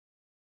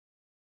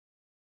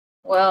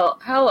Well,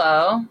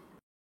 hello.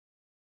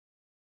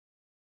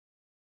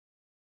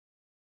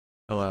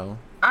 Hello.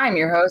 I'm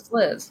your host,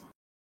 Liz.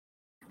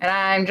 And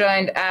I'm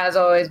joined, as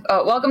always,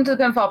 welcome to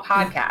the Pinfall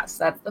Podcast.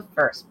 That's the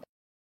first bit.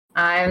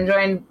 I'm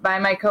joined by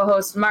my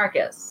co-host,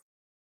 Marcus,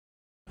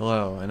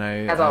 Hello, and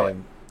as I always.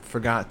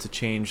 forgot to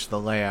change the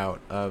layout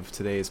of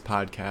today's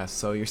podcast,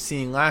 so you're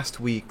seeing last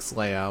week's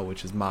layout,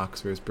 which is Mox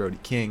vs. Brody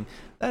King.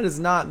 That is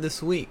not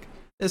this week.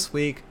 This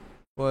week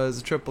was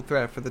a triple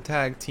threat for the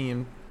tag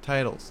team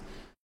titles.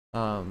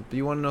 But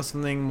you want to know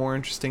something more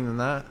interesting than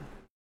that?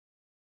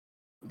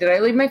 Did I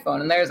leave my phone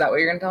in there? Is that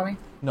what you're going to tell me?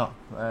 No,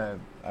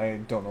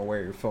 I don't know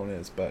where your phone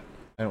is, but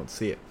I don't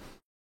see it.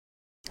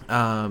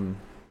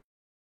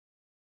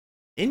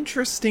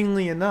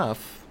 Interestingly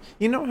enough,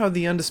 you know how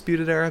the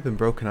Undisputed Era have been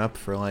broken up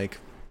for like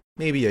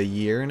maybe a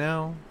year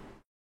now?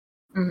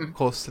 Mm-hmm.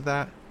 Close to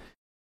that.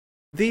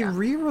 They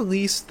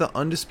re-released the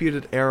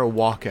Undisputed Era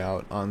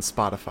walkout on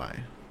Spotify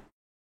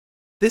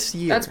this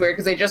year. That's weird,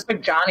 because they just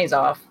took Johnny's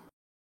off.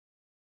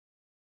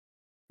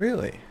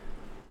 Really?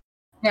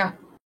 Yeah.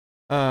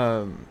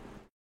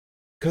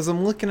 Because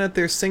I'm looking at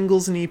their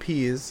singles and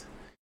EPs,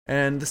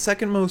 and the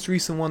second most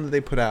recent one that they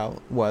put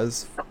out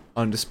was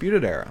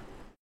Undisputed Era,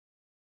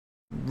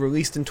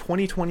 released in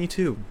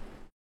 2022.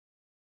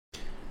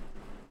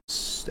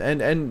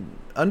 And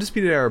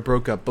Undisputed Era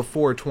broke up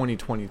before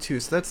 2022,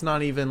 so that's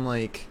not even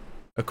like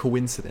a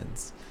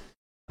coincidence.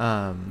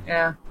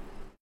 Yeah.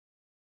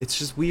 It's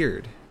just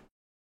weird.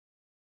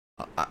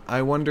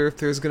 I wonder if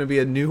there's going to be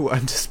a new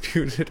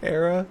Undisputed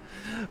Era,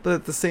 but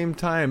at the same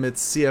time,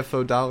 it's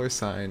CFO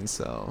 $,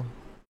 so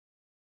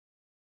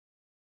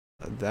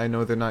I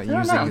know they're not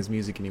using his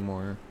music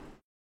anymore.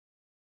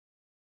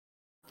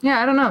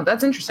 Yeah, I don't know.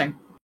 That's interesting.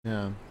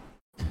 Yeah.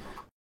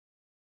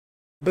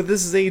 But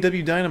this is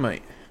AEW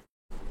Dynamite.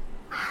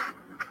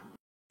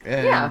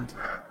 And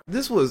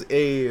this was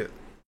a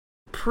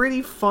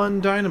pretty fun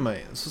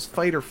Dynamite. This was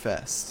Fyter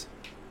Fest,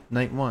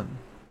 night 1.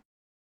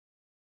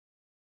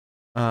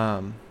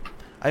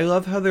 I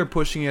love how they're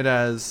pushing it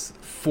as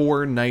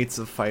 4 nights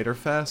of Fyter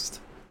Fest,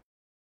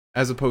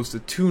 as opposed to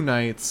 2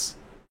 nights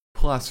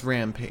plus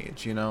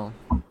Rampage, you know?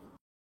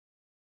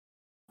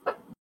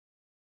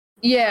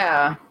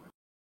 Yeah.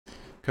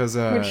 Because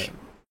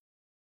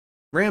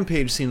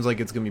Rampage seems like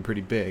it's gonna be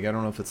pretty big. I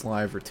don't know if it's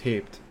live or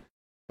taped,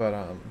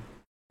 but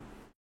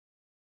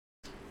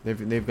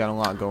they've got a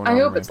lot going on. I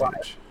hope Rampage. it's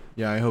live.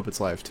 Yeah, I hope it's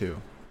live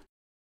too.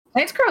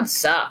 Tonight's crowd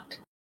sucked.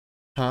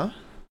 Huh?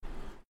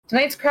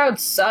 Tonight's crowd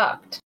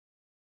sucked.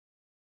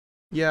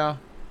 Yeah,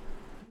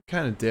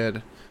 kind of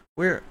did.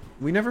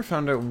 We never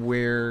found out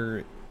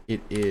where it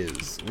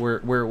is. Where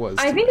it was.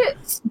 I think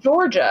it's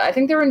Georgia. I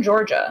think they're in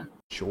Georgia.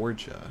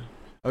 Georgia.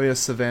 Oh yeah,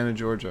 Savannah,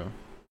 Georgia.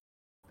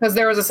 Because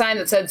there was a sign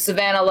that said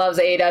Savannah loves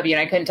AEW, and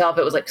I couldn't tell if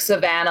it was like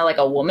Savannah like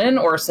a woman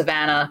or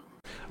Savannah.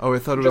 Oh, I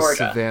thought it was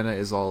Georgia. Savannah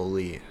is all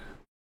elite.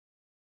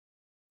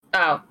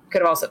 Oh,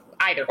 could have also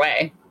either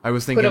way. I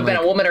was thinking could have been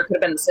a woman or could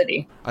have been the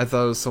city. I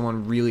thought it was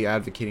someone really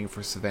advocating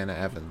for Savannah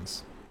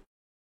Evans.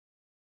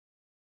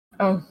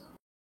 Oh,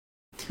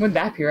 wouldn't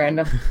that be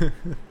random?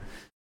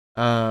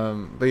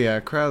 But yeah,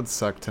 crowds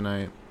suck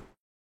tonight.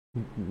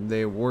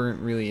 They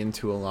weren't really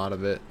into a lot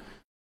of it.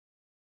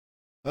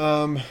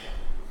 But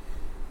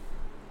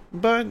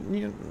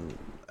you know,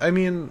 I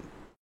mean,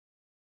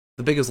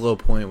 the biggest low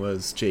point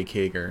was Jake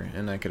Hager,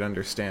 and I could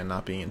understand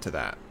not being into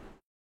that.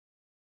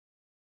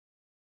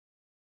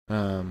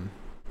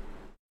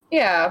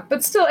 Yeah,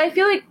 but still, I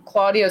feel like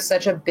Claudio's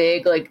such a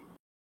big like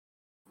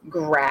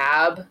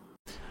grab.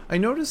 I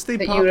noticed they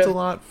popped a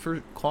lot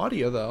for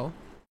Claudio, though.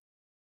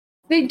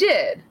 They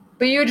did,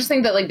 but you would just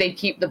think that like they'd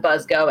keep the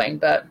buzz going,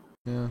 but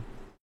yeah,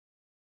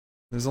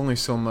 there's only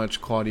so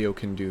much Claudio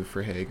can do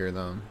for Hager,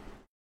 though.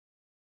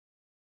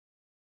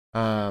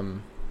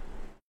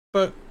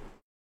 But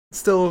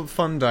still a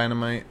fun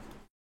Dynamite.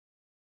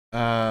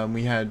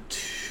 We had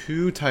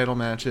 2 title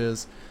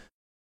matches.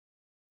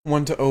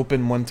 One to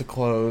open, one to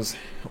close.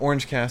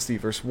 Orange Cassidy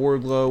versus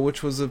Wardlow,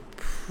 which was a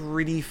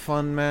pretty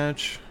fun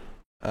match.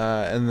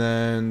 And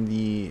then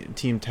the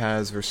Team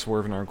Taz versus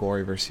Swerve in Our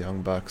Glory versus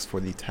Young Bucks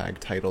for the tag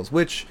titles,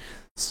 which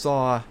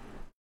saw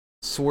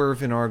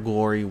Swerve in Our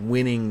Glory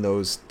winning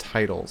those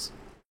titles.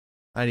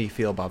 How do you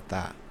feel about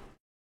that?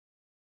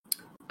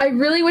 I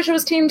really wish it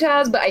was Team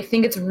Taz, but I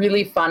think it's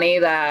really funny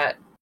that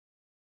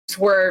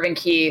Swerve and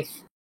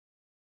Keith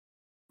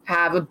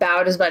have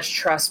about as much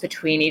trust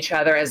between each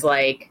other as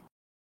like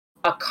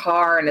a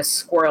car and a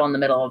squirrel in the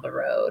middle of the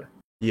road.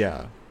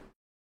 Yeah,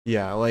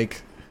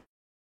 like,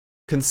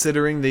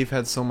 considering they've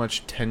had so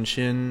much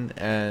tension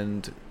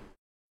and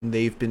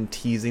they've been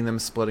teasing them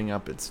splitting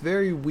up, it's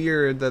very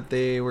weird that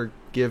they were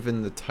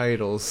given the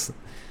titles.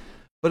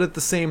 But at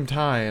the same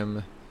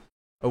time,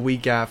 a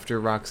week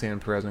after Roxanne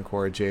Perez and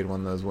Cora Jade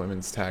won those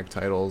women's tag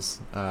titles,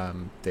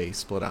 they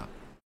split up.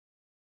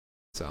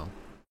 So,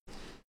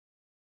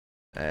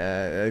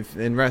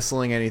 in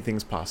wrestling,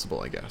 anything's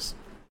possible, I guess.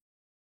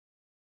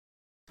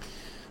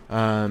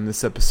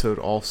 This episode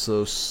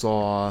also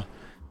saw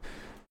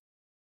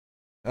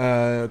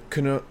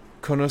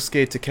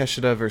Konosuke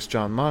Takeshita versus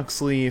Jon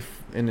Moxley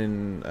in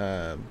an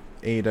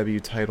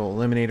AEW title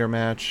eliminator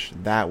match.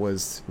 That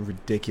was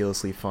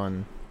ridiculously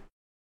fun.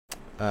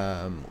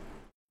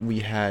 We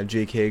had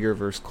Jake Hager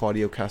versus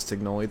Claudio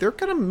Castagnoli. They're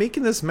kind of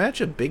making this match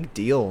a big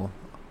deal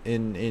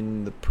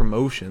in the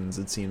promotions,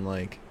 it seemed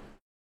like.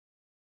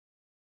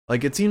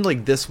 Like, it seemed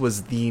like this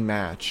was the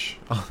match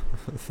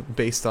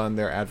based on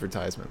their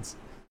advertisements.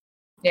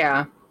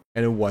 Yeah.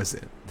 And it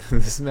wasn't.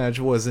 This match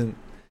wasn't...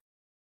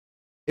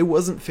 It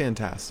wasn't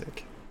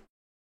fantastic.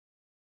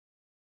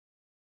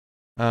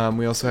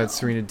 We also had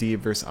Serena Deeb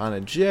versus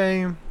Anna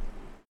Jay.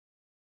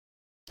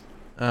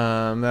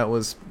 That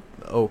was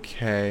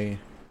okay.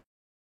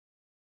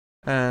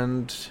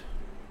 And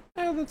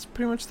yeah, that's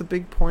pretty much the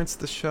big points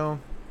of the show.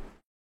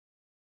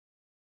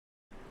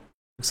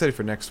 Excited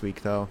for next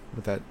week, though,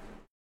 with that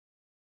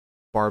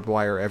barbed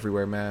wire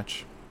everywhere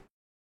match.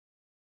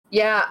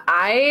 Yeah,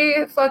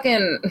 I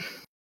fucking...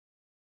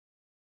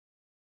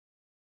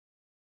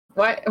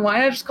 Why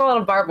not just call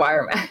it a barbed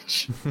wire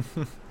match?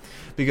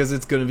 Because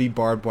it's going to be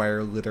barbed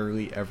wire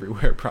literally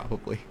everywhere,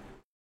 probably.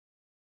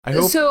 I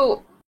hope...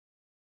 So...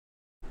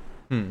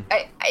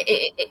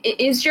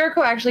 is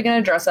Jericho actually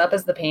going to dress up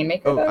as the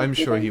Painmaker? Oh, I'm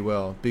sure he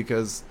will,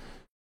 because,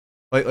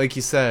 like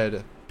you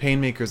said,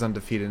 Painmaker's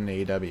undefeated in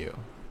AEW.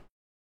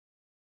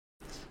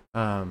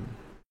 And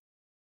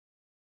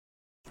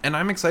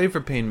I'm excited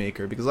for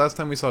Painmaker, because last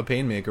time we saw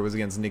Painmaker was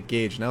against Nick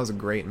Gage, and that was a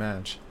great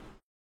match.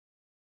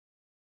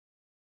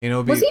 You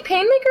know, was he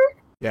Painmaker?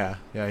 Yeah,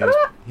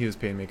 he was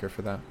Painmaker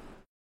for that.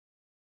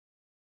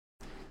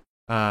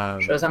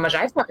 Shows how much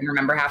I fucking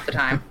remember half the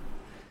time.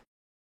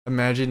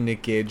 Imagine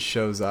Nick Gage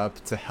shows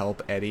up to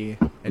help Eddie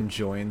and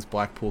joins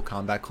Blackpool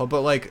Combat Club,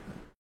 but like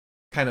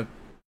kind of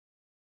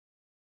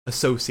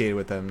associated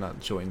with them, not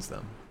joins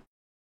them.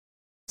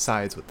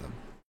 Sides with them.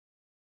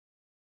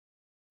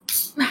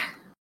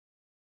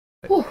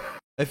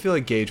 I feel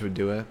like Gage would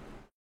do it.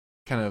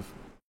 Kind of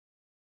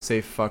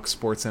say fuck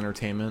sports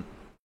entertainment.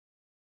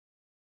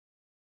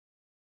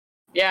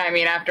 Yeah, I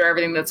mean, after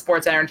everything that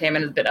sports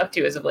entertainment has been up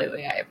to as of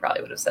lately, I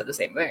probably would have said the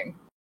same thing.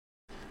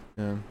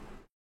 Yeah.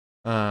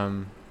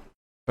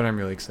 But I'm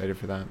really excited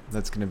for that.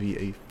 That's gonna be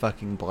a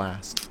fucking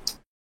blast.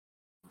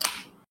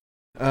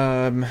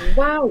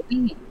 Wow.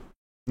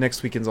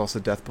 Next weekend's also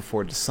Death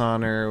Before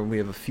Dishonor. We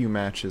have a few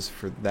matches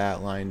for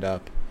that lined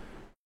up.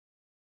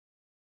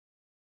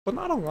 But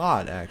not a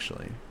lot,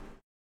 actually.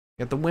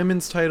 You got the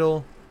women's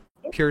title,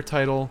 pure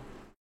title,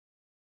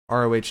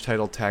 ROH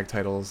title, tag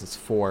titles. It's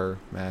 4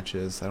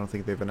 matches. I don't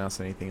think they've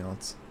announced anything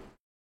else.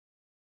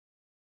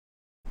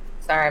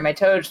 Sorry, my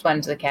toe just went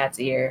into the cat's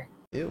ear.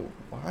 Ew,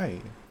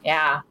 why?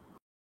 Yeah.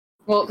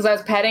 Well, because I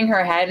was petting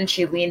her head and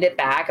she leaned it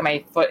back and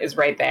my foot is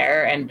right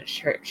there and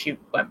she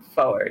went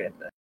forward.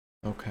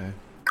 Okay.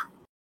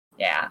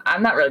 Yeah,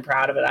 I'm not really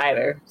proud of it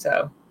either,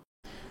 so.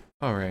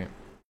 Alright.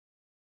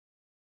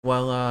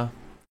 Well,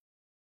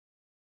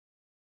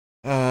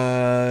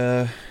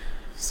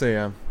 so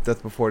yeah,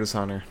 Death Before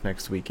Dishonor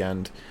next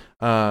weekend.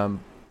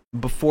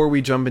 Before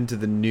we jump into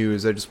the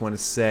news, I just want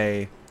to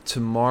say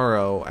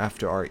tomorrow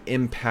after our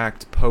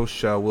Impact post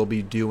show, we'll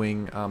be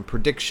doing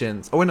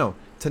predictions. Oh, no,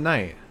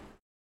 tonight.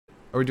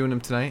 Are we doing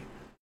them tonight?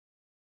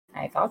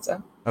 I thought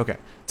so. Okay,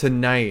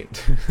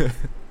 tonight.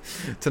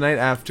 Tonight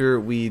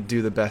after we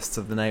do the best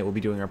of the night, we'll be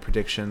doing our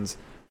predictions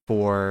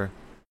for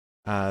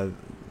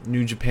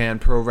New Japan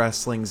Pro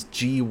Wrestling's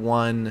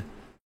G1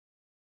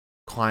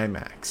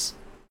 Climax.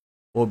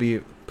 We'll be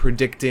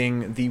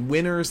predicting the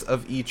winners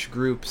of each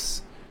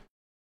group's,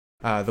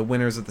 the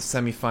winners of the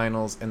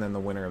semifinals, and then the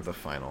winner of the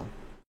final.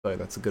 So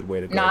that's a good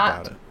way to go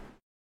about it.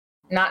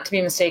 Not to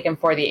be mistaken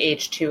for the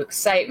H2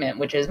 Excitement,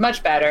 which is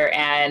much better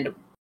and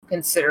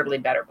considerably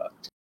better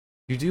booked.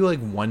 You do like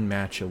one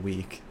match a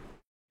week.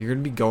 You're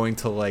going to be going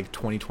to like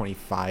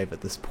 2025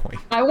 at this point.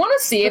 I want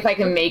to see if I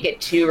can make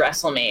it to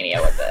WrestleMania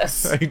with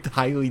this. I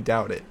highly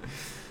doubt it.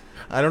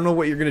 I don't know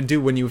what you're going to do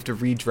when you have to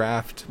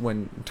redraft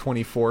when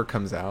 24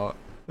 comes out.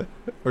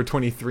 Or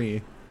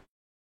 23.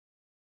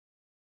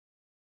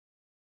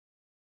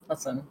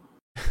 Listen.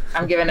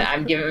 I'm giving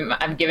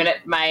it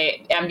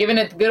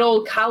the good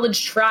old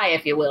college try,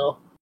 if you will.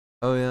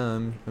 Oh yeah,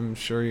 I'm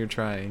sure you're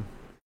trying.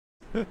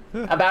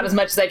 About as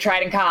much as I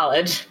tried in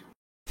college.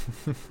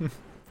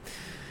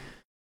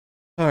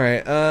 All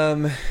right.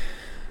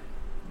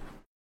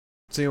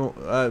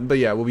 But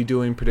yeah, we'll be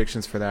doing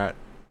predictions for that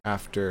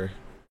after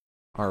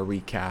our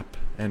recap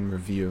and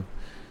review.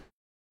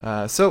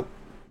 So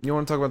you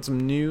want to talk about some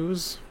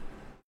news?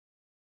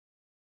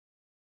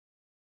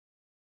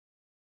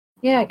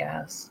 Yeah, I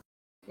guess.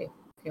 If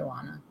you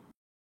wanna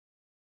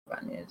talk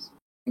about news,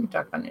 we can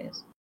talk about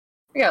news.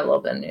 We got a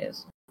little bit of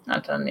news, not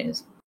a ton of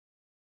news.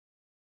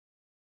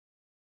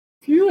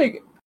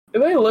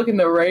 If I look in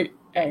the right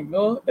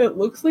angle, it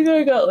looks like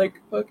I got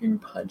like fucking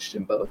punched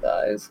in both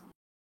eyes.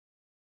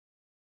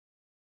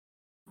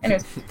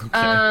 Anyways,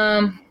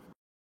 Okay.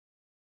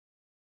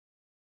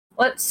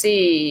 Let's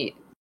see.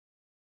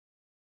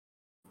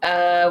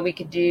 We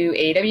could do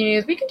AEW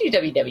news. We could do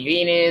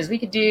WWE news.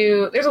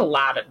 There's a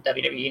lot of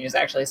WWE news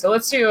actually. So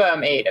let's do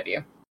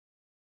AEW.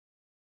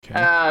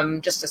 Okay.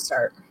 Just to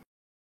start.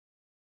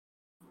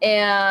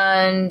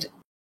 And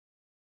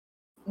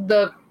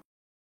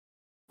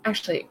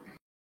actually,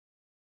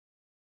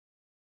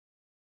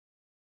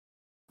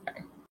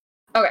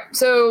 okay,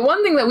 so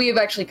one thing that we have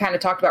actually kind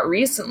of talked about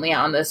recently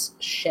on this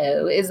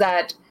show is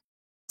that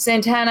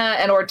Santana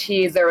and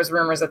Ortiz, there was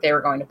rumors that they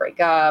were going to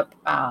break up,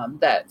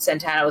 that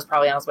Santana was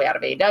probably on his way out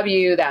of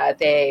AEW, that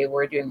they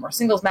were doing more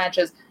singles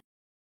matches.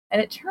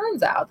 And it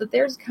turns out that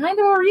there's kind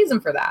of a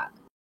reason for that.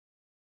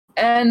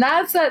 And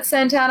that's that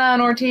Santana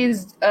and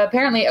Ortiz,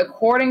 apparently,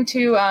 according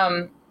to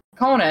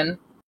Conan.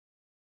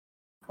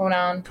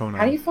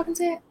 How do you fucking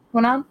say it?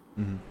 Conan?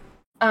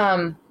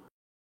 Mm-hmm.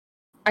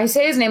 I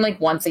say his name like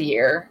once a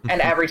year,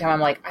 and every time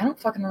I'm like, I don't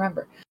fucking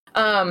remember.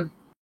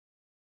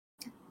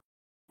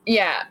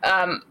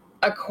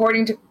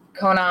 According to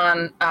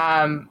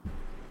Conan,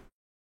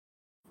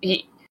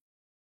 he,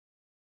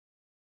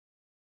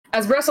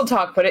 as Wrestle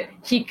Talk put it,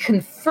 he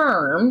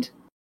confirmed,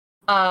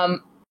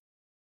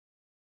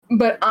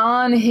 but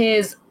on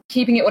his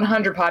Keeping It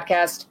 100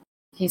 podcast,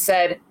 he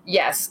said,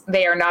 yes,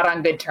 they are not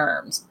on good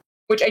terms,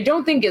 which I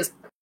don't think is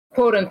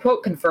quote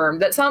unquote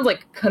confirmed. That sounds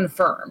like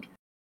confirmed.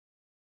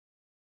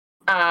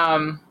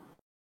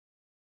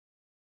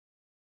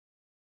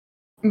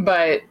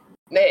 But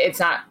it's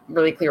not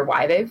really clear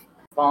why they've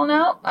fallen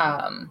out.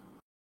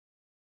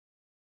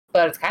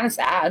 But it's kind of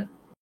sad.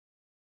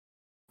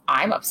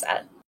 I'm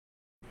upset.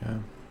 Yeah.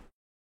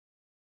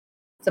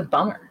 It's a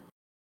bummer.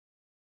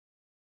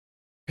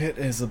 It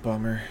is a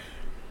bummer.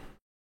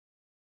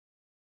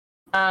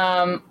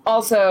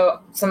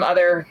 Also, some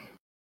other...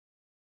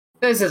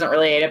 This isn't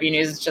really AEW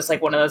news. It's just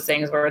like one of those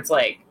things where it's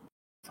like,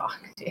 fuck,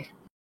 dude.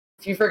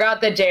 If you forgot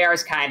that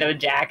JR's kind of a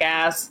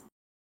jackass,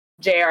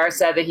 JR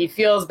said that he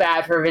feels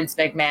bad for Vince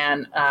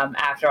McMahon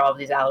after all of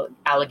these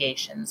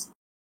allegations.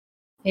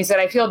 He said,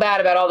 I feel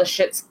bad about all the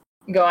shit's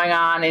going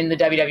on in the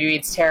WWE.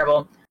 It's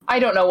terrible. I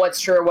don't know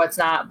what's true or what's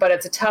not, but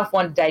it's a tough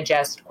one to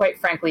digest. Quite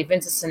frankly,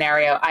 Vince's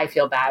scenario, I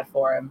feel bad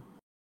for him.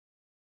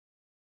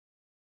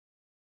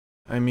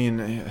 I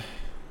mean,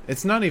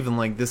 it's not even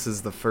like this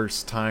is the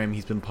first time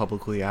he's been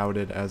publicly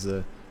outed as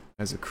a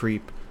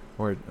creep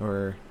or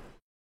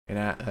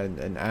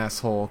an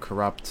asshole,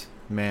 corrupt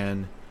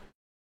man.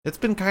 It's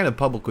been kind of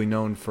publicly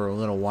known for a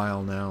little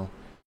while now,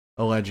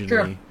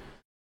 allegedly.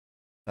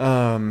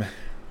 Sure.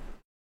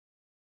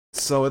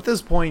 So at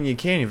this point, you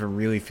can't even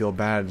really feel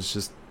bad. It's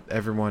just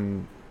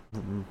everyone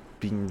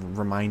being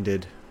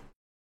reminded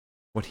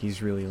what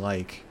he's really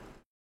like.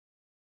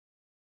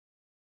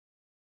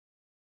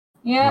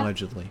 Yeah.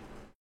 Allegedly.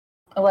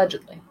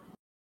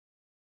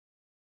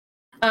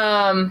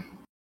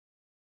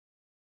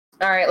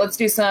 All right, let's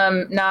do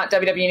some not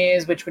WWE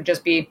news, which would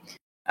just be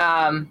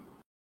that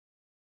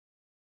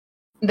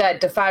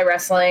Defy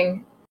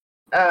Wrestling,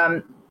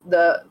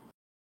 the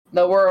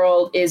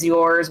world is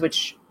yours,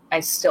 which I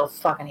still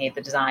fucking hate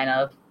the design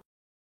of.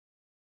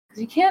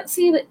 Because you can't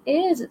see the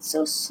is. It's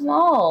so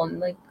small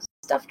and like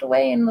stuffed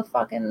away in the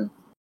fucking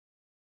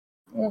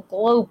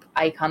globe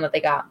icon that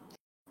they got.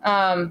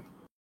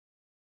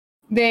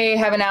 They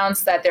have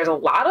announced that there's a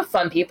lot of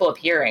fun people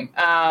appearing.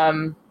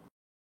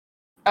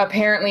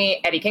 Apparently,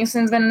 Eddie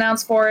Kingston's been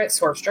announced for it.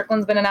 Swerve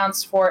Strickland's been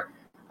announced for it.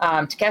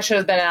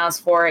 Takesha's been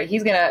announced for it.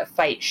 He's gonna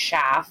fight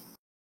Shaft.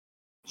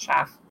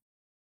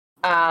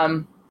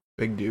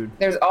 Big dude.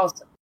 There's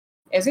also...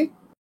 Is he?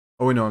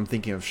 Oh, no, I'm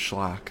thinking of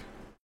Schlack.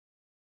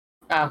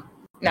 Oh.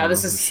 No,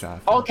 this is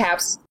Shaft all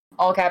caps,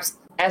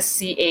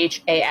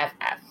 SCHAFF.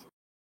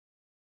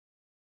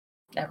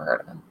 Never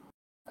heard of him.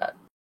 But,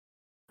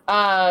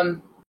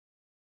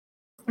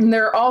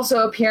 there are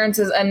also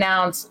appearances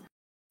announced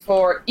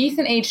for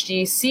Ethan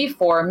HG,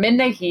 C4,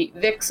 Midnight Heat,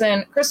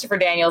 Vixen, Christopher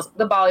Daniels,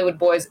 The Bollywood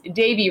Boys,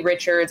 Davey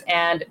Richards,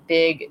 and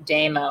Big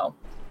Damo.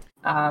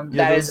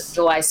 That is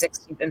July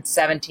 16th and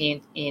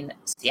 17th in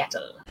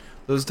Seattle.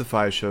 Those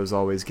Defy shows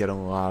always get a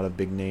lot of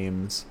big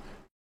names.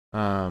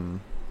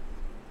 Like,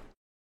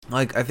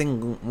 I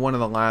think one of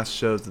the last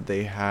shows that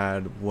they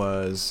had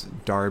was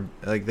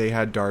they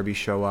had Darby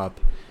show up,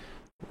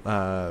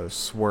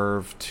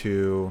 Swerve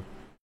to...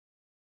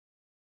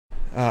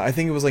 I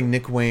think it was like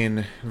Nick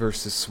Wayne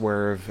versus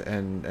Swerve,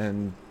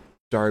 and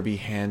Darby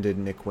handed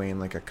Nick Wayne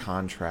like a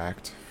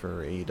contract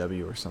for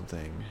AEW or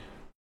something,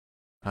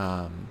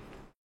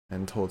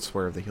 and told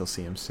Swerve that he'll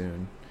see him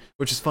soon.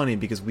 Which is funny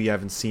because we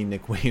haven't seen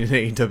Nick Wayne in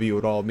AEW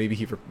at all. Maybe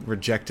he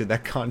rejected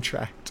that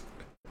contract.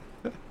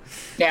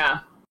 Yeah.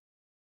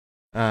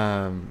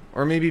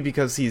 Or maybe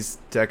because he's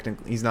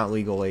not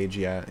legal age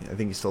yet. I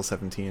think he's still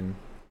 17.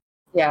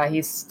 Yeah,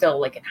 he's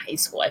still like in high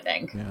school, I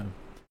think. Yeah.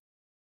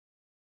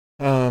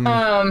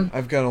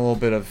 I've got a little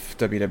bit of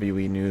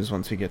WWE news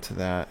once we get to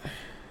that.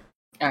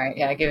 All right,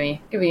 yeah, give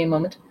me a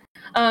moment.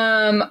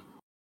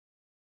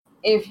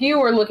 If you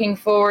were looking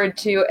forward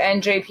to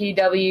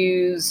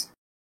NJPW's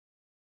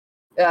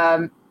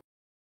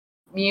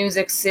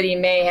Music City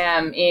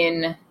Mayhem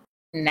in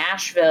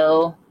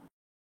Nashville,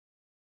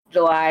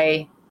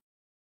 July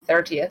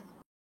 30th,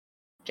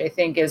 which I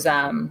think is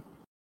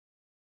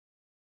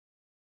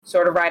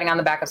sort of riding on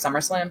the back of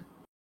SummerSlam,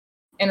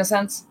 in a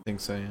sense. I think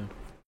so, yeah.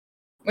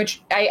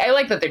 which I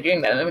like that they're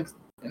doing that. It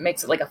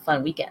makes it like a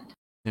fun weekend.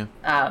 Yeah.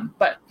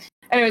 But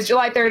anyways,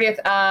 July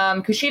 30th,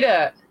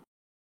 Kushida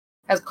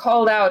has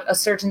called out a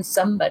certain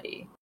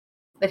somebody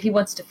that he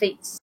wants to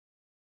face.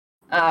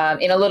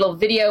 In a little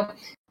video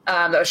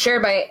that was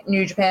shared by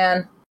New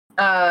Japan,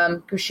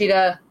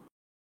 Kushida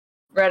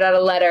read out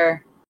a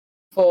letter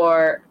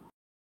for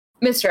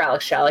Mr.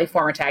 Alex Shelley,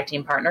 former tag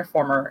team partner,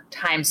 former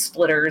Time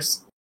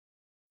Splitters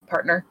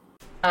partner,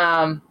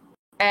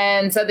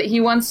 and said that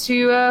he wants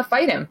to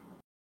fight him.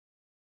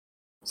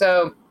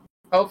 So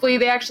hopefully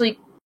they actually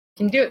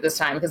can do it this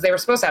time, because they were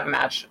supposed to have a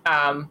match.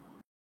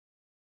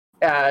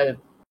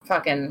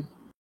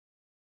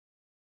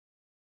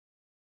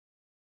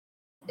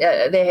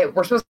 They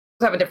were supposed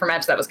to have a different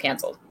match that was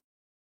canceled.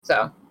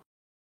 So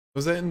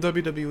was that in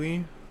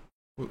WWE?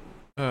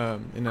 In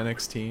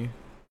NXT?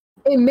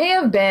 It may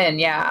have been,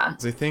 yeah.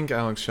 'Cause I think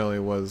Alex Shelley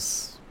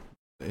was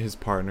his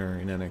partner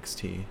in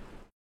NXT.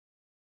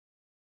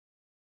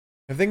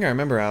 I think I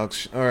remember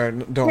Alex, or don't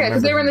remember. Yeah,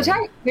 because they were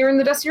in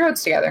the Dusty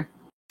Rhodes together.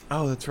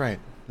 Oh, that's right.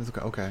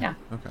 Okay. Yeah.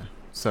 Okay.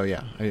 So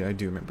yeah, I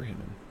do remember him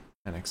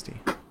in NXT.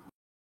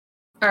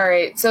 All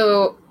right,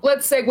 so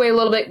let's segue a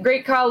little bit.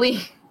 Great Khali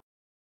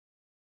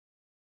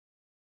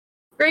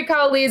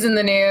is in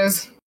the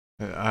news.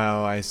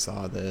 Oh, I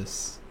saw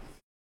this.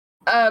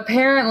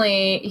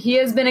 Apparently, he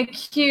has been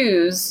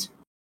accused,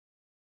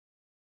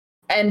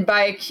 and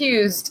by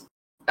accused,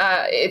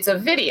 it's a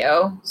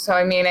video, so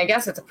I mean, I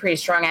guess it's a pretty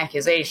strong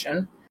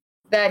accusation,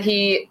 that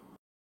he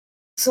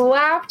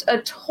slapped a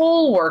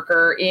toll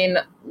worker in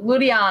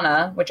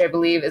Ludhiana, which I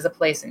believe is a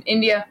place in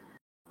India.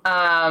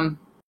 Apparently,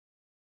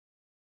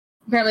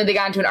 they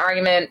got into an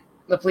argument.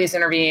 The police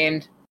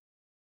intervened.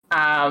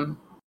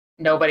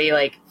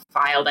 Nobody,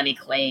 filed any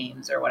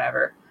claims or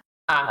whatever.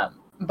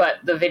 But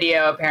the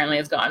video apparently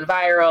has gone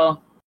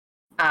viral.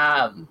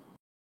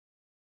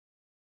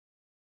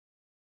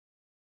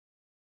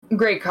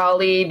 Great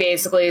Khali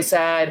basically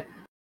said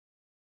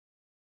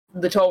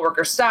the toll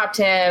worker stopped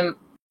him,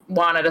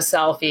 wanted a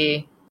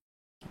selfie.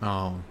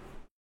 Oh.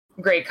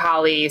 Great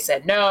Khali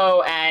said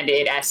no, and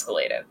it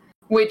escalated,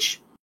 which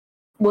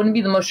wouldn't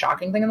be the most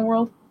shocking thing in the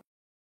world.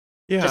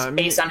 Yeah, just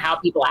based on how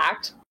people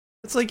act.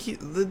 It's like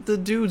the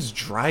dude's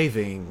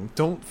driving.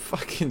 Don't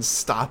fucking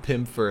stop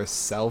him for a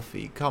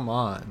selfie. Come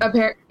on.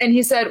 And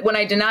he said, when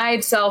I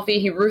denied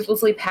selfie, he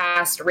ruthlessly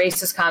passed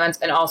racist comments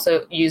and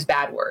also used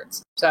bad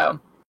words. So.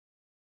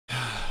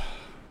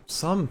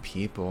 Some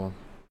people.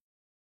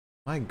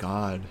 My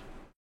God.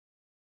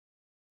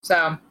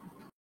 So,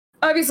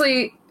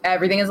 obviously,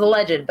 everything is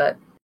alleged, but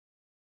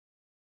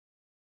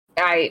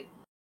I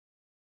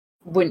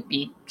wouldn't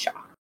be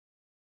shocked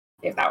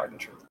if that were the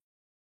truth.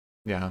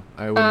 Yeah,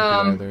 I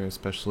wouldn't be either,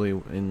 especially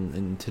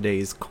in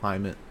today's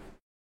climate.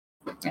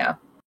 Yeah.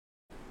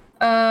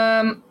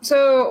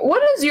 So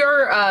what does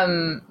your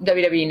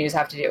WWE news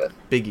have to do with?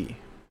 Biggie.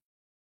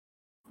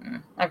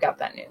 I've got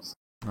that news.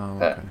 Oh,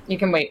 but okay. You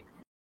can wait.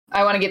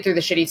 I want to get through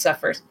the shitty stuff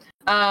first.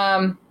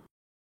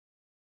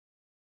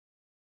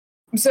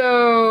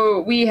 So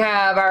we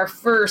have our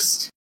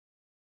first,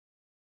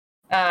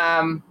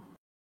 I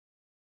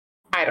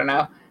don't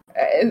know.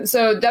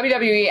 So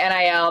WWE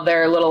NIL,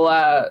 their little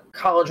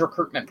college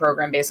recruitment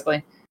program,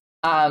 basically.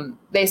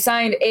 They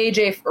signed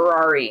AJ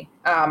Ferrari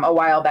a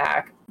while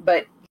back,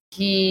 but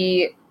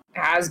he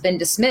has been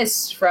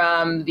dismissed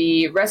from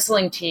the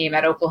wrestling team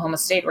at Oklahoma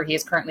State, where he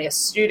is currently a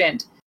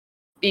student,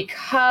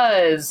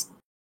 because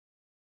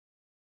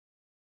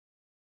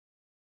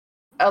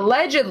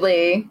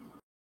allegedly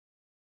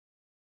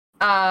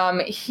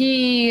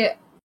he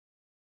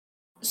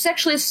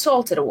sexually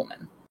assaulted a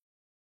woman.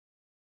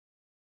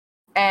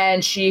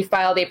 And she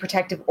filed a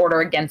protective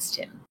order against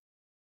him.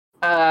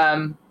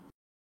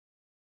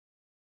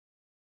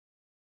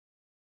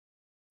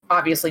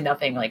 Obviously,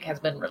 nothing has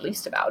been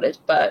released about it,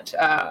 but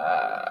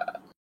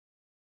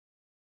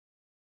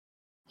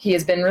he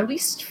has been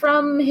released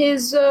from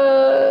his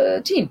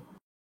team.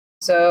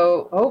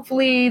 So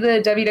hopefully,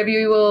 the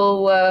WWE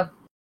will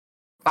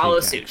follow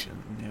suit.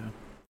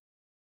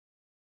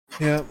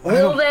 Yeah.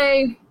 Will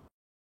they?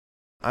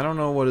 I don't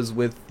know what is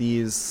with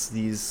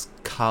these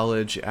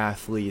college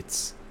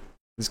athletes,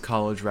 these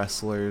college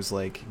wrestlers,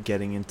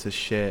 getting into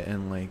shit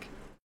and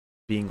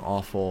being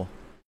awful.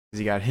 'Cause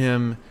you got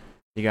him,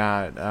 you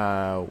got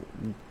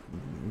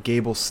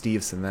Gable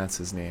Steveson, that's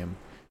his name,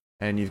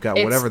 and you've got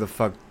whatever the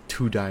fuck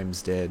Two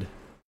Dimes did.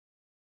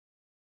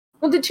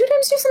 Well, did Two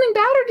Dimes do something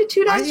bad, or did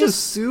Two Dimes I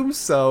assume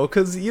so,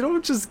 because you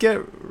don't just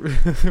get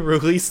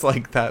released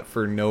like that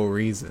for no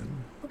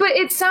reason. But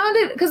it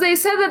sounded, because they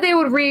said that they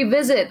would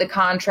revisit the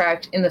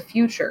contract in the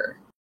future.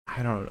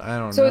 I don't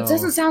know. So it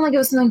doesn't sound like it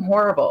was something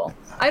horrible.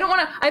 I don't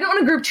want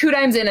to group Two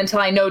Dimes in until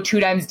I know Two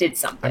Dimes did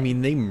something. I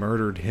mean, they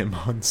murdered him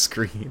on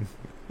screen.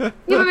 Yeah,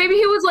 but maybe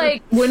he was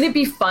like, wouldn't it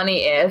be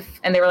funny if?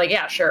 And they were like,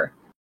 yeah, sure.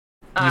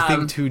 You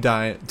think Two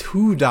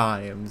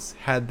Dimes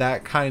had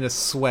that kind of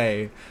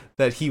sway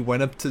that he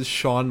went up to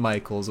Shawn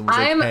Michaels and was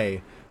like,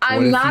 hey,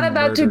 I'm not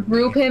about to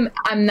group him.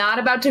 I'm not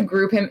about to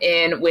group him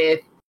in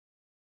with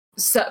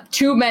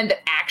two men that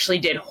actually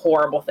did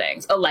horrible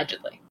things,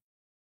 allegedly.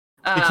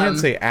 You can't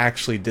say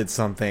actually did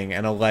something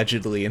and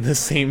allegedly in the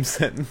same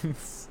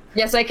sentence.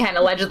 Yes, I can.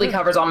 Allegedly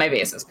covers all my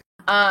bases.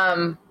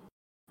 But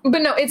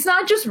no, it's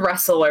not just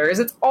wrestlers.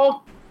 It's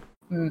all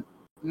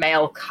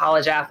male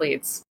college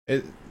athletes.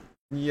 It's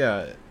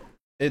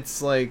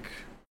like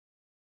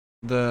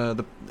it's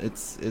the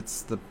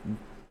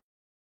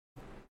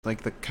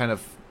like the kind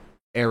of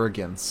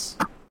arrogance.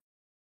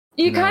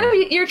 You're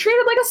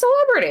treated like a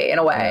celebrity in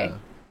a way. Yeah.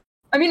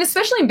 I mean,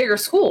 especially in bigger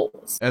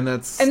schools. And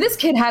this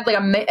kid had like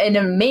an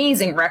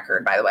amazing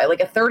record, by the way, like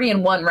a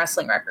 30-1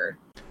 wrestling record.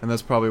 And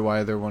that's probably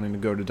why they're wanting to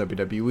go to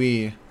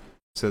WWE,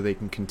 so they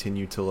can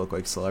continue to look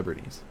like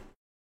celebrities.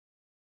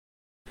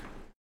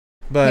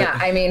 But yeah,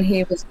 I mean,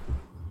 he was.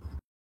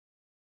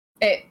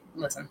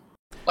 Listen,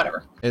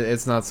 whatever.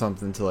 It's not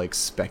something to like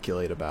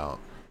speculate about.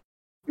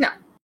 No.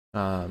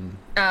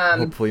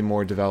 Hopefully,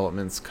 more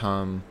developments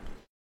come,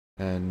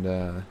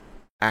 and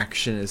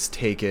action is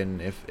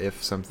taken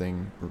if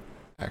something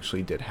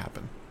actually did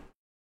happen.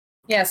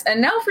 Yes,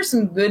 and now for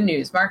some good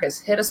news.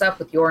 Marcus, hit us up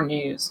with your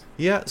news.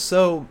 Yeah,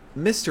 so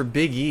Mr.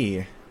 Big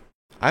E,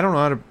 I don't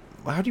know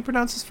how do you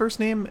pronounce his first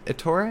name?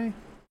 Ettore?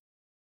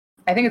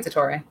 I think it's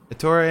Ettore.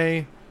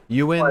 Ettore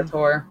Ewan.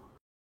 Ettore.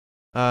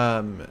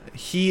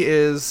 He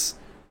is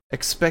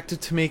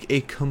expected to make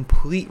a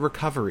complete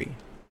recovery,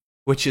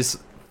 which is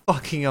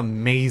fucking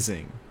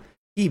amazing.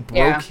 He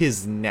broke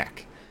his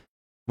neck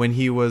when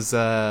he was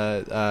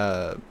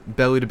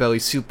belly-to-belly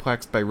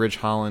suplexed by Ridge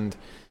Holland.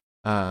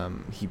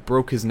 He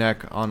broke his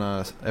neck on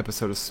a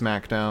episode of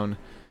SmackDown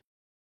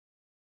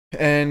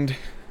and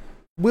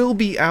will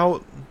be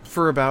out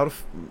for about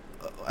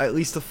at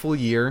least a full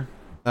year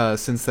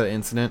since that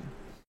incident.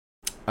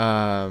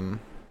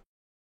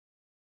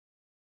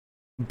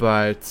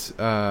 But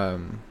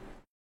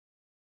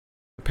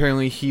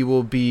apparently he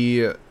will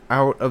be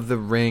out of the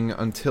ring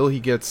until he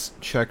gets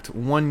checked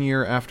 1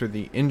 year after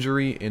the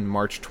injury in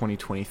March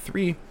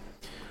 2023.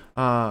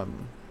 But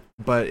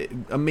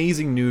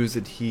amazing news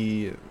that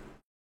he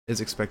is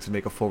expected to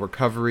make a full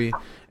recovery.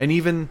 And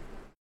even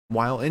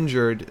while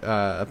injured,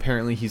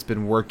 apparently he's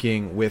been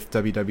working with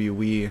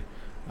WWE,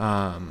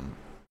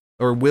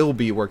 or will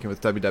be working with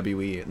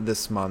WWE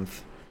this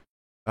month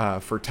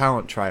for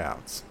talent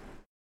tryouts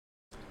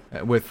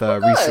with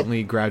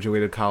recently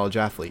graduated college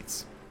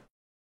athletes.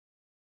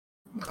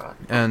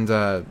 And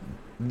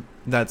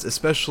that's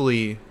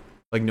especially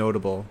like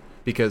notable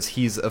because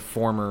he's a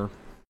former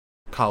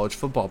college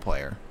football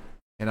player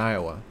in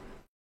Iowa.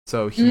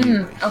 So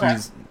he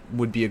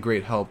would be a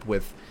great help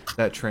with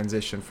that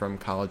transition from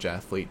college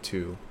athlete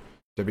to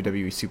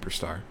WWE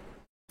superstar.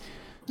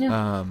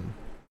 Yeah.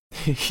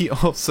 He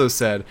also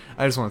said,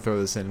 I just want to throw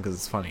this in because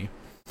it's funny.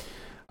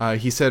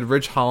 He said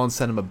Ridge Holland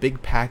sent him a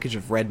big package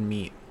of red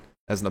meat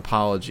as an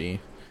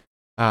apology.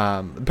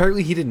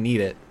 Apparently he didn't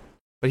need it,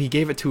 but he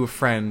gave it to a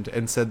friend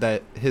and said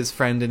that his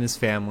friend and his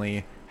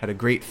family had a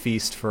great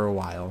feast for a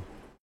while.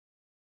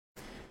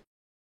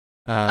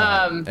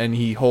 And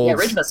he holds... Yeah,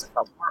 Ridge must have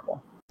felt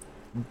horrible.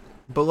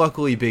 But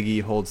luckily Big E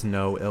holds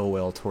no ill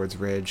will towards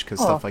Ridge because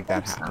stuff like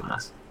that happens.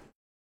 Not.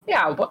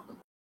 Yeah,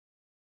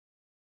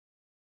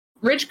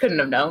 Ridge couldn't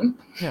have known.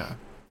 Yeah.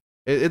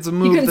 It's a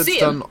move that's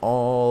done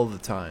all the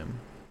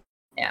time.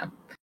 Yeah.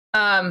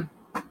 I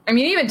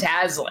mean, even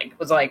Taz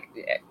was like,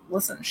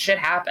 listen, shit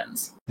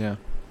happens. Yeah.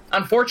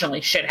 Unfortunately,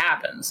 shit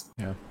happens.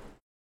 Yeah.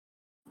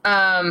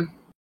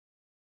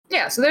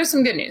 Yeah, so there's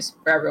some good news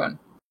for everyone.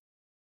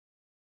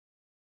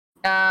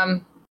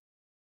 Back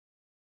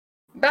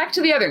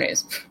to the other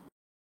news.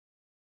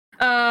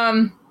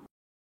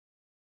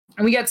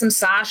 We got some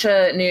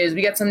Sasha news.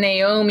 We got some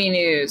Naomi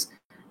news.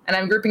 And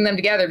I'm grouping them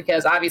together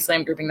because obviously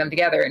I'm grouping them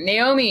together.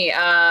 Naomi,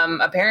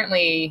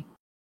 apparently...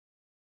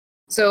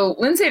 So,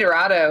 Lindsay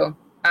Dorado,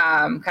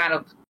 kind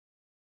of...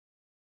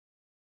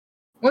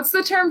 What's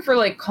the term for,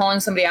 like, calling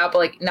somebody out, but,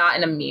 like, not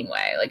in a mean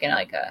way? Like, in,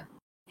 like, a,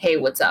 hey,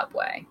 what's up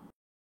way?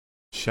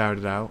 Shout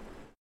it out?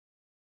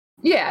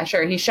 Yeah,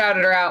 sure. He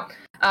shouted her out.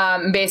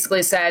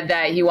 Basically said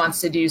that he wants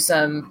to do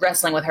some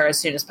wrestling with her as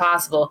soon as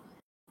possible.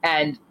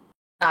 And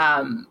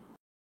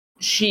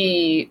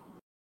she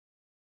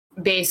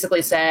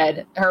basically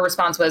said, her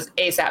response was,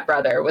 ASAP,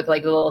 brother, with,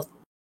 like, a little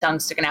tongue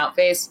sticking out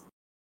face.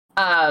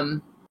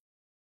 And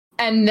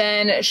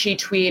then she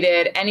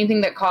tweeted,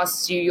 anything that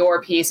costs you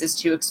your piece is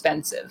too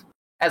expensive,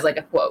 as, like,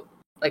 a quote,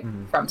 like,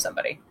 from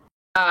somebody.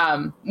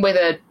 With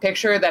a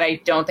picture that I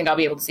don't think I'll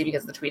be able to see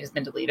because the tweet has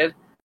been deleted.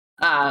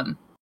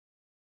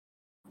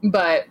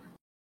 But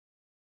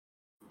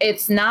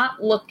it's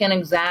not looking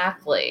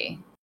exactly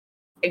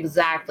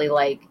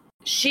like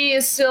she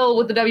is still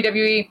with the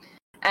WWE,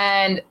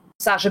 and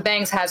Sasha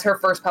Banks has her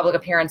first public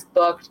appearance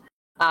booked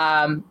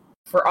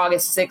for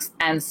August 6th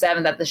and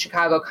 7th at the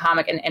Chicago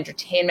Comic and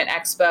Entertainment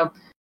Expo,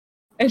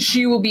 and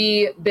she will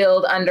be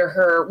billed under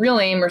her real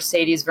name,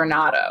 Mercedes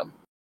Vernado.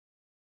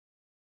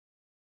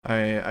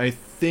 I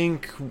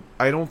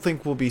don't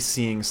think we'll be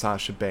seeing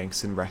Sasha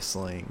Banks in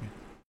wrestling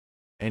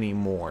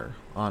anymore,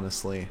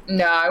 honestly.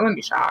 No, I wouldn't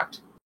be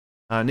shocked.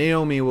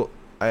 Naomi will.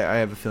 I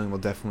have a feeling will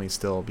definitely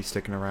still be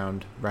sticking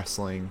around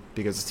wrestling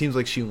because it seems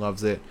like she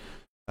loves it.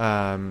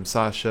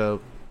 Sasha,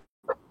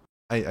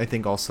 I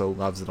think also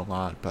loves it a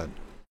lot, but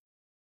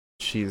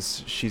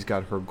she's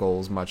got her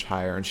goals much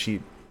higher, and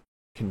she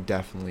can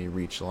definitely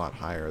reach a lot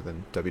higher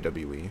than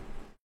WWE.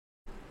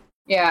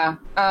 Yeah.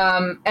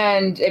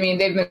 And I mean,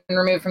 they've been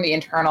removed from the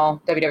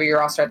internal WWE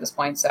roster at this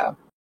point, so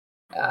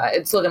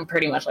it's looking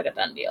pretty much like a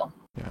done deal.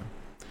 Yeah.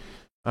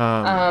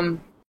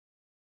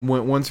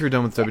 Once we're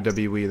done with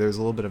WWE, there's a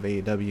little bit of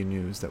AEW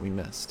news that we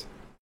missed.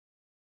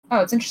 Oh,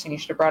 it's interesting. You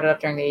should have brought it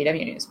up during the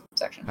AEW news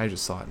section. I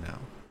just saw it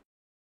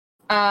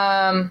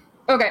now.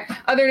 Okay.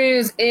 Other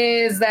news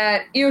is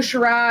that Io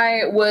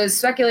Shirai was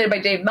speculated by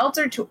Dave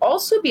Meltzer to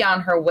also be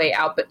on her way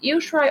out, but Io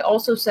Shirai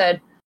also said,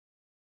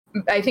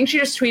 I think she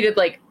just tweeted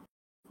like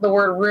the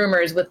word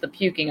rumors with the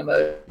puking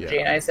emoji,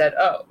 and I said,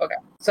 oh, okay.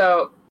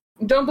 So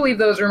don't believe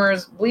those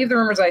rumors. Believe the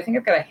rumors. I think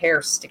I've got a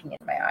hair sticking in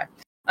my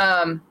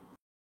eye.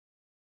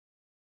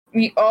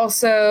 We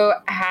also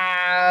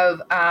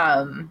have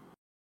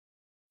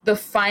the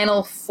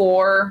final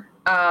four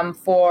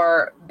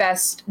for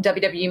Best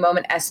WWE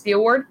Moment ESPY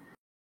Award,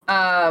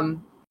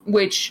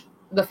 which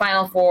the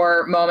final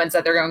four moments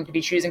that they're going to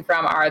be choosing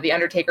from are The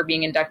Undertaker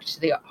being inducted to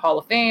the Hall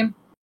of Fame,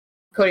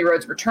 Cody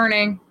Rhodes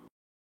returning,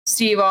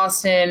 Steve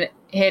Austin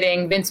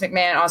hitting Vince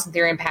McMahon, Austin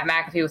Theory, and Pat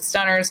McAfee with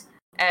stunners,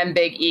 and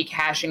Big E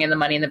cashing in the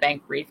Money in the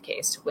Bank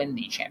briefcase to win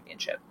the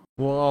championship.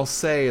 Well, I'll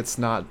say it's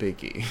not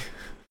Big E.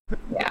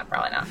 Yeah,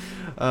 probably not.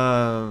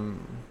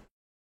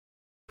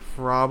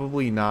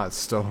 Probably not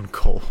Stone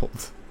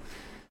Cold.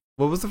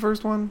 What was the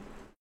first one?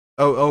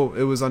 Oh,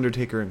 it was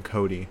Undertaker and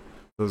Cody.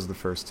 Those are the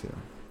first two.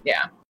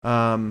 Yeah.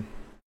 I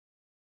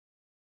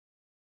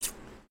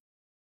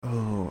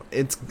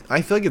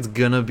feel like it's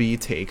gonna be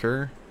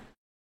Taker,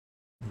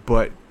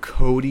 but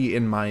Cody,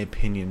 in my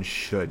opinion,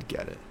 should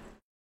get it.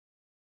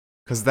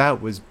 Because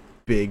that was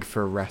big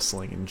for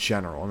wrestling in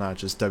general, not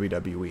just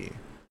WWE.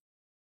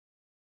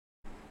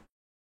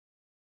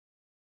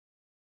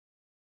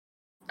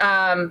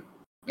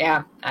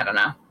 Yeah, I don't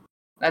know.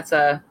 It's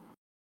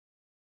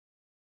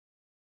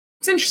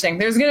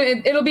interesting.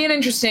 It'll be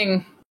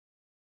interesting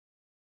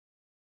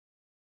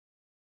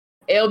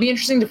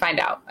to find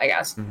out, I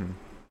guess. Mm-hmm.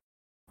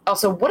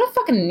 Also, what a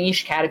fucking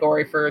niche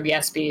category for the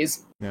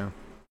ESPYs. Yeah.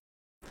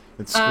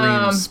 It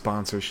screams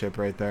sponsorship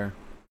right there.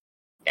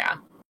 Yeah.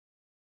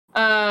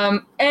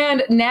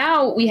 And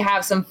now we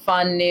have some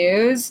fun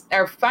news.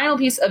 Our final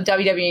piece of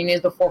WWE news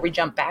before we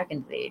jump back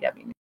into the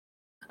AEW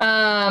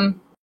news.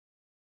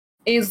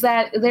 Is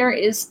that there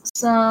is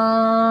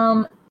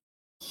some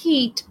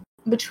heat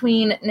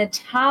between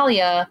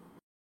Natalya,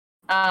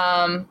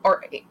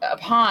 or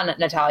upon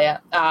Natalya,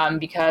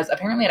 because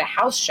apparently at a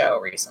house show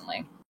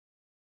recently,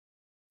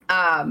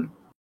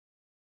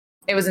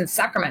 it was in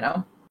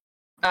Sacramento,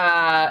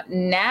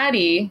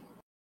 Natty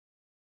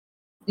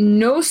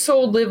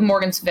no-sold Liv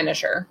Morgan's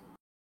finisher,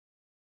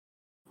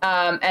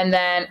 and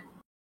then,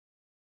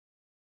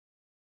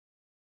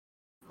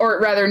 or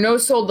rather,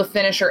 no-sold the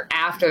finisher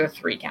after the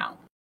 3 count.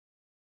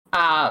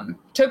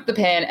 Took the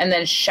pin and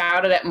then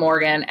shouted at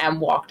Morgan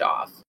and walked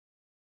off.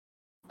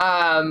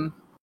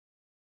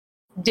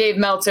 Dave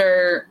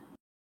Meltzer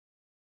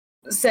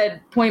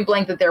said point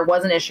blank that there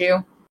was an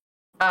issue.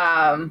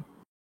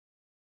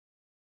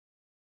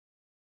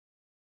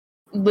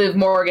 Liv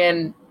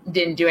Morgan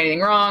didn't do anything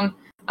wrong.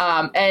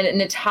 And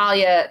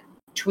Natalya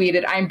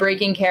tweeted, "I'm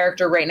breaking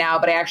character right now,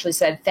 but I actually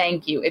said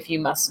thank you if you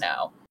must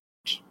know."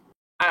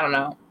 I don't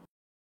know.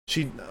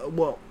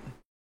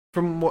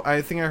 From what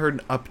I think I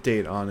heard an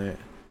update on it,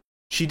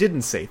 she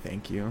didn't say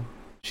thank you.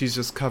 She's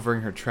just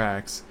covering her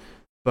tracks.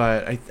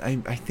 But I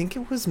think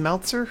it was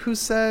Meltzer who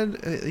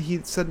said he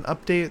said an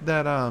update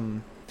that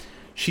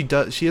she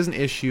has an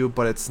issue,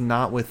 but it's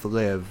not with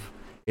Liv.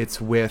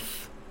 It's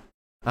with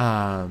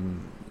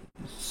some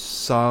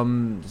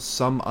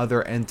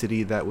other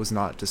entity that was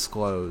not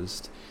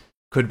disclosed.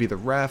 Could be the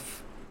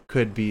ref,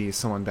 could be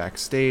someone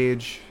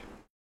backstage,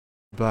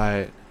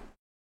 but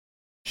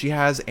she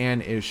has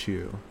an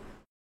issue.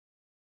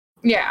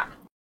 Yeah.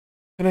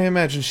 And I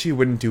imagine she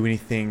wouldn't do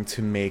anything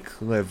to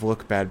make Liv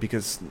look bad,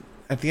 because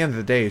at the end of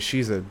the day,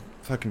 she's a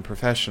fucking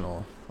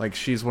professional. Like,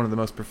 she's one of the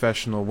most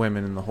professional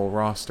women in the whole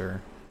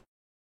roster.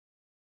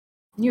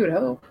 You would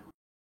hope.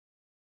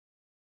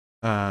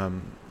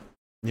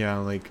 Yeah,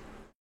 like,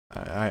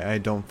 I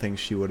don't think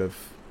she would have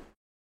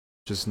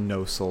just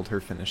no-sold her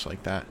finish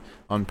like that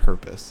on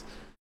purpose.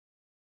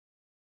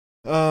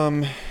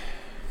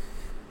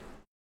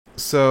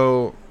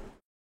 So,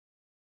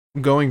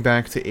 going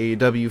back to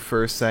AEW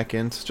for a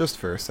second, just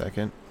for a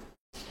second,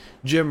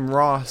 Jim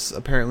Ross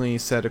apparently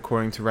said,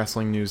 according to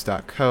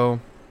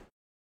WrestlingNews.co,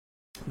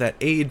 that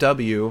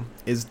AEW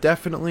is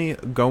definitely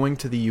going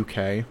to the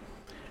UK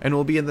and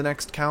will be in the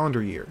next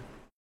calendar year.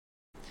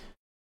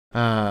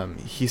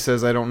 He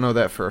says, I don't know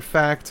that for a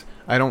fact.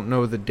 I don't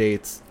know the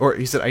dates. Or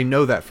he said, I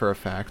know that for a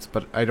fact,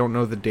 but I don't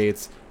know the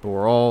dates. But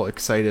we're all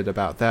excited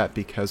about that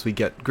because we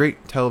get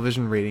great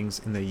television ratings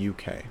in the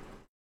UK.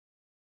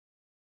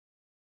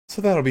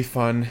 So that'll be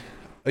fun.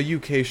 A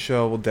UK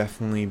show will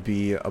definitely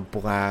be a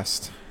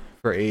blast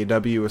for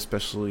AEW,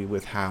 especially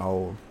with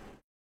how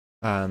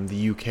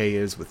The UK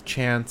is with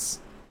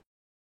Chance.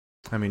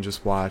 I mean,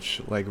 just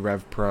watch like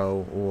Rev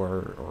Pro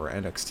or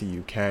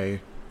NXT UK.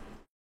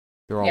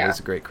 They're always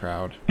a great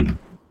crowd.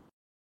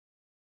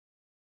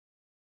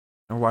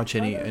 Or watch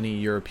any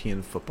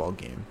European football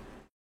game.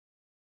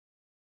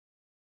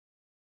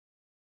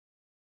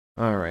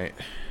 All right.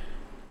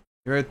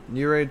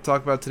 You ready to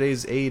talk about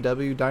today's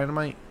AEW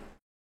Dynamite?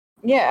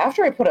 Yeah,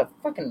 after I put a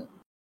fucking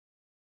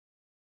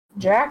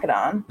jacket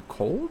on.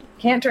 Cold?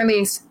 Can't turn the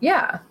AC.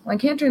 Yeah, I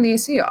can't turn the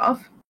AC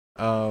off.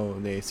 Oh,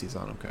 the AC's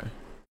on, okay.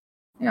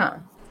 Yeah.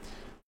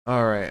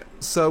 Alright,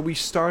 so we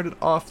started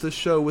off the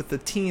show with the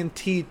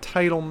TNT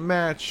title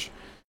match.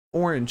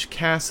 Orange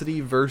Cassidy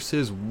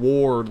versus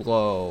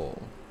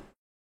Wardlow.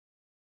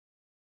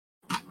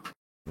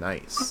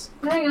 Nice.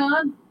 Hang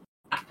on.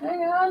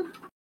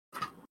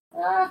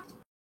 Got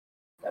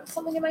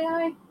something in my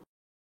eye.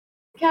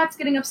 The cat's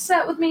getting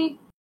upset with me.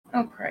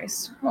 Oh,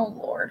 Christ. Oh,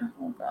 Lord.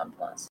 Oh, God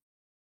bless.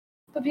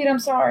 But Pete, I'm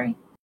sorry.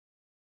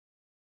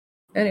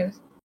 Anyways.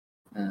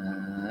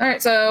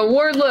 Alright, so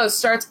Wardlow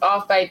starts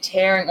off by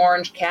tearing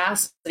Orange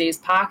Cassidy's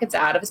pockets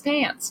out of his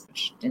pants,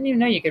 which I didn't even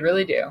know you could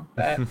really do.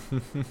 But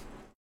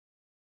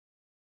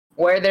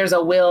where there's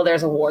a will,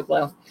 there's a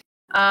Wardlow.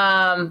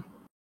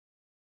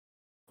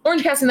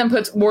 Orange Cassidy then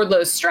puts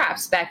Wardlow's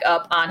straps back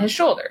up on his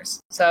shoulders.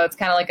 So it's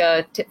kind of like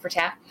a tit for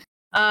tat.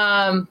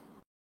 Wardlow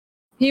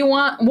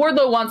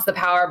wants the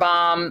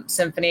powerbomb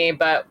symphony,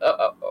 but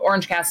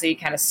Orange Cassidy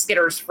kind of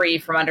skitters free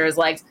from under his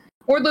legs.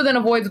 Wardlow then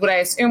avoids what I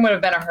assume would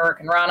have been a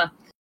Hurricane Rana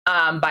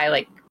by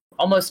like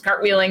almost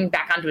cartwheeling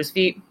back onto his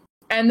feet.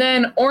 And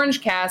then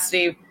Orange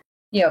Cassidy,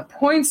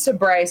 points to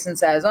Bryce and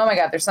says, "Oh my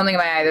God, there's something in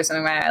my eye. There's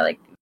something in my eye. Like,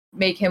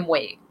 make him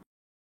wait."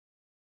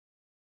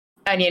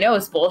 And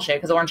it's bullshit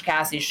because Orange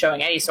Cassidy's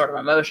showing any sort of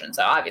emotion,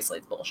 so obviously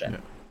it's bullshit.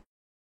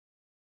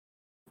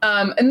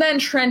 Yeah. And then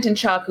Trent and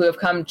Chuck, who have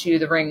come to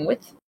the ring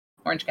with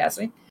Orange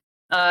Cassidy,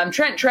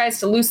 Trent tries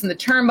to loosen the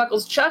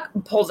turnbuckles. Chuck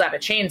pulls out a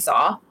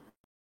chainsaw.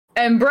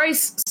 And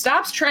Bryce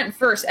stops Trent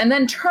first and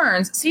then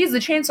turns, sees the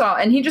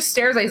chainsaw, and he just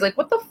stares at it. He's like,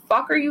 "What the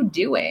fuck are you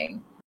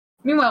doing?"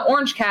 Meanwhile,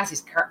 Orange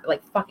Cassidy's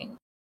like fucking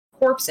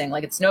corpsing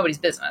like it's nobody's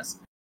business.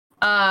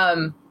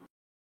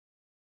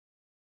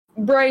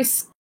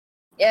 Bryce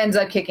ends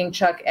up kicking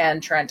Chuck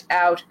and Trent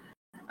out.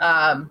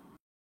 Then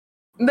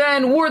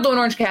Wardlow and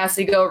Orange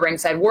Cassidy go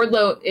ringside.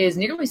 Wardlow is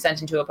nearly sent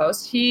into a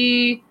post.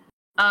 He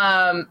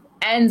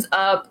ends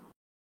up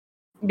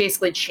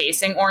basically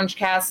chasing Orange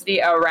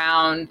Cassidy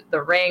around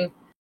the ring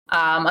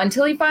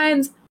until he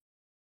finds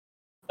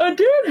a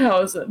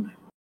Danhausen.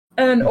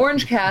 And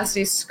Orange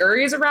Cassidy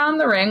scurries around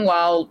the ring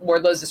while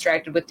Wardlow's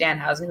distracted with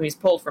Danhausen, who he's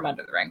pulled from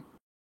under the ring.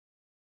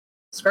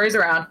 Scurries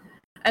around.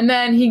 And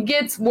then he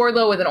gets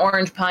Wardlow with an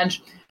orange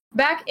punch.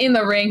 Back in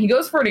the ring, he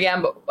goes for it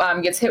again,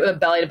 but gets hit with a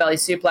belly-to-belly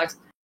suplex.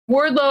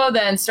 Wardlow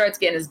then starts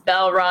getting his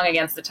bell rung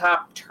against the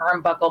top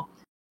turnbuckle.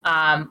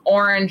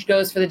 Orange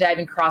goes for the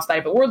diving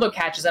crossbody, but Wardlow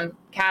catches him.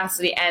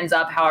 Cassidy ends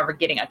up, however,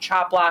 getting a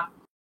chop block.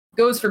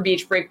 Goes for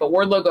beach break, but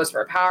Wardlow goes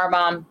for a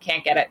powerbomb.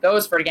 Can't get it.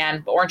 Goes for it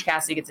again, but Orange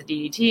Cassidy gets a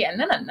DDT, and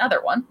then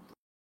another one.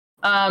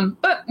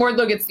 But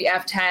Wardlow gets the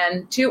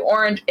F10 to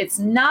Orange. It's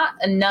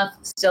not enough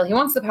still. He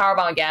wants the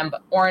powerbomb again,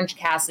 but Orange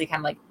Cassidy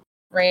kind of like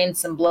rains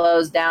some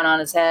blows down on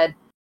his head.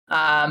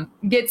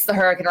 Gets the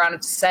Hurricane Rana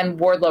to send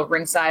Wardlow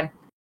ringside.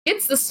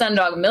 Gets the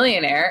Stundog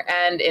Millionaire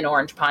and an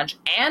orange punch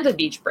and a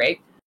beach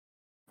break.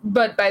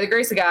 But by the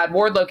grace of God,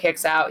 Wardlow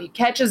kicks out. He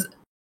catches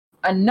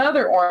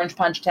another orange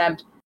punch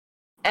attempt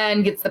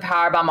and gets the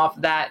powerbomb off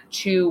of that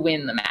to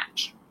win the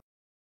match.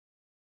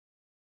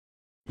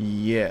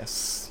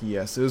 Yes.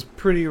 It was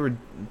pretty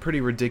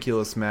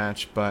ridiculous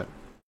match, but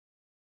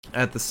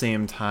at the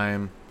same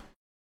time,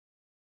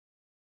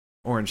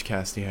 Orange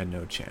Cassidy had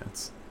no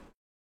chance.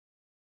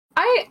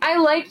 I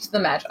liked the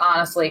match,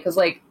 honestly, because,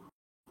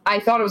 I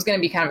thought it was going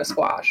to be kind of a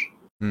squash.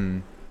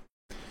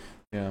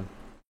 Yeah.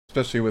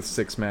 Especially with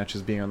 6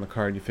 matches being on the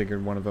card, you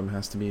figured one of them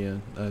has to be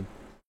a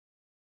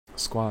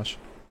squash.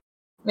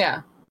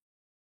 Yeah.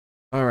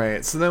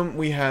 Alright, so then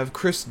we have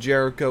Chris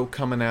Jericho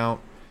coming out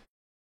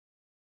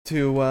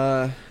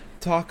to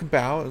talk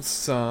about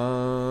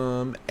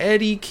some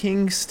Eddie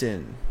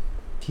Kingston.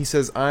 He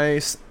says, I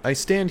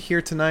stand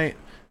here tonight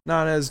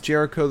not as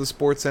Jericho the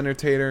sports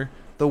entertainer,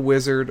 the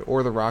wizard,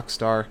 or the rock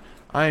star.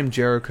 I am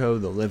Jericho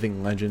the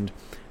living legend,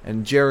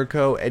 and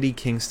Jericho Eddie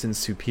Kingston's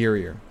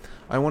superior.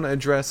 I want to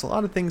address a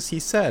lot of things he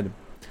said.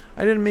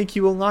 I didn't make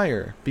you a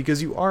liar,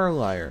 because you are a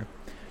liar.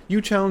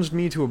 You challenged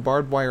me to a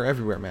barbed wire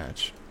everywhere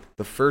match.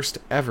 The first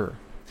ever.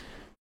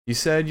 You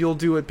said you'll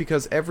do it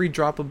because every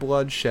drop of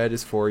blood shed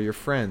is for your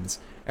friends.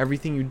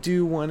 Everything you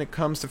do when it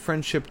comes to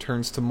friendship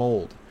turns to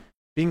mold.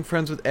 Being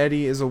friends with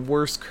Eddie is a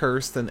worse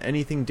curse than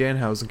anything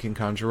Danhausen can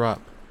conjure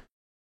up.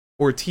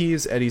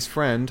 Ortiz, Eddie's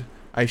friend,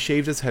 I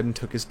shaved his head and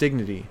took his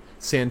dignity.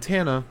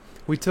 Santana,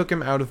 we took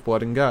him out of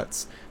Blood and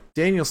Guts.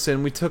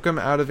 Danielson, we took him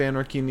out of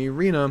Anarchy in the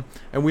Arena,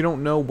 and we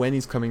don't know when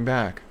he's coming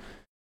back.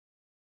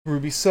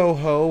 Ruby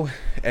Soho,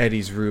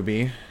 Eddie's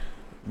Ruby,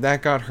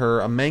 that got her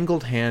a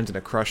mangled hand and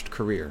a crushed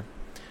career.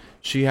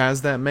 She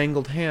has that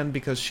mangled hand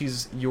because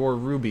she's your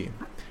Ruby.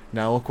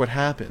 Now look what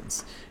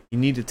happens. You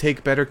need to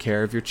take better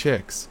care of your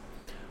chicks.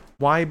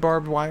 Why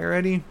barbed wire,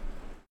 Eddie?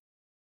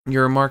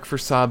 You're a mark for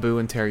Sabu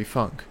and Terry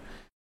Funk.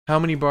 How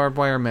many barbed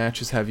wire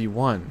matches have you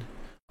won?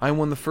 I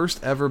won the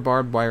first ever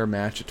barbed wire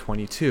match at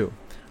 22.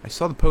 I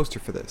saw the poster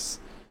for this.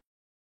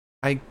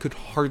 I could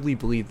hardly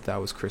believe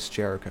that was Chris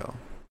Jericho.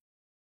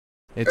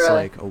 It's really?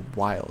 like a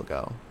while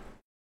ago.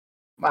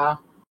 Wow.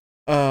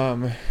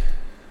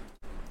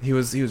 He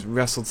was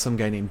wrestled some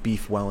guy named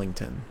Beef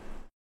Wellington.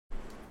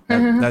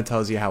 That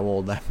tells you how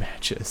old that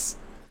match is.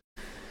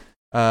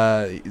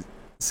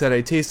 Said,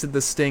 I tasted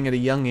the sting at a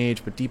young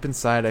age, but deep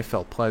inside I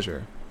felt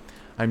pleasure.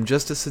 I'm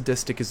just as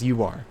sadistic as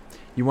you are.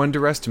 You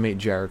underestimate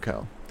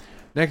Jericho.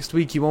 Next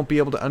week you won't be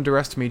able to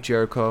underestimate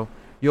Jericho.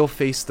 You'll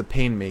face the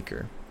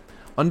Painmaker.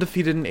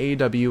 Undefeated in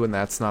AEW, and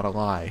that's not a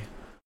lie.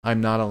 I'm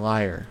not a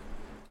liar.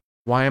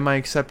 Why am I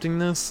accepting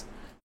this?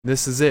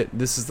 This is it.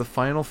 This is the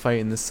final fight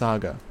in this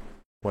saga.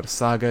 What a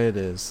saga it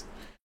is.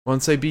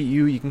 Once I beat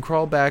you, you can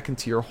crawl back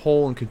into your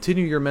hole and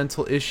continue your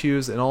mental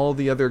issues and all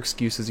the other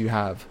excuses you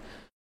have.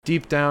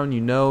 Deep down,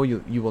 you know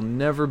you will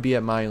never be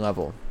at my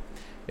level.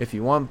 If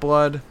you want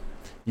blood,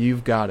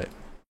 you've got it.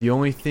 The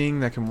only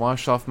thing that can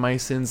wash off my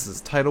sins is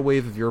a tidal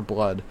wave of your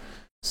blood,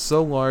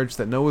 so large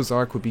that Noah's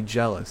Ark would be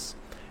jealous.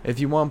 If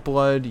you want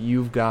blood,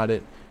 you've got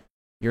it.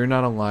 You're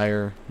not a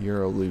liar,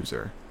 you're a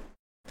loser.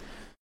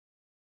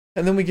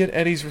 And then we get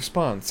Eddie's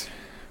response.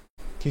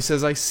 He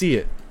says, I see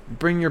it.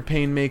 Bring your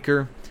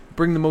Painmaker.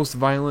 Bring the most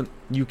violent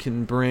you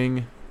can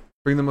bring.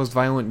 Bring the most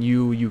violent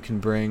you can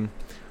bring.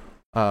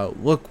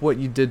 Look what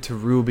you did to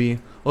Ruby.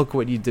 Look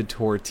what you did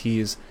to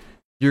Ortiz.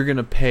 You're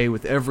gonna pay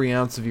with every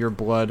ounce of your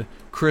blood.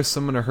 Chris,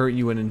 I'm gonna hurt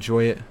you and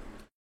enjoy it.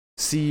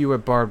 See you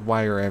at barbed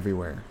wire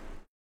everywhere.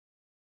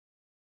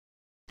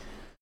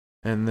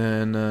 And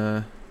then,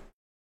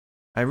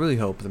 I really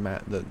hope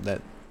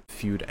that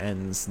feud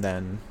ends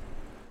then.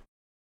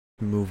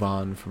 Move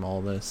on from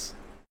all this.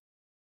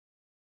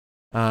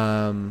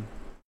 But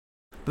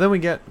then we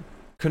get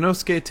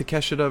Konosuke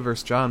Takeshita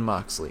versus Jon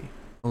Moxley.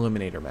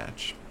 Eliminator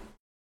match.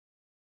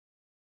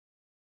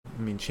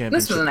 I mean,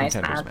 championship This was a nice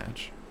contenders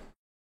match.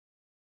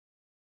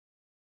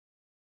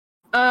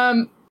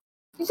 match.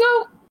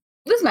 So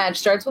this match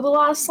starts with a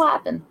lot of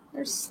slapping.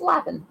 They're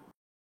slapping.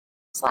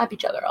 Slap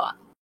each other a lot.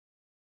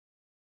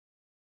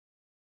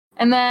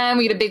 And then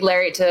we get a big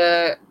lariat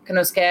to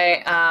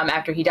Konosuke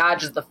after he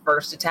dodges the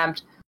first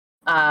attempt.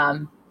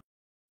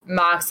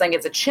 Mox then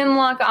gets a chin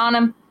lock on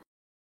him.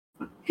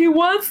 He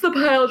wants the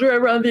pile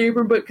driver on the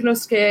apron, but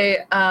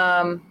Konosuke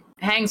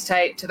hangs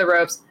tight to the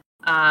ropes.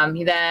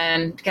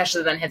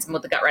 Takeshita then hits him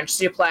with the gut wrench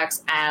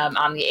suplex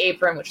on the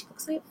apron, which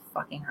looks like it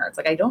fucking hurts.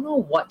 Like, I don't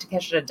know what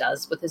Takeshita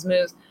does with his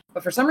moves,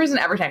 but for some reason,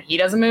 every time he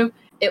does a move,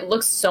 it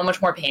looks so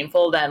much more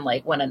painful than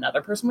like when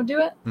another person would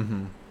do it.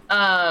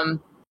 Mm-hmm.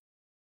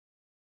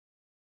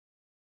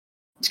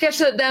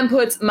 Takeshita then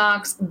puts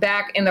Mox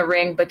back in the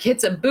ring, but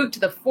hits a boot to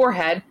the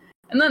forehead,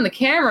 and then the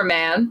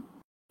cameraman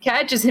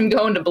catches him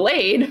going to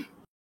Blade.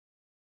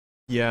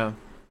 Yeah,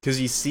 because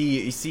you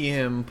see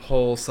him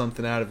pull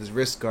something out of his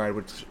wrist guard,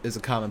 which is a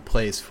common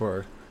place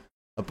for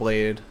a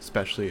Blade,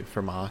 especially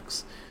for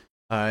Mox.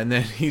 And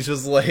then he's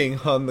just laying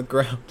on the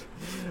ground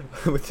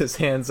with his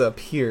hands up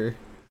here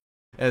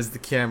as the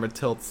camera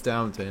tilts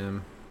down to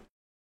him.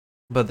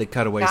 But they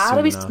cut away soon enough.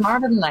 Gotta be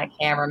smarter than that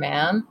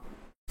cameraman.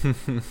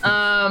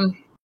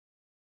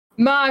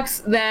 Mox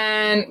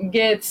then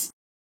gets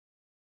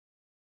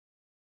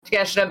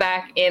Takeshita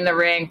back in the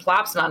ring,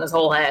 plops him on his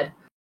whole head,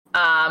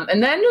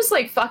 and then just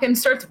like fucking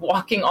starts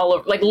walking all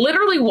over, like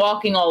literally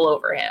walking all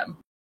over him.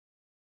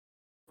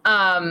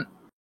 And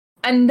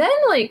then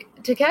like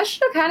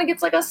Takeshita kind of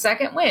gets like a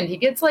second wind. He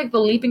gets like the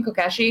leaping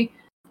Kokeshi,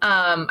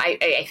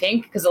 I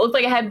think, because it looked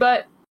like a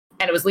headbutt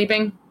and it was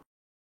leaping.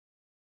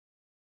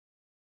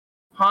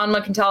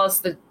 Hanma can tell us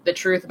the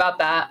truth about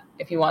that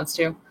if he wants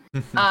to.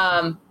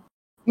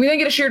 We then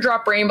get a sheer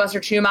drop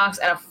brainbuster to Mox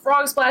and a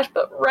frog splash,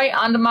 but right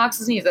onto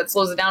Mox's knees. That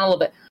slows it down a little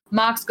bit.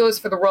 Mox goes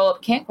for the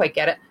roll-up, can't quite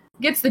get it.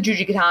 Gets the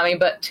Juji Katami,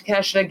 but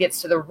Takeshita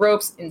gets to the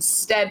ropes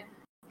instead.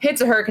 Hits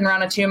a Hurricane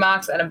Rana to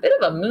Mox and a bit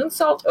of a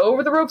moonsault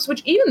over the ropes,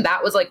 which even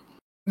that was like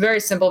very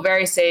simple,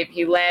 very safe.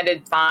 He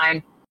landed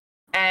fine.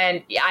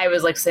 And I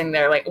was like sitting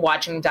there like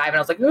watching him dive, and I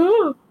was like,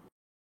 ooh.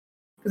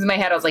 Because in my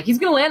head I was like, he's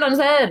going to land on his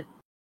head.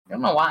 I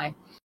don't know why.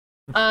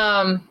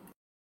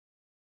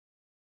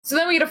 So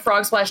then we get a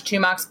frog splash to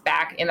Mox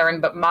back in the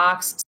ring, but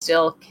Mox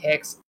still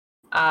kicks.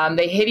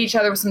 They hit each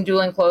other with some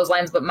dueling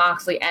clotheslines, but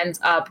Moxley ends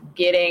up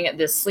getting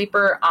this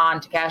sleeper on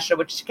Takeshita,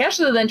 which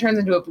Takeshita then turns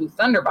into a blue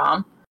thunder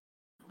bomb.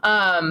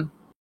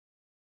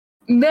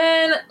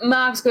 Then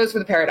Mox goes for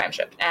the paradigm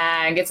shift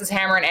and gets his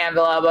hammer and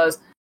anvil elbows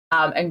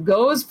and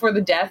goes for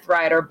the Death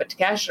Rider, but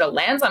Takeshita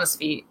lands on his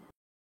feet.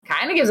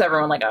 Kind of gives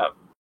everyone like a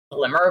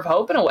glimmer of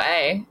hope in a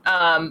way.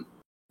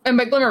 And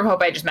by glimmer of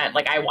hope, I just meant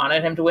like I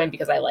wanted him to win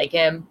because I like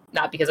him,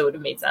 not because it would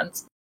have made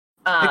sense.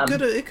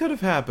 It could have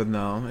happened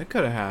though. It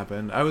could have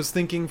happened. I was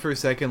thinking for a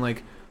second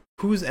like,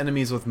 who's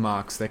enemies with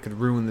Mox that could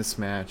ruin this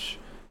match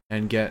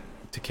and get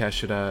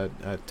Takeshita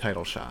a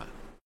title shot?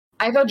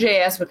 I thought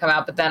JS would come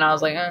out, but then I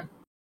was like,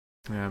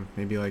 Yeah,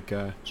 maybe like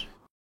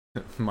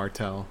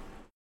Martel.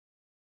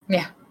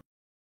 Yeah.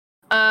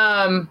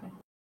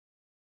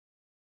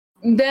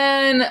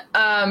 Then,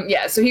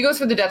 yeah, so he goes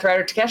for the Death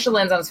Rider. Takeshita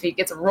lands on his feet,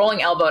 gets a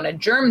rolling elbow and a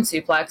German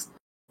suplex.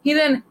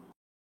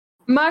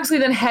 Moxley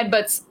then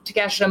headbutts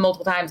Takeshita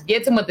multiple times,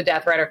 gets him with the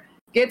Death Rider,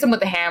 gets him with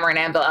the hammer and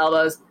anvil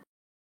elbows.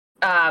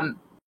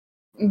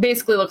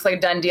 Basically looks like a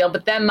done deal,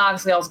 but then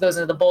Moxley also goes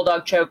into the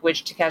Bulldog choke,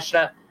 which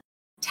Takeshita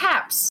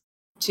taps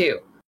to.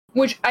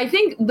 Which I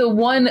think the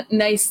one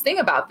nice thing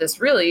about this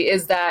really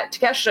is that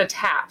Takeshita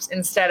taps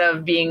instead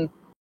of being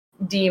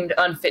deemed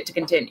unfit to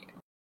continue.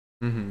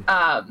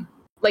 Mm-hmm.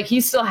 Like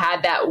he still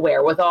had that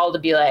wherewithal to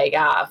be like,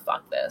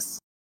 fuck this.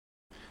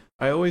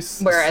 I always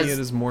see it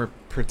as more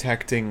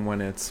protecting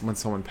when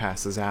someone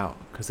passes out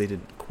because they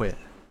didn't quit.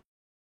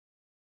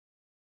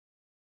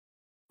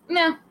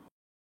 Nah,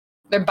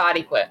 their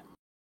body quit.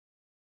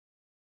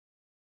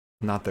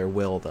 Not their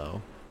will,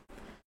 though.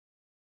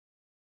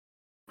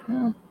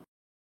 Hmm.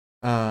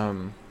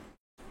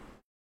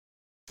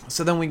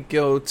 So then we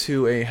go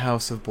to a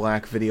House of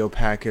Black video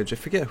package. I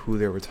forget who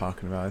they were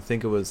talking about. I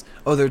think it was...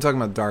 Oh, they were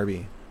talking about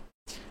Darby.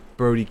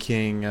 Brody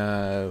King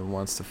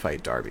wants to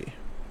fight Darby.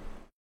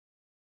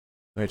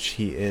 Which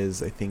he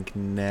is, I think,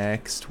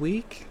 next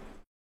week?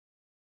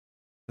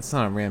 That's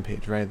not on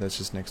Rampage, right? That's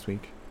just next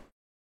week.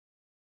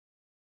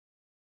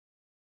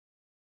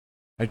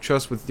 I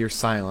trust with your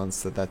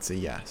silence that that's a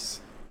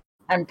yes.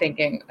 I'm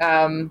thinking.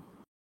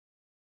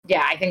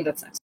 Yeah, I think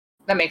that's next.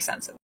 That makes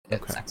sense.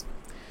 It's okay. Next.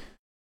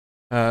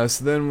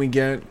 So then we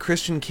get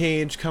Christian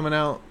Cage coming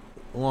out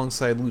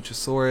alongside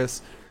Luchasaurus.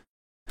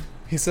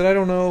 He said, I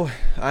don't know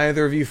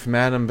either of you from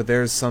Adam, but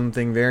there's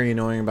something very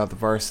annoying about the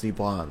Varsity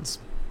Blondes.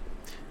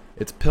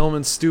 It's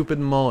Pillman's stupid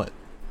mullet.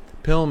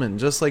 Pillman,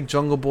 just like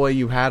Jungle Boy,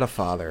 you had a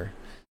father.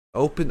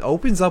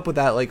 Opens up with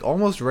that, like,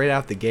 almost right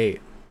out the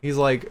gate. He's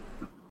like,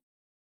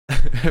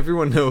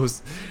 everyone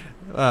knows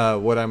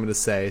what I'm going to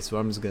say, so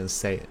I'm just going to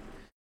say it.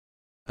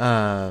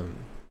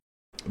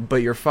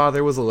 But your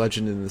father was a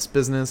legend in this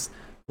business.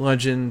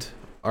 Legend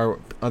are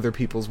other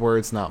people's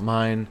words, not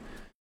mine.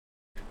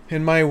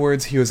 In my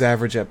words, he was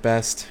average at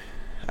best.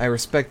 I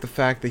respect the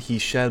fact that he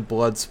shed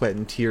blood, sweat,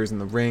 and tears in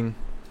the ring.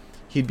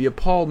 He'd be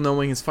appalled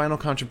knowing his final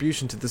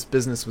contribution to this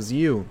business was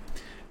you.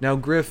 Now,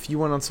 Griff, you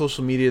went on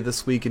social media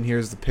this week, and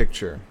here's the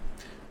picture.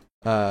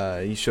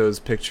 He shows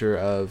a picture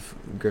of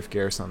Griff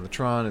Garrison on the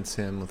Tron. It's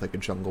him with like a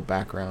jungle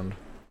background.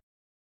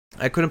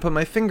 I couldn't put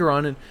my finger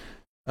on it,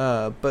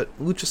 but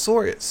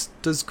Luchasaurus,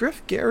 does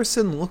Griff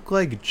Garrison look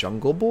like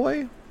Jungle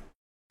Boy?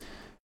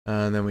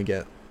 And then we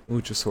get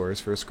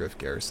Luchasaurus versus Griff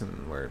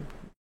Garrison, where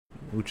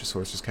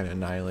Luchasaurus just kind of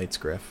annihilates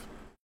Griff.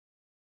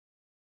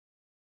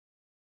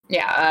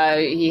 Yeah,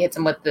 he hits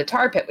him with the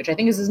tar pit, which I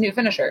think is his new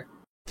finisher.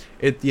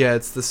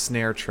 It's the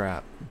snare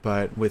trap,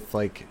 but with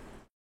like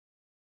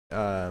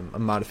a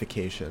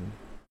modification,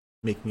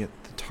 making it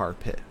the tar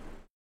pit.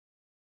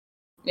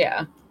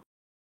 Yeah.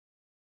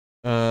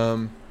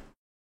 But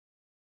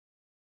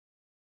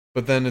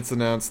then it's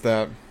announced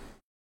that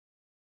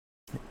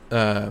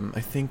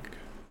I think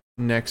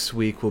next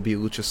week will be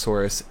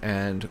Luchasaurus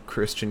and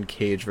Christian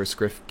Cage versus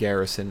Griff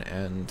Garrison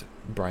and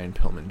Brian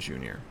Pillman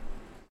Jr.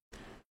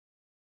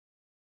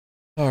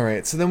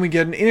 Alright, so then we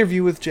get an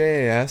interview with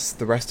JAS,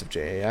 the rest of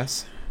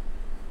JAS.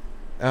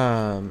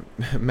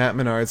 Matt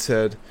Menard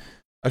said,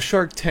 a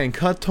Shark Tank,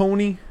 huh,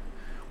 Tony?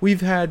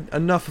 We've had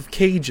enough of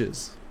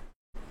cages.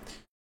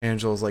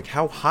 Angela's like,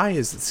 how high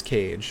is this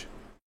cage?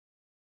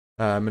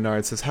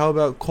 Menard says, how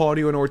about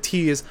Claudio and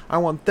Ortiz? I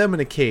want them in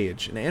a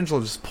cage. And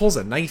Angela just pulls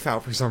a knife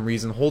out for some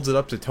reason, holds it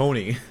up to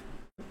Tony.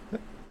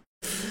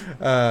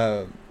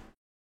 I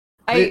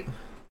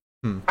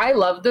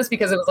love this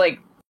because it was like,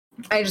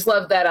 I just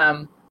love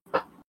that,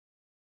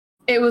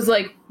 it was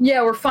like,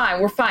 yeah, we're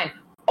fine.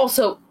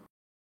 Also,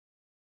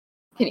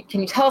 can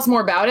you tell us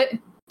more about it?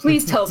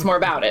 Please tell us more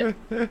about it.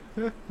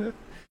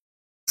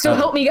 So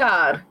help me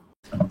God.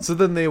 So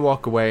then they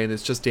walk away, and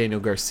it's just Daniel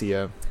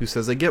Garcia, who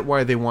says, I get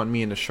why they want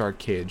me in a shark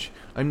cage.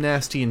 I'm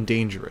nasty and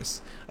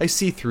dangerous. I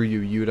see through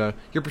you, Yuta.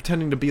 You're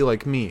pretending to be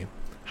like me.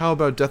 How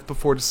about Death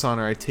Before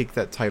Dishonor, I take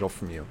that title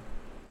from you.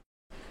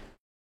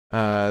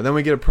 Then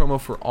we get a promo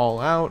for All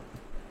Out,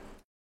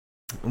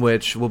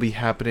 which will be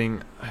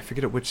happening, I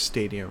forget at which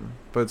stadium,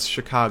 but it's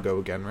Chicago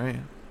again,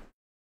 right?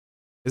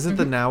 Isn't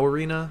the Now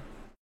Arena?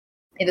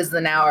 It is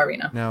the Now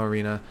Arena. Now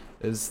Arena.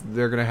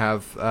 They're going to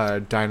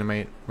have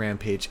Dynamite,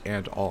 Rampage,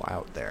 and All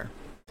Out there.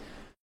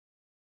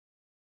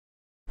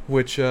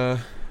 Which,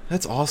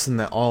 that's awesome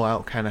that All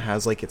Out kind of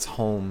has, like, its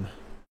home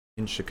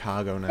in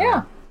Chicago now.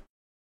 Yeah.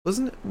 Was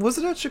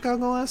it at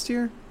Chicago last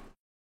year?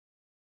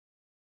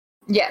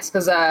 Yes,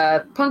 because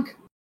Punk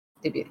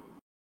debuted.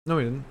 No,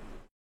 he didn't.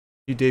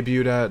 He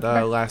debuted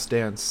at Last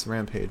Dance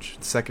Rampage.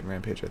 Second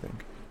Rampage, I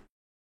think.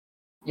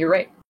 You're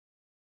right.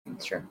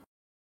 That's true.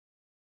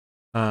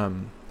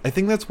 I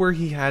think that's where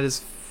he had his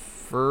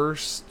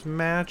first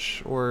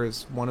match, or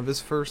one of his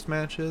first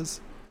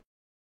matches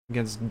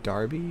against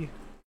Darby.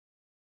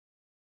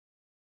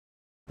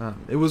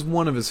 It was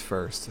one of his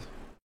first,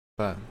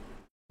 but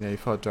yeah, he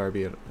fought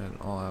Darby at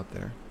All Out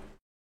there.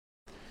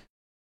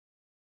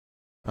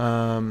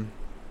 But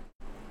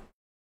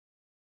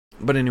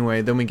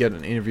anyway, then we get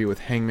an interview with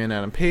Hangman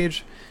Adam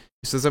Page.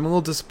 He says, I'm a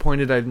little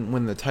disappointed I didn't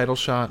win the title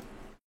shot.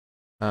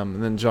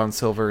 And then John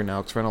Silver and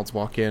Alex Reynolds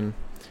walk in,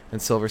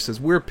 and Silver says,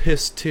 we're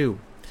pissed too.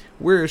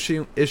 We're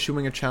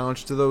issuing a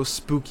challenge to those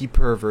spooky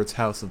perverts,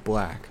 House of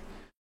Black.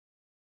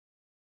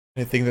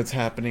 I think that's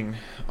happening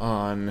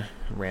on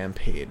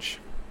Rampage.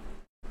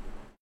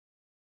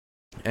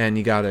 And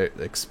you gotta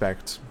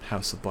expect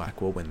House of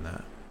Black will win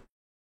that.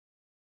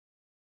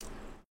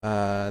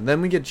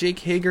 Then we get Jake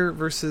Hager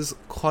versus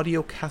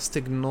Claudio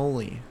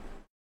Castagnoli.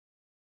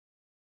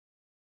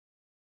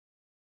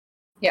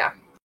 Yeah.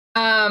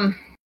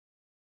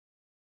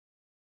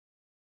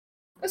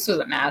 This was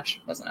a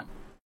match, wasn't it?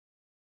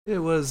 It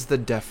was the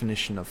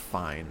definition of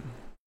fine.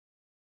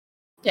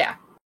 Yeah.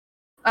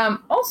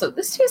 Also,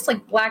 this tastes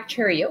like black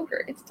cherry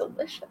yogurt. It's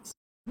delicious.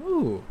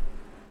 Ooh.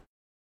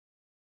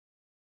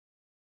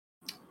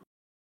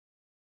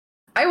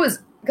 I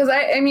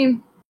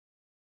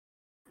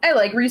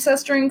like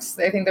recess drinks.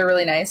 I think they're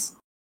really nice.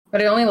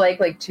 But I only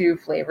like 2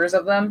 flavors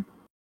of them.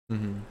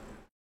 Mm-hmm.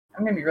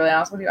 I'm going to be really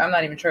honest with you. I'm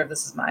not even sure if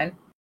this is mine.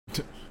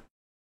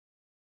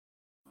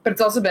 But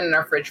it's also been in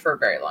our fridge for a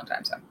very long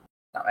time, so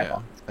not my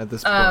fault. At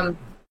this point.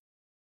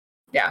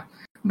 Yeah.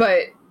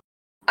 But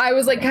I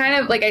was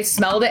I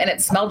smelled it, and it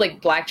smelled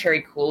like black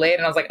cherry Kool-Aid,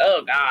 and I was like,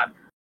 oh, God.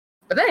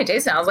 But then I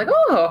tasted it, and I was like,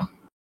 oh,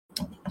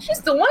 she's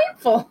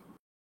delightful.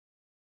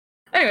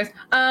 Anyways,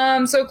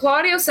 so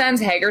Claudio sends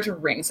Hager to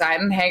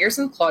ringside, and Hager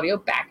sends Claudio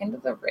back into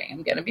the ring.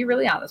 I'm gonna be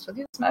really honest with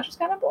you, this match was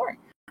kind of boring.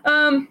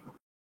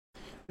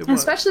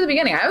 Especially the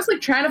beginning. I was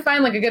trying to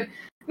find a good...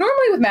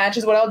 Normally with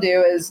matches, what I'll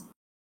do is...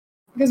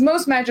 Because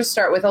most matches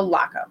start with a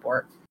lockup,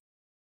 or...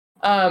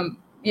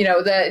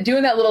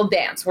 doing that little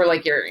dance where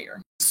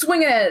you're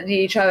swinging at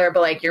each other,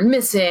 but you're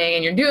missing,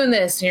 and you're doing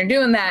this, and you're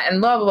doing that, and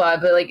blah, blah, blah,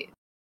 but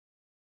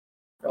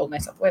rolled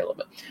myself away a little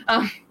bit.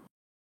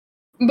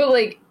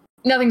 But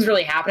nothing's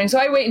really happening, so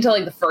I wait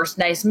until the first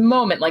nice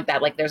moment like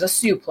that, there's a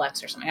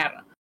suplex or something. I don't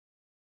know.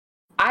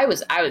 I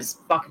was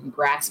fucking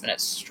grasping at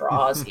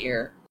straws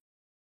here.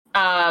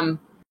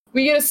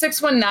 We get a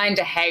 619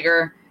 to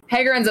Hager.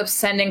 Hager ends up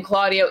sending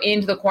Claudio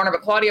into the corner,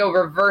 but Claudio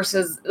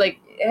reverses.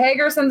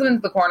 Hager sends him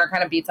into the corner,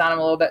 kind of beats on him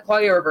a little bit.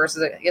 Claudio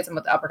reverses it, gets him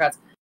with the uppercuts.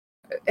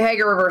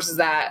 Hager reverses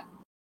that,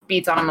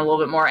 beats on him a little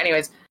bit more.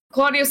 Anyways,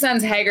 Claudio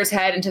sends Hager's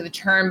head into the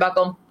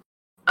turnbuckle.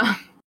 And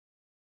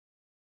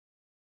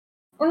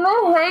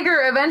then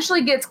Hager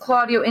eventually gets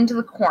Claudio into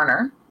the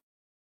corner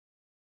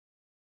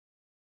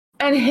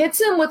and hits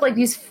him with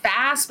these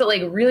fast but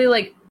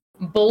really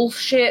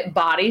bullshit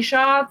body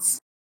shots.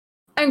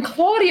 And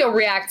Claudio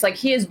reacts like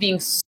he is being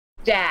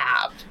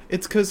stabbed.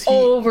 It's because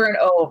over and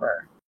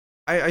over.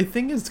 I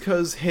think it's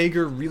because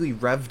Hager really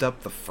revved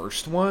up the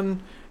first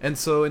one, and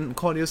so in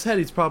Claudio's head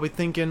he's probably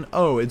thinking,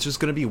 oh, it's just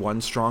gonna be one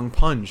strong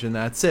punch and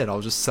that's it,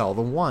 I'll just sell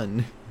the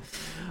one.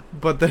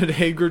 But then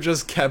Hager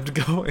just kept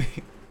going.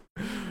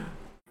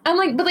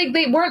 And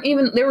they weren't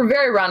even, they were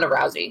very Ronda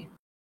Rousey.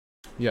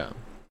 Yeah.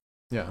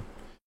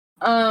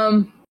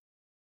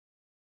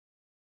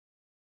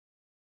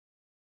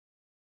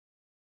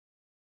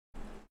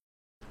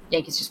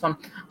 Yankees just won.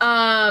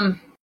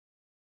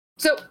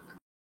 So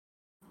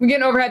we get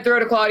an overhead throw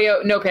to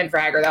Claudio, no pin for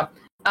Hager though.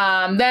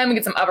 Then we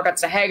get some uppercuts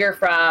to Hager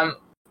from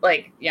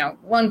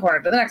one corner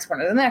to the next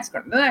corner to the next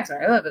corner to the next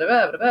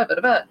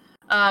corner,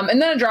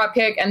 and then a drop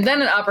kick, and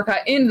then an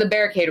uppercut into the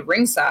barricade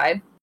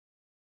ringside.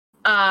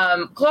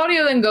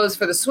 Claudio then goes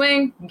for the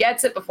swing,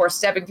 gets it before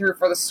stepping through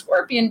for the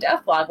Scorpion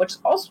Deathlock, which is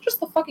also just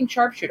the fucking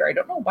sharpshooter. I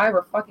don't know why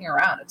we're fucking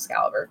around,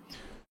 Excalibur.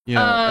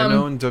 Yeah, I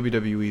know in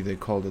WWE they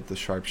called it the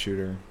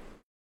sharpshooter.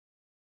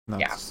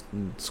 Not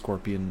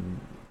Scorpion,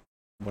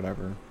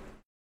 whatever.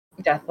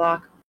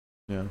 Deathlock.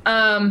 Yeah.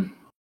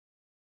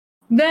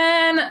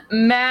 Then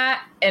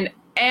Matt and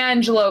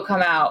Angelo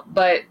come out,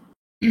 but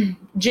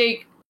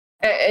Jake,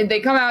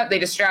 they come out, they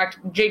distract,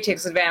 Jake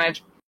takes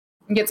advantage.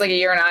 Gets a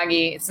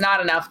Uranagi. It's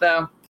not enough,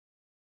 though.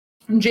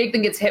 Jake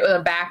then gets hit with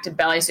a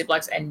back-to-belly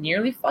suplex and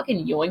nearly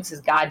fucking yoinks his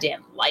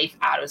goddamn life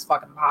out of his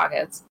fucking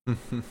pockets.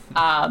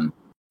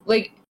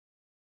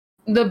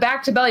 The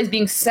back-to-belly is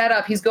being set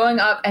up. He's going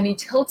up, and he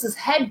tilts his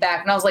head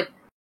back, and I was like...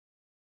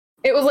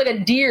 It was like a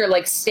deer,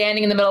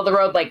 standing in the middle of the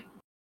road, am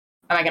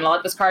I gonna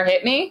let this car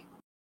hit me?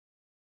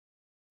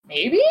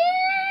 Maybe?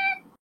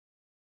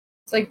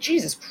 It's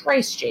Jesus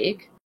Christ,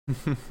 Jake.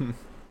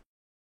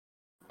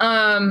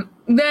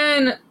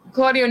 Then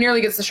Claudio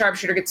nearly gets the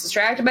sharpshooter, gets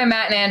distracted by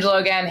Matt and Angelo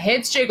again,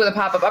 hits Jake with a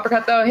pop-up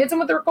uppercut, though, hits him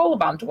with the Ricola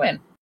Bomb to win.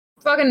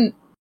 Fucking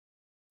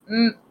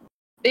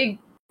big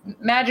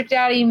Magic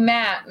Daddy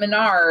Matt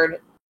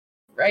Menard,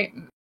 right?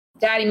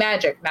 Daddy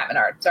Magic Matt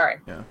Menard, sorry.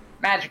 Yeah.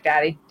 Magic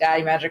Daddy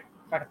Magic,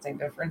 fucking same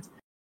difference.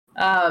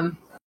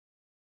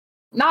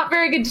 Not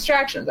very good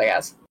distractions, I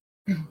guess.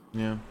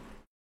 Yeah.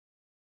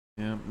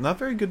 Not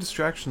very good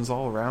distractions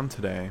all around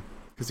today.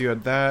 Because you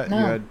had that, You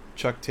had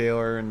Chuck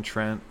Taylor and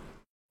Trent,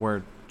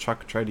 where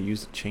Chuck tried to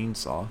use a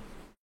chainsaw.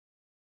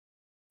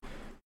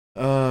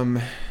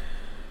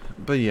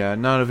 But yeah,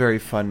 not a very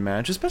fun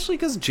match, especially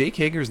because Jake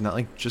Hager's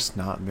just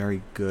not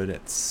very good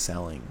at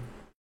selling.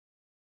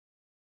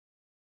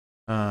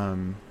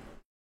 Like,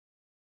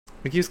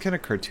 he was kind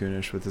of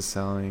cartoonish with his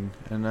selling,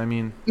 and I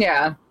mean...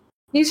 Yeah.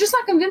 He's just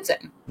not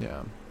convincing.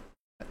 Yeah.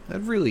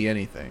 Really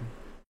anything.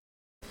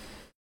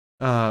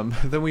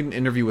 Then we had an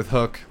interview with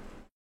Hook.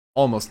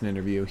 Almost an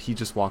interview. He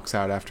just walks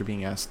out after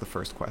being asked the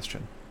first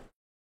question.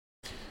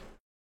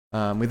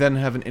 We then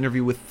have an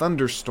interview with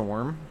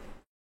Thunderstorm.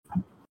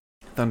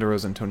 Thunder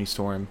Rosa and Toni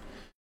Storm.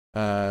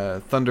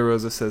 Thunder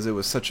Rosa says it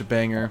was such a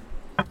banger.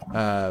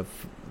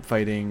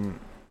 Fighting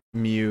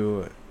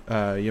Miyu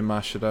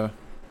Yamashita.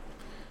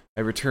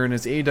 I return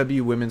as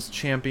AEW Women's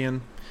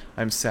Champion.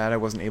 I'm sad I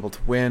wasn't able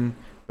to win,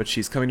 but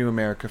she's coming to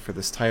America for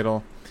this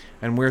title.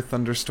 And we're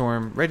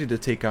Thunderstorm, ready to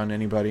take on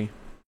anybody.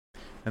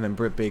 And then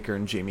Britt Baker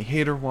and Jamie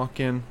Hayter walk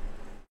in.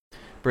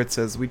 Britt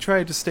says, we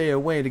tried to stay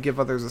away to give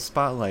others a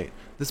spotlight.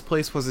 This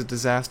place was a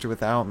disaster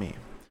without me.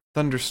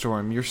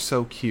 Thunderstorm, you're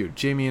so cute.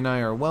 Jamie and I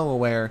are well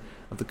aware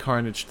of the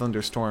carnage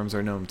thunderstorms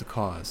are known to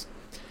cause.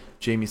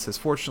 Jamie says,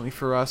 fortunately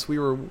for us,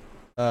 we're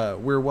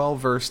well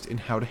versed in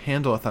how to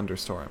handle a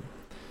thunderstorm.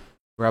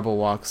 Rebel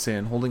walks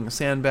in, holding a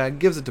sandbag,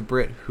 gives it to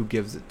Britt, who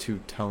gives it to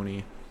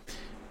Tony.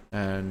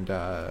 And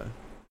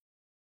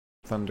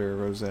Thunder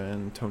Rosa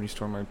and Toni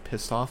Storm are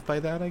pissed off by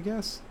that, I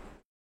guess.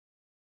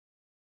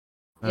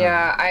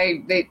 Yeah,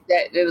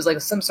 it was like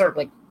some sort of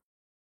like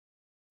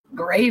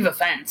grave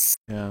offense.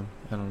 Yeah,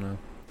 I don't know.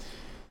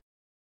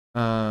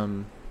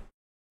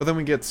 But then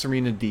we get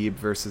Serena Deeb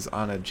versus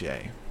Anna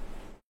Jay.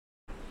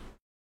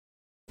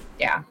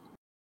 Yeah.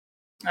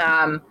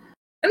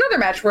 Another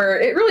match where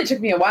it really took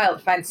me a while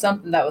to find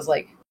something that was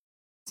like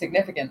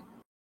significant.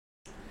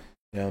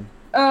 Yeah.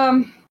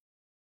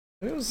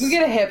 We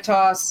get a hip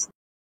toss.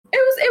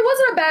 It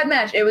wasn't a bad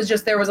match. It was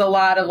just there was a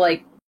lot of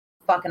like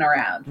fucking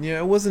around. Yeah,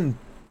 it wasn't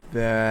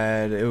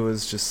bad. It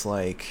was just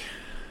like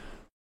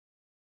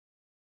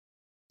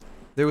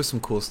there was some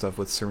cool stuff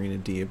with Serena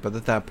Deeb, but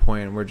at that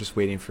point we're just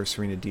waiting for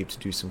Serena Deeb to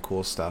do some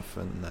cool stuff,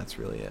 and that's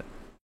really it.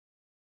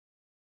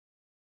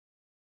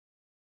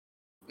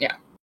 Yeah.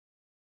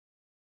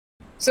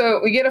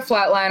 So we get a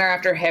flatliner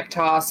after hip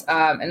toss,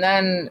 and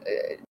then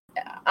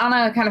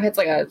Anna kind of hits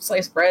like a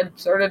sliced bread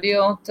sort of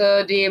deal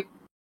to Deeb.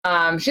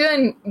 She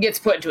then gets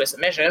put into a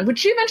submission, which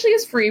she eventually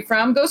gets free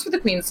from, goes for the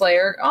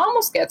Queenslayer,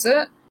 almost gets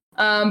it,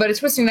 but a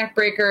twisting neck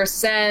breaker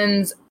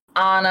sends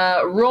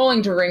Anna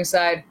rolling to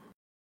ringside.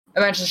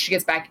 Eventually she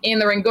gets back in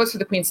the ring, goes for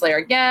the Queenslayer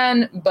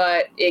again,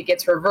 but it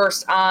gets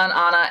reversed on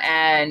Anna,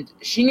 and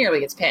she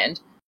nearly gets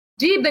pinned.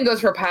 Deeb then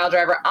goes for a pile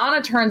driver.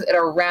 Anna turns it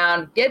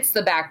around, gets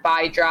the back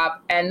body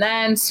drop, and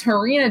then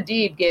Serena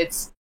Deeb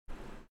gets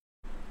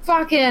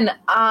fucking,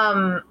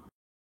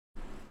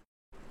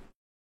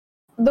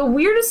 the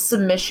weirdest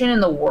submission in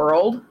the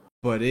world.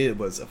 But it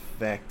was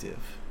effective.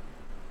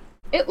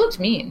 It looked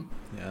mean.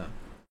 Yeah.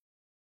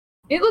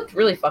 It looked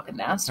really fucking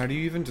nasty. How do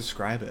you even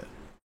describe it?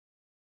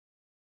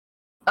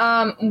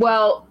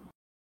 Well,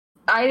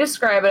 I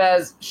describe it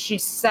as she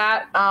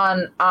sat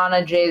on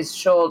Anna Jay's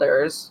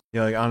shoulders.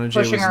 Yeah, like Anna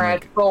Jay pushing was her in,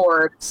 head like,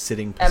 forward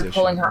sitting position and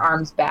pulling her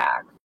arms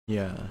back.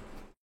 Yeah.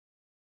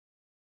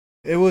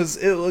 It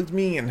looked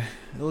mean.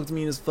 It looked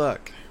mean as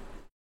fuck.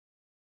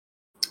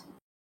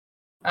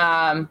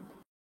 Anywho.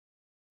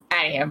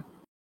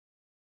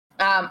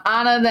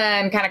 Anna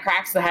then kind of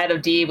cracks the head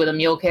of Deeb with a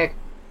mule kick.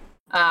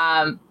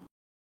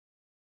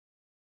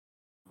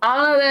 Anna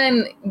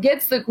then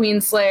gets the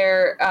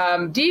Queenslayer.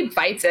 Deeb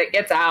fights it,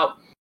 gets out,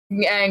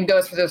 and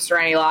goes for the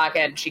Serenity Lock,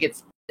 and she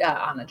gets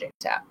Anna Jay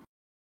tap.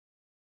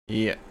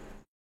 Yeah.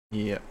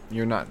 Yeah.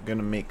 You're not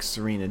gonna make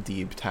Serena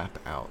Deeb tap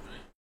out.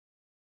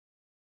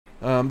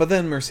 But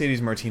then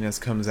Mercedes Martinez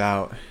comes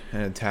out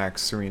and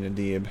attacks Serena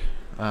Deeb,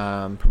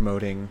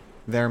 promoting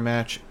their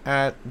match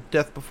at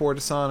Death Before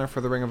Dishonor for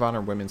the Ring of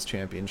Honor Women's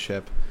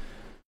Championship.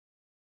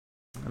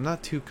 I'm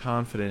not too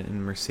confident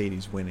in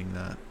Mercedes winning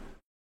that.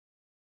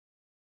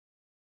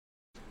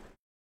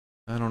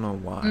 I don't know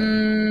why.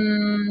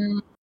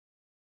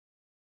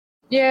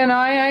 Yeah, no,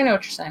 I know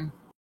what you're saying.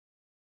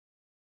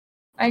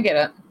 I get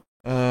it.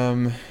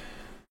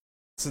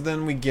 So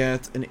then we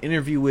get an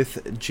interview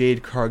with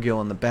Jade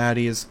Cargill and the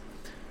baddies.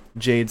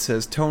 Jade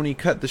says, Tony,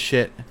 cut the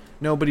shit.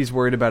 Nobody's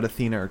worried about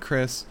Athena or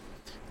Chris.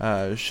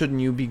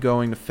 Shouldn't you be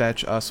going to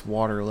fetch us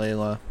water,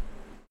 Layla?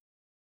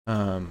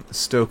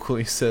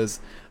 Stokely says,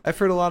 I've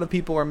heard a lot of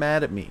people are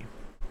mad at me.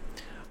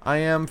 I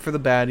am for the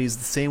baddies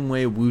the same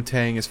way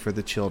Wu-Tang is for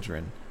the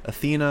children.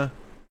 Athena,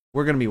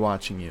 we're going to be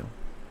watching you.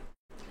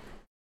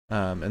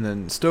 And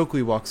then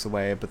Stokely walks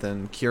away, but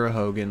then Kiera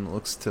Hogan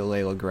looks to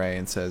Layla Gray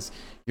and says,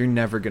 you're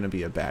never going to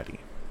be a baddie.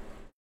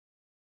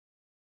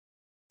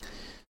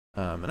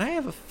 And I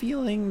have a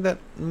feeling that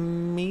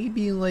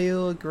maybe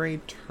Layla Gray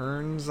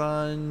turns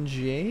on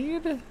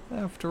Jade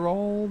after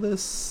all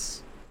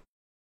this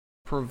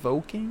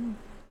provoking.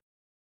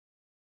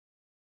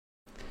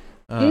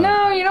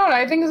 No, you know what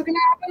I think is going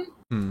to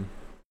happen?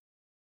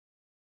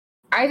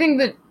 I think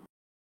that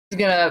he's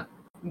going to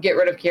get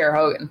rid of Kiera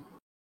Hogan.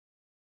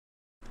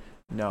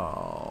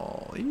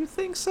 No, you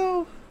think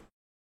so?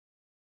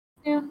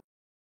 Yeah.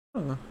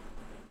 Huh.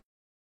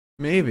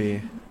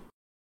 Maybe.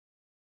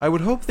 I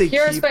would hope they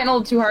Kira's keep... fighting a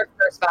little too hard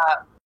for her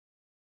spot.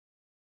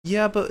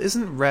 Yeah, but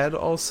isn't Red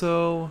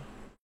also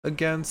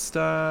against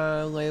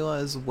Layla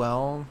as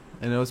well?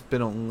 I know it's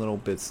been a little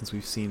bit since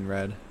we've seen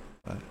Red,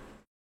 but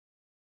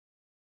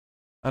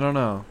I don't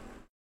know.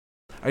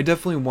 I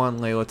definitely want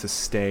Layla to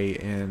stay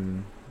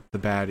in the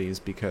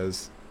baddies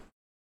because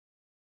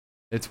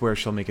it's where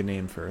she'll make a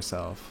name for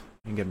herself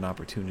and get an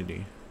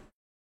opportunity.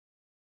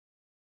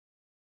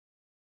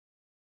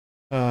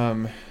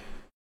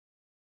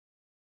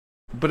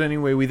 But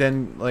anyway, we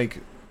then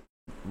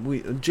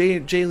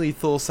Jay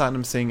Lethal,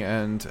 Satnam Singh,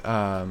 and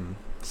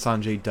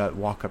Sanjay Dutt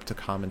walk up to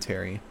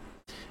commentary,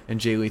 and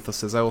Jay Lethal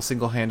says, "I will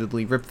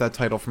single-handedly rip that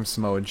title from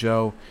Samoa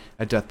Joe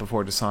at Death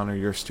Before Dishonor.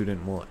 Your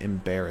student will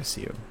embarrass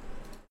you."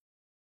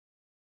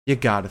 You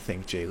gotta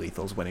think Jay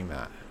Lethal's winning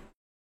that.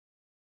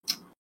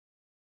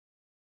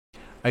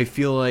 I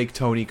feel like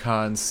Tony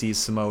Khan sees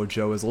Samoa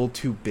Joe as a little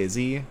too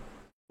busy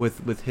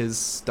with his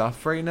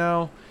stuff right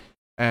now,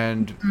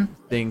 and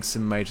thinks it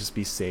might just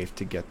be safe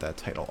to get that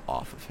title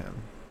off of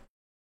him.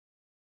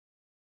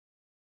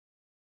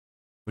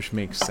 Which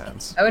makes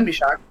sense. I wouldn't be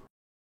shocked.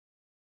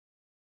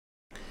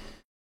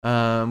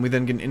 We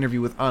then get an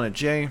interview with Anna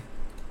Jay.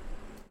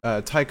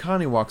 Ty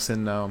Connie walks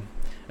in now,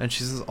 and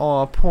she says,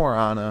 "Aw, poor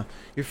Anna.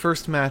 Your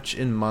first match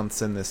in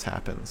months and this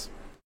happens."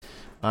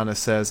 Anna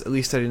says, "At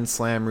least I didn't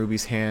slam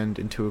Ruby's hand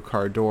into a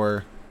car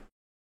door."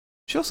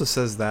 She also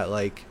says that,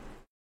 like,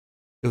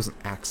 it was an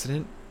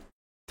accident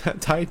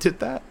that Ty did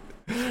that.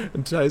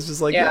 And Ty's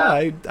just like,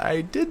 yeah,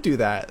 I did do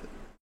that.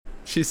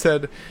 She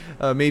said,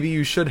 "Maybe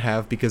you should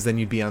have, because then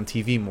you'd be on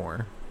TV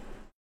more."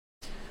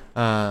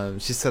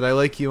 She said, "I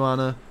like you,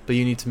 Anna, but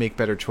you need to make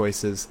better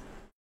choices.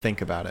 Think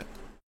about it."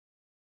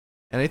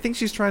 And I think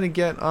she's trying to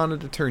get Anna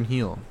to turn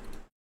heel.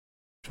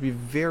 Which would be a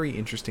very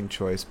interesting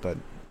choice, but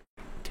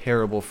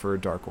terrible for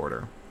Dark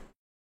Order.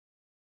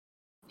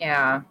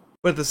 Yeah.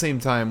 But at the same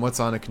time, what's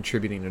Anna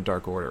contributing to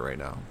Dark Order right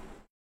now?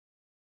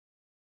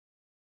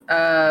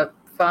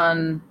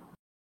 Fun,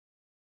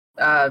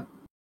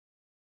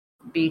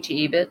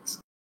 BTE bits.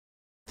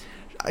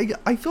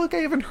 I feel like I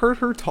haven't heard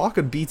her talk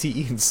of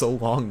BTE in so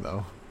long,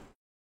 though.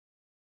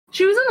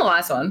 She was in the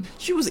last one.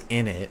 She was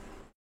in it,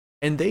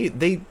 and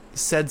they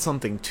said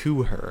something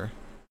to her,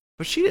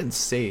 but she didn't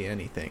say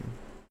anything.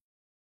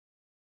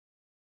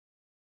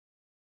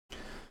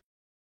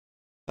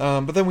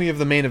 But then we have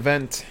the main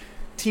event.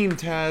 Team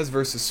Taz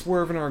versus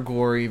Swerve in Our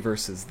Glory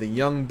versus the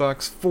Young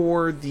Bucks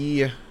for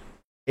the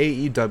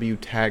AEW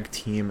Tag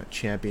Team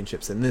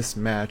Championships. And this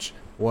match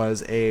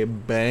was a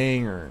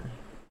banger.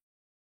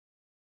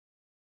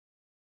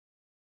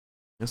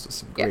 This was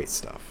some great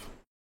stuff.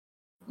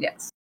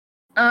 Yes.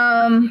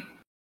 I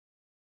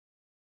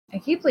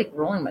keep, like,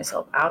 rolling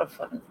myself out of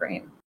fucking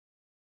frame.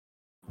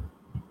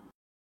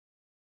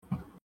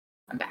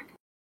 I'm back.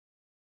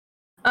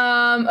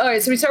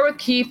 Alright, so we start with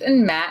Keith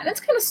and Matt, and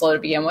it's kind of slow to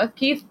begin with.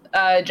 Keith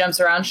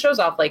jumps around, shows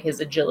off, like, his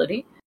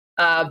agility,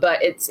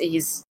 but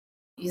he's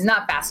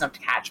not fast enough to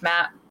catch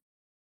Matt.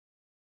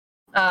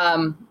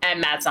 And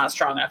Matt's not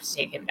strong enough to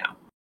take him down.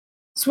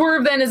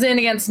 Swerve then is in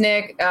against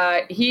Nick.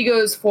 He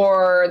goes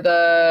for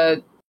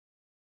the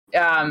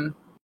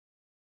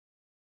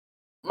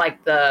what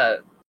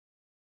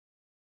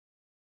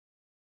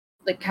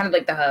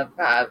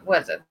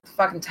is it?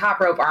 Fucking top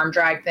rope arm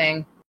drag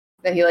thing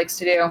that he likes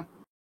to do.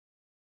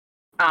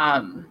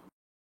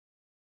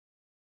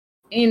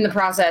 In the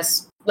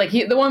process, like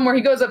the one where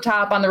he goes up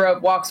top on the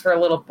rope, walks for a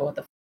little. What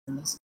the f is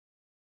this?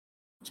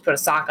 Just put a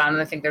sock on,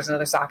 and I think there's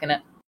another sock in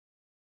it.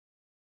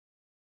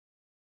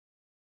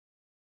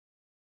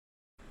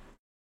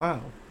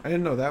 Wow, I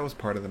didn't know that was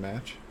part of the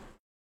match.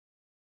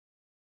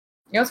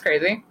 You know what's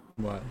crazy?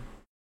 What?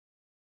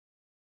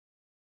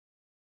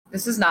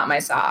 This is not my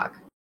sock.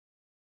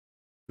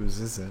 Whose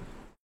is it?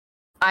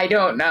 I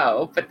don't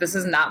know, but this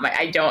is not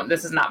my.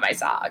 This is not my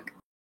sock.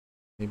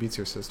 Maybe it's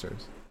your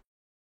sister's.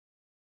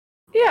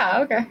 Yeah,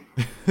 okay.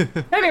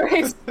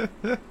 Anyways,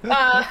 that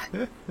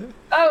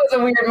was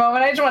a weird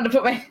moment. I just wanted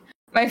to put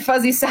my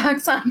fuzzy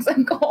socks on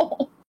some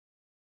gold.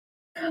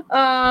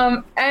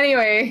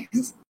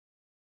 Anyways,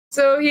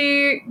 so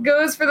he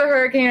goes for the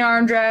hurricane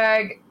arm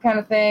drag kind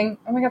of thing.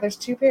 Oh my god, there's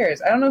two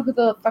pairs. I don't know who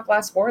the fuck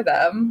last wore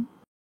them.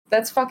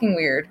 That's fucking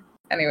weird.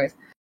 Anyways,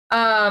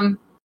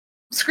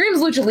 screams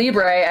Lucha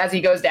Libre as he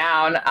goes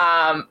down,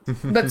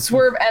 but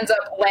Swerve ends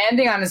up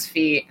landing on his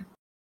feet.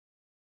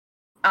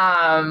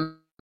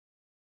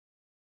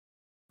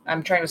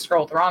 I'm trying to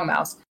scroll with the wrong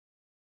mouse.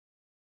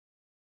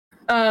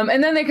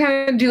 And then they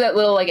kind of do that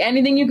little, like,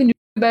 anything you can do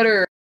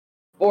better,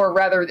 or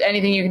rather,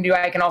 anything you can do,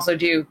 I can also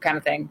do kind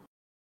of thing,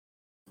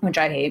 which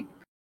I hate.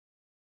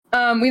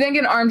 We then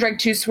get an arm drag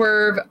to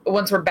Swerve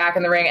once we're back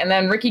in the ring, and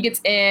then Ricky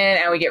gets in,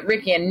 and we get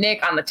Ricky and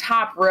Nick on the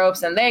top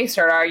ropes, and they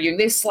start arguing.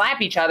 They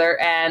slap each other,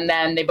 and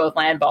then they both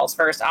land balls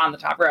first on the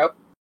top rope.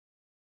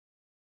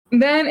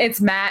 Then it's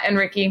Matt and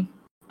Ricky.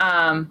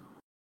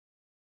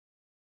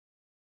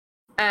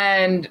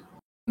 And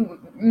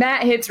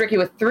Matt hits Ricky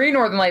with 3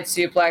 Northern Lights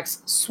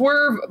suplex.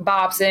 Swerve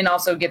bops in,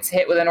 also gets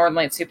hit with a Northern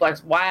Lights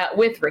suplex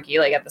with Ricky,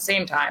 like at the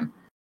same time.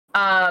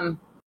 And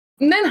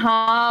then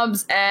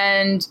Hobbs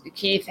and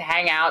Keith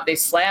hang out. They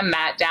slam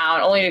Matt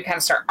down, only to kind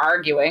of start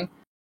arguing.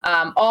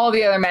 All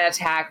the other men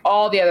attack.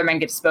 All the other men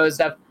get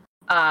disposed of.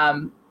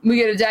 We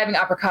get a diving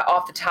uppercut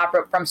off the top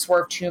rope from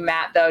Swerve to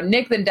Matt, though.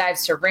 Nick then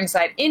dives to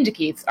ringside into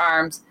Keith's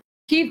arms.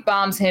 Keith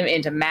bombs him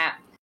into Matt.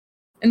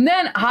 And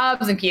then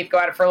Hobbs and Keith go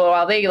at it for a little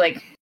while. They,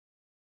 like,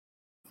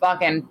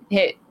 fucking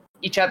hit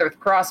each other with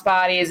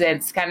crossbodies.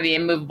 It's kind of the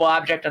immovable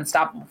object,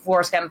 unstoppable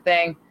force kind of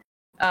thing.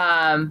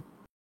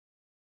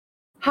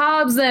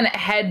 Hobbs then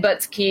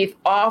headbutts Keith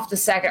off the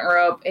second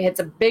rope. It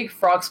hits a big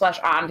frog splash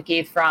onto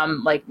Keith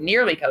from, like,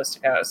 nearly coast to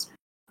coast.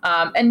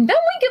 And then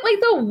we get, like,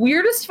 the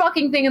weirdest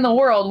fucking thing in the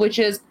world, which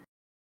is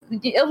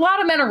a lot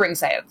of men are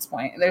ringside at this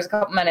point. There's a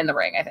couple men in the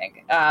ring, I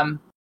think.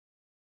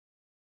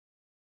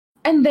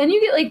 And then you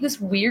get, like, this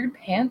weird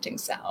panting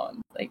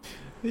sound, like,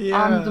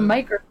 on the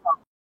microphone.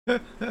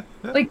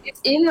 Like,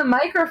 it's in the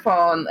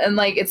microphone, and,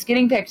 like, it's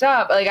getting picked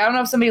up. Like, I don't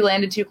know if somebody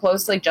landed too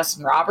close to, like,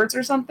 Justin Roberts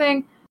or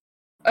something.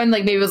 And,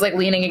 like, maybe it was, like,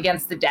 leaning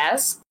against the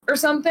desk or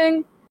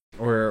something.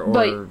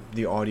 Or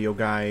the audio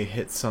guy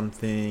hit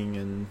something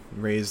and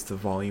raised the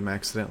volume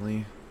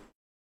accidentally.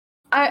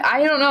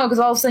 I don't know, because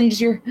all of a sudden you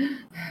just hear...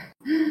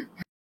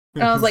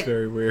 And I was like...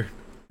 very weird.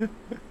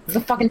 It's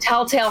the fucking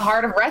telltale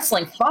heart of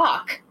wrestling.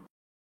 Fuck.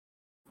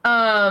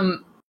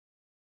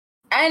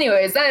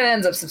 Anyways, that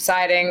ends up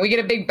subsiding. We get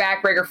a big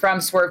backbreaker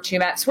from Swerve to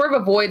Matt. Swerve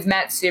avoids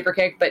Matt's super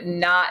kick, but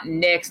not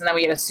Nick's. And then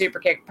we get a super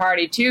kick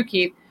party to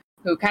Keith,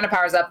 who kind of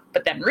powers up,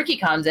 but then Ricky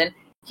comes in.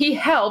 He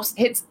helps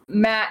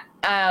Matt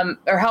and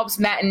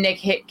Nick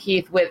hit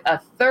Keith with a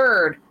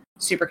third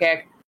super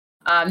kick.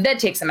 That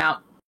takes him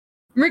out.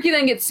 Ricky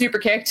then gets super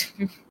kicked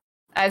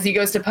as he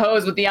goes to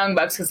pose with the Young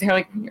Bucks because they're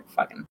like, you're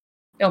fucking,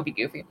 don't be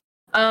goofy.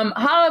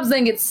 Hobbs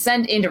then gets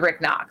sent into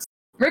Rick Knox.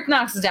 Rick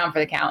Knox is down for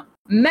the count.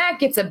 Matt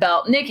gets a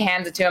belt. Nick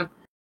hands it to him.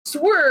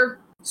 Swerve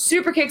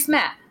super kicks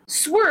Matt.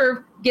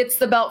 Swerve gets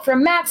the belt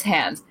from Matt's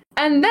hands.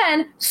 And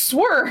then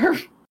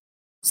Swerve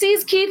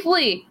sees Keith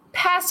Lee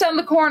pass down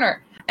the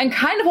corner and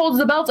kind of holds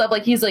the belt up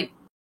like he's like,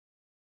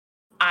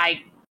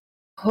 I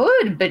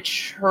could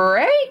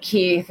betray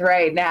Keith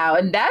right now,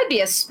 and that'd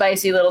be a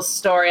spicy little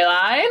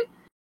storyline.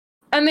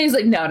 And then he's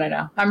like,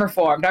 no, I'm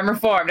reformed,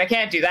 I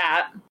can't do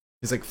that.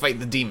 He's like, fight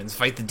the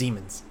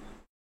demons.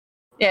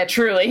 Yeah,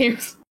 truly.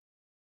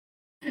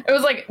 It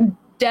was like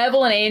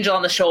devil and angel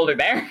on the shoulder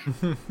there.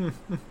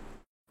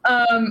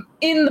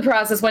 In the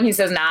process, when he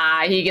says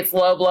nah, he gets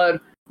low blowed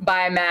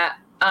by Matt.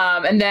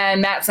 And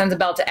then Matt sends a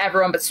belt to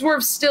everyone, but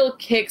Swerve still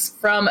kicks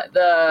from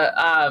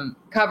the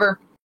cover.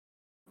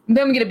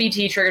 Then we get a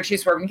BT trigger to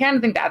Swerve and Ken. I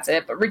think that's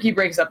it, but Ricky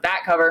breaks up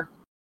that cover.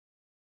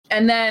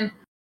 And then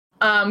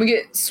we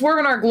get Swerve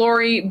in Our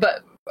Glory,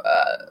 but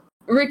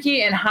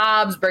Ricky and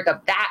Hobbs break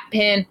up that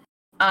pinning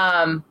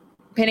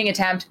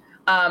attempt.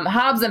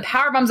 Hobbs then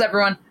powerbombs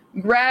everyone,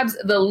 grabs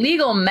the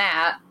legal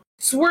mat.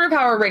 Swerve,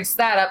 however, breaks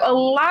that up. A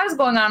lot is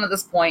going on at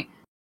this point.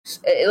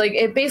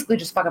 It basically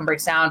just fucking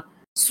breaks down.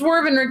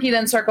 Swerve and Ricky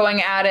then start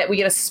going at it. We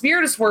get a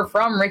spear to Swerve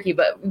from Ricky,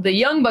 but the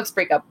Young Bucks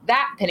break up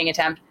that pinning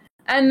attempt.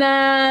 And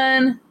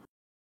then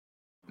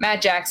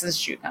Matt Jackson's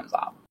shoe comes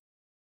off.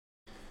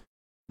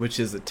 Which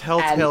is a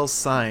telltale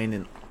sign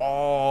in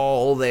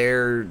all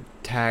their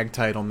tag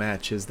title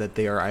matches that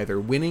they are either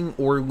winning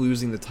or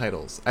losing the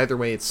titles. Either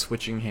way, it's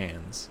switching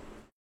hands.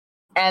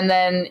 And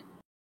then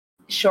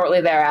shortly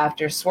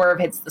thereafter, Swerve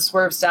hits the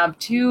Swerve Stomp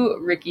to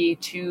Ricky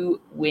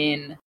to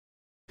win.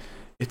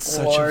 It's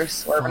such a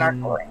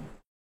fun...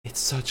 It's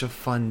such a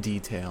fun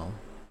detail.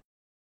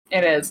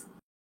 It is.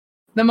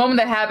 The moment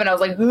that happened, I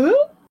was like, who?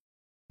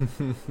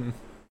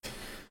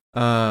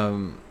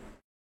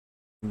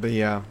 But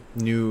yeah,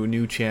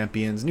 new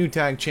champions, new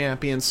tag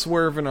champions,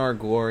 Swerve in Our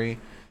Glory.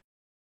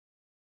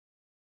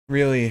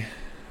 Really,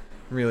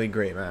 really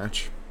great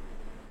match.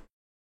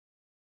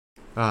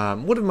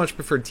 Would have much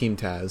preferred Team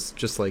Taz,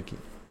 just like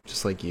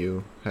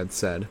you had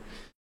said.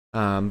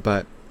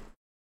 But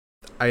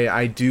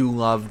I do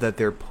love that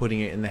they're putting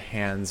it in the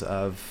hands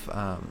of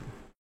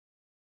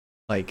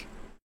like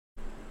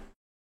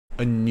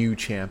a new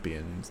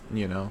champion,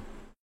 you know?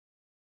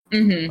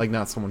 Mm-hmm. Like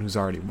not someone who's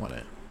already won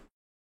it.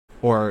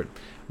 Or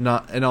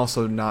not, and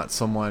also not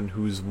someone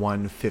who's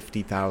won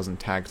 50,000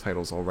 tag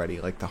titles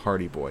already, like the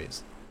Hardy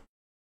Boys.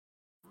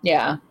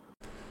 Yeah.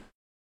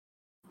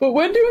 But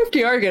when do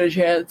FTR get a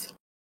chance?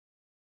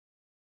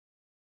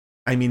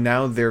 I mean,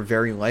 now they're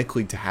very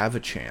likely to have a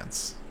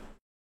chance.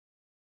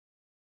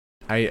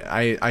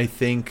 I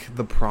think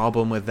the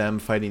problem with them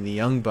fighting the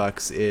Young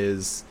Bucks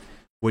is,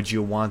 would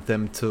you want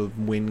them to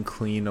win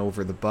clean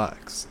over the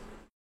Bucks?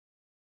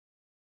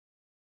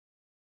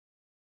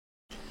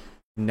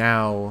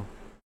 Now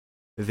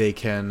they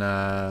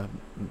can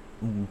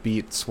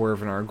beat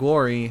Swerve in Our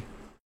Glory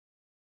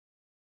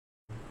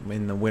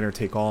in the winner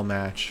take all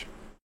match,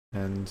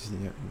 and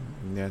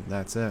yeah,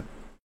 that's it.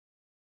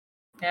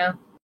 Yeah.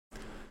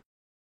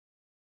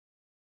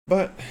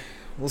 But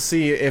we'll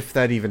see if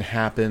that even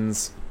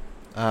happens.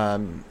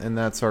 And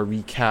that's our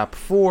recap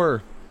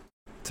for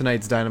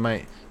tonight's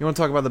Dynamite. You want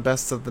to talk about the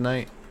best of the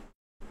night?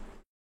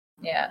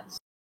 Yes.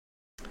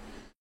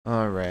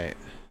 Alright.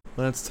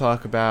 Let's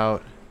talk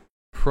about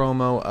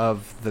promo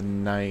of the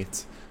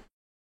night.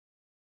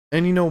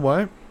 And you know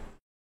what?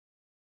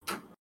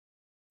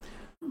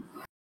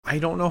 I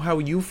don't know how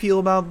you feel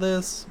about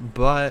this,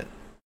 but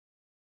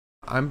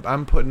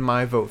I'm putting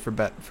my vote for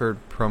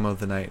promo of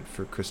the night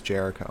for Chris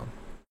Jericho.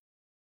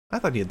 I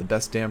thought he had the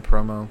best damn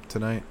promo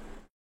tonight.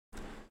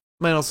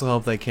 Might also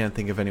help that I can't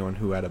think of anyone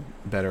who had a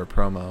better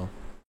promo.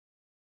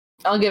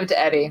 I'll give it to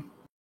Eddie.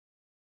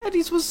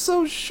 Eddie's was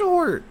so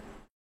short.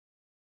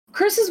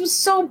 Chris's was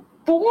so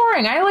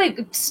boring.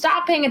 I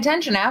stopped paying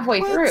attention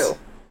halfway through. It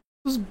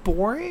was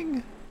boring?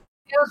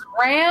 It was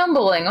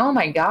rambling. Oh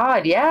my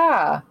god,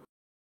 yeah.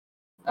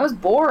 I was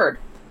bored.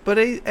 But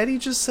Eddie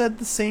just said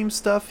the same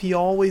stuff he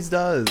always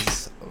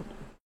does.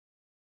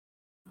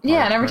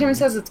 Yeah, and every time he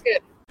says it's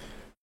good.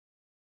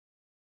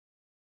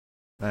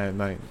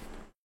 My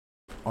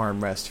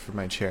armrest for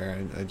my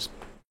chair, I just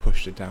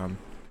pushed it down.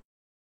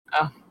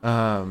 Oh.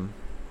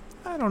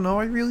 I don't know,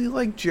 I really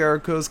like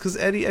Jericho's, because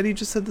Eddie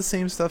just said the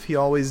same stuff he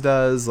always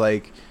does,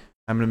 like,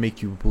 I'm gonna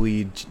make you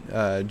bleed,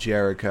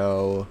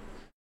 Jericho,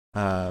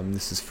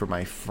 this is for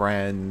my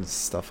friends,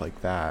 stuff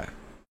like that.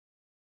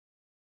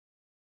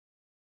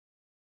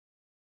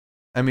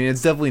 I mean,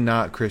 it's definitely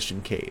not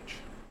Christian Cage.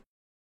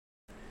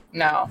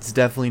 No. It's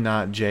definitely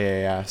not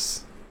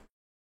JAS.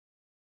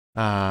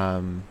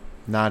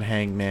 Not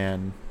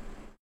Hangman.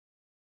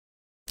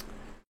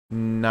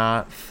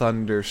 Not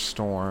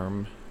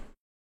Thunderstorm.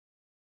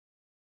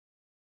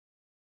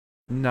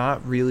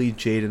 Not really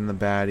Jade and the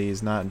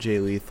Baddies. Not Jay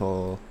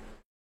Lethal.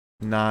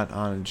 Not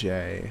Anna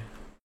Jay.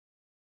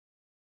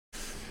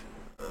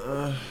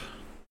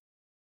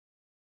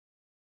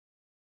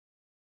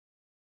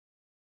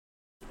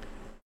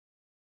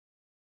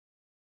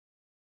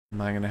 Am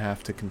I gonna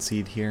have to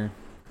concede here?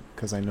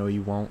 Because I know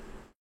you won't.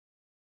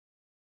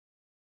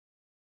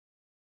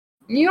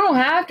 You don't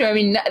have to. I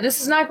mean,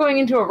 this is not going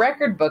into a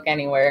record book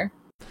anywhere.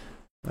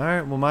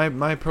 Alright, well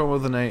my promo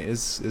of the night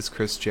is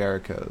Chris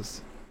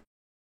Jericho's.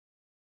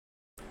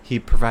 He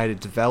provided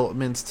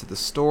developments to the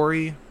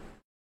story.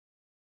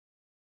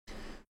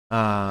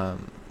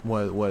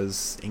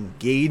 Was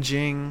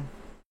engaging.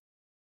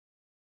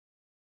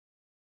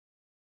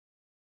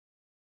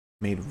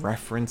 Made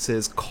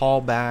references,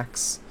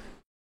 callbacks.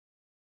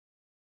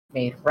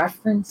 Made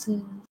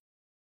references.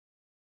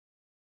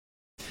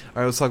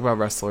 Alright, let's talk about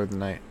Wrestler of the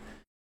Night.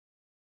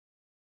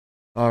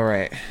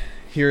 Alright,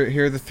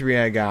 here are the three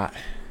I got.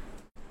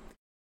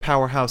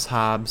 Powerhouse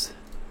Hobbs,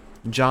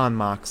 Jon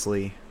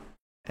Moxley,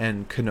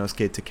 and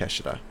Konosuke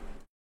Takeshita.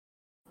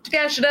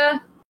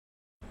 Takeshita?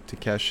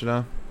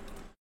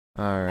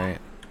 Alright.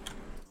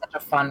 Such a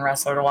fun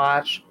wrestler to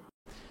watch.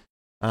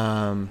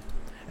 And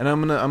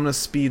I'm gonna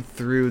speed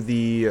through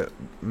the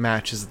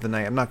matches of the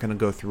night. I'm not gonna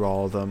go through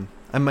all of them.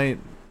 I might.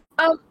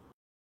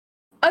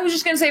 I was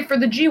just gonna say for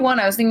the G1,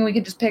 I was thinking we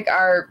could just pick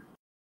our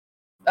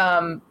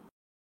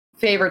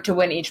favorite to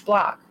win each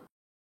block.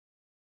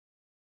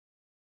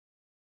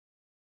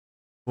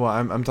 Well,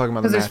 I'm talking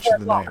about the match of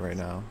the night right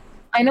now.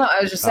 I know.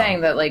 I was just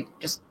saying that,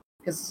 just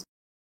because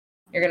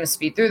you're gonna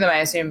speed through them,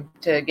 I assume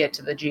to get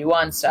to the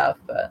G1 stuff.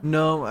 But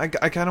no, I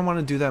kind of want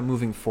to do that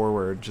moving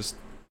forward. Just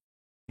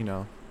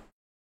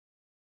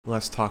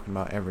less talking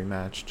about every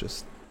match,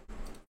 just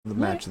the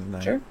match of the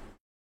night. Sure.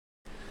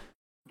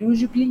 Do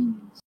as you please.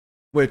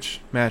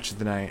 Which match of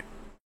the night?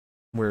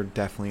 We're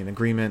definitely in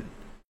agreement.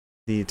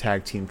 The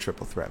tag team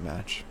triple threat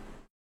match.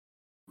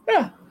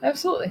 Yeah,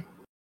 absolutely.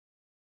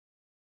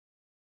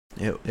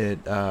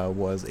 It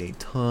was a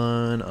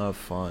ton of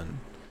fun.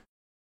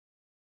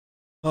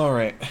 All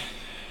right,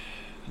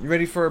 you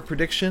ready for our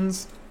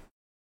predictions?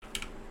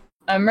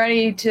 I'm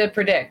ready to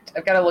predict.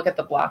 I've got to look at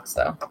the blocks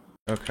though.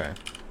 Okay.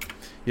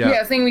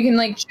 Yeah. I think we can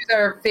choose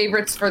our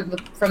favorites from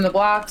the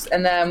blocks,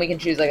 and then we can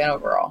choose an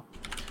overall.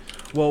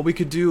 Well, we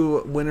could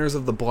do winners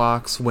of the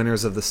blocks,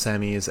 winners of the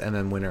semis, and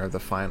then winner of the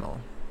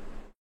final.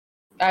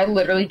 I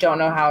literally don't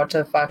know how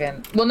to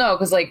fucking... Well, no,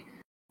 because,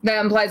 that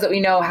implies that we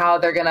know how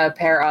they're gonna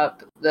pair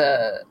up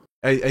the...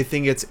 I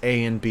think it's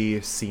A and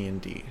B, C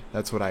and D.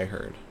 That's what I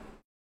heard.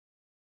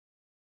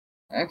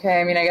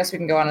 Okay, I mean, I guess we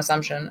can go on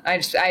assumption.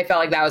 I felt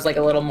like that was,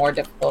 a little more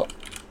difficult.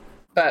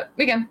 But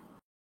we can.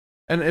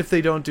 And if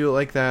they don't do it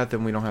like that,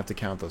 then we don't have to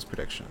count those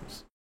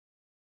predictions.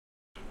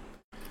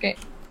 Okay.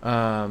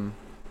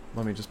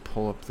 Let me just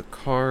pull up the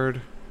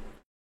card.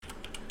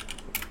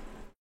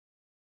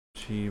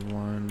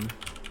 G1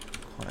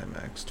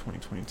 Climax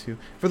 2022.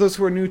 For those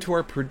who are new to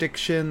our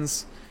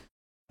predictions,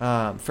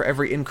 for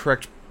every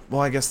incorrect...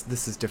 Well, I guess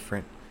this is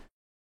different.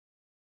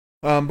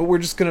 But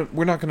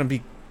we're not gonna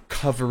be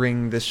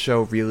covering this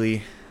show,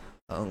 really.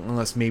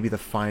 Unless maybe the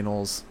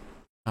finals.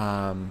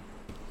 But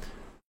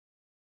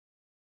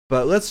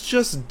let's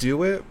just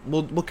do it.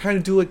 We'll kind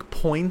of do,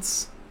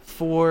 points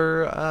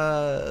for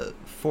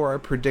our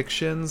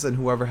predictions, and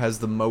whoever has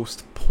the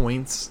most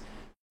points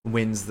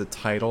wins the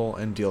title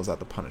and deals out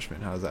the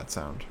punishment. How does that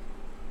sound?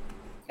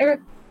 Okay.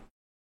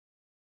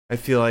 I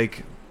feel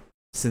like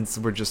since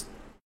we're just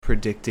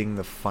predicting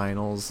the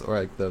finals or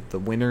like the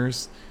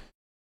winners,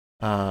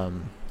 that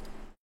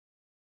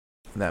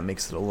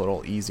makes it a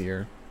little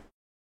easier.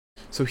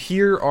 So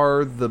here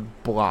are the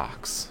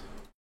blocks.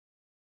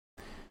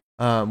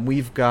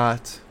 We've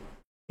got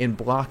in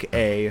block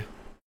A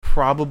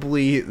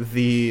probably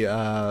the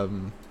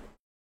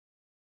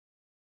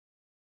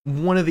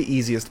one of the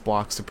easiest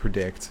blocks to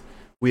predict.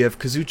 We have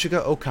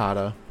Kazuchika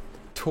Okada,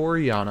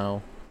 Toru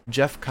Yano,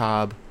 Jeff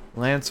Cobb,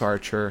 Lance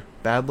Archer,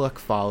 Bad Luck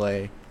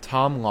Fale,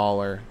 Tom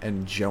Lawler,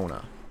 and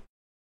Jonah.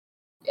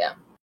 Yeah.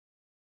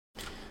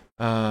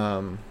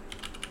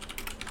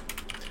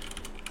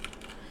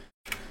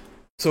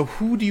 So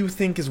who do you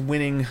think is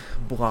winning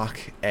block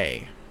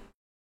A?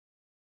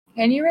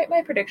 Can you write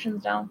my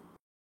predictions down?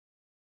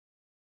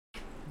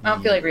 I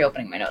don't feel like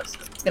reopening my notes.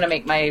 It's gonna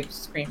make my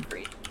screen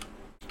freeze.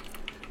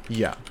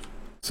 Yeah.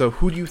 So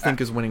who do you think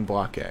is winning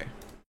block A?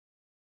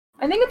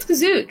 I think it's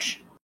Kazooch.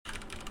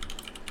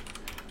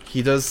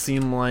 He does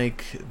seem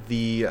like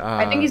the...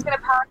 I think he's gonna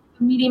power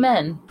the meaty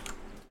men.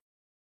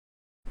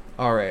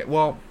 Alright,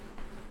 well...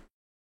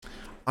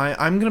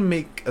 I'm gonna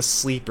make a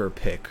sleeper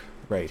pick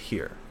right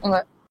here.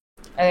 Okay.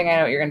 I think I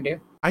know what you're gonna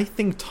do. I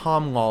think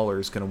Tom Lawler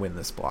is gonna win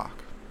this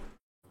block.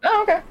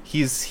 Oh, okay.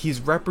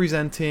 He's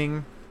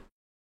representing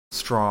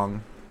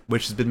Strong,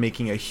 which has been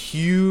making a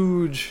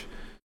huge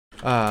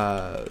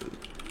a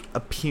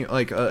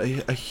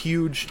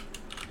huge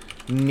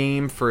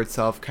name for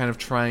itself, kind of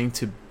trying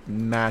to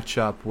match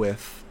up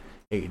with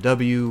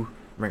AEW,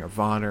 Ring of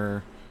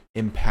Honor,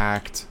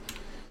 Impact.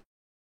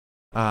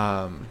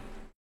 And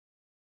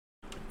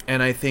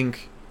I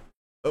think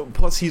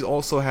plus he's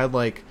also had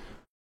like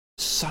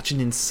such an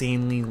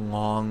insanely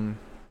long,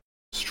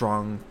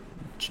 strong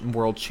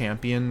world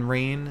champion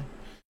reign.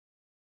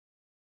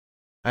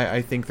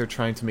 I think they're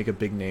trying to make a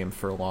big name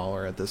for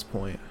Lawler at this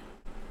point.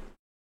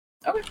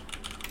 Okay.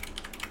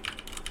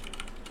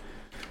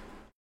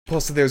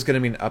 Plus, if there's going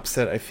to be an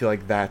upset, I feel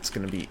like that's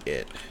going to be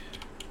it.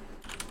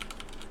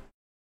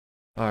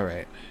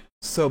 Alright.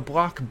 So,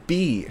 Block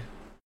B,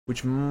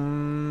 which...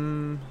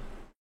 no,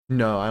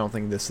 I don't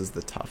think this is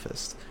the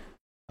toughest.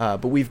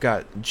 But we've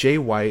got Jay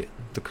White,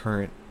 the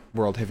current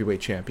World Heavyweight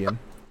Champion,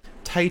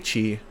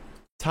 Taichi,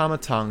 Tama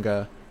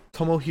Tonga,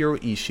 Tomohiro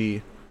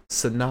Ishii,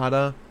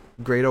 Sonata,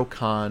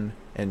 Great-O-Khan,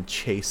 and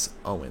Chase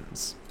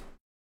Owens.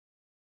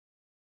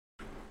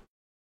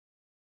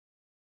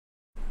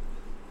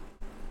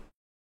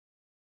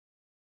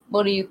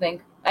 What do you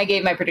think? I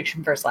gave my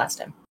prediction first last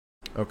time.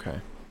 Okay.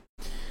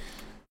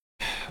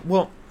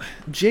 Well,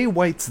 Jay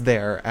White's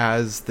there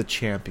as the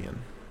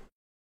champion.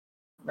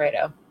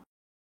 Righto.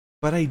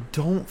 But I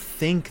don't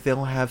think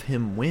they'll have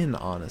him win,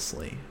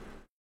 honestly.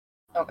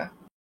 Okay.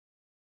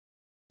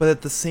 But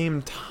at the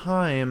same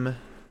time...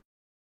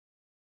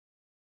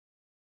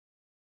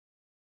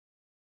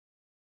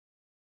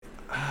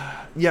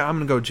 yeah, I'm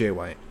gonna go Jay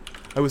White.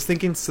 I was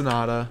thinking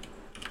Sonata,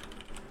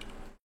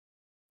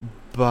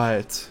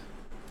 but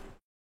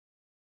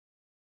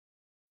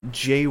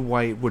Jay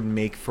White would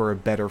make for a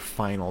better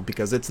final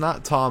because it's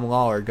not Tom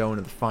Lawler going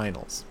to the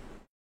finals.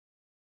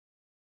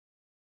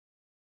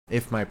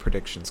 If my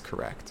prediction's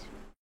correct.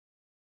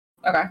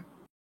 Okay.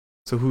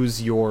 So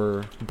who's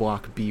your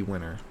Block B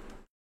winner?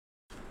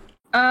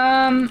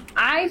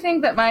 I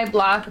think that my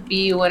Block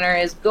B winner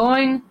is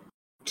going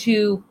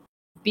to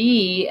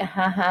be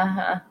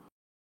I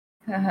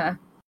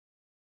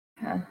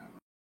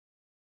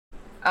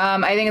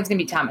think it's gonna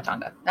be Tama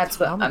Tonga. That's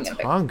what I'm gonna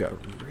pick. Tonga,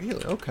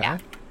 really? Okay. Yeah.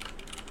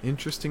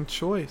 Interesting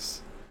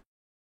choice.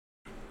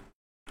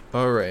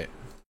 Alright.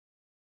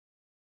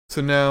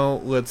 So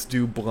now let's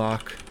do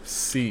Block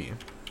C.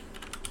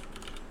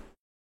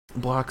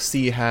 Block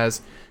C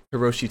has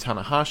Hiroshi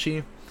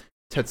Tanahashi,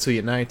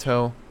 Tetsuya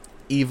Naito,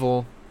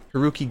 Evil,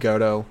 Haruki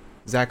Goto,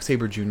 Zack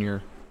Sabre Jr.,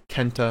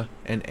 Kenta,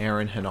 and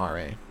Aaron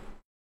Henare.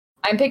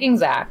 I'm picking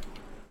Zach.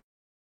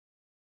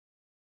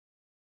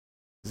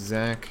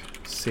 Zack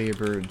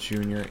Sabre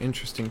Jr.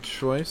 Interesting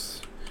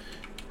choice.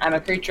 I'm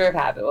a creature of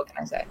habit. What can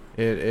I say?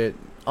 It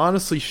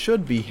honestly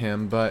should be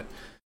him, but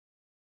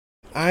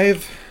I'm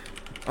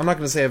not going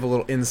to say I have a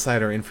little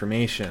insider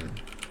information,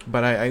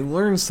 but I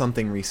learned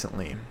something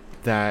recently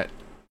that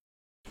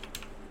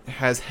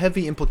has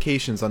heavy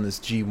implications on this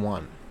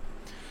G1.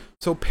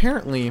 So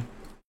apparently,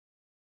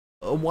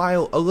 a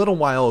little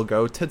while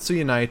ago,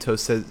 Tetsuya Naito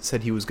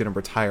said he was going to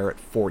retire at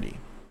 40.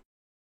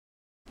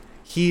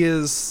 He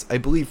is, I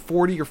believe,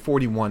 40 or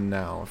 41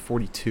 now,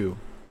 42.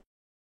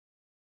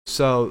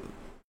 So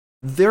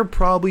they're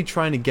probably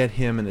trying to get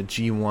him in a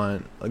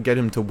G1, get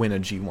him to win a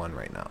G1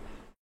 right now.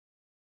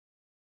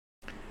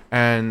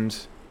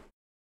 And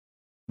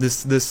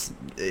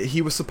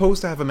he was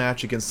supposed to have a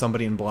match against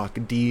somebody in Block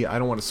D. I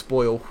don't want to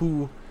spoil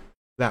who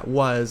that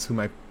was, who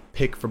my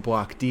pick for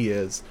Block D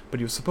is, but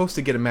he was supposed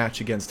to get a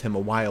match against him a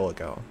while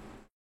ago.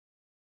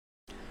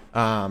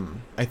 I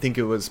think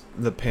it was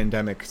the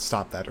pandemic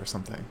stopped that or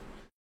something.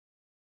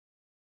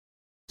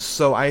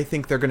 So I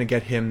think they're going to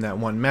get him that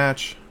one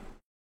match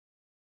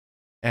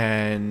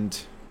and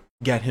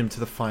get him to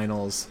the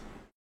finals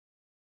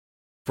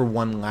for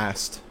one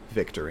last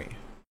victory.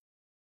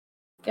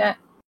 Okay.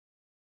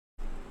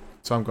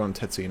 So I'm going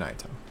Tetsuya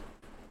Naito.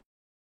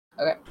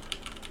 Okay.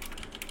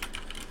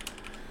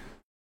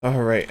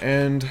 Alright,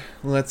 and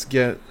let's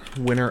get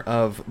winner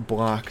of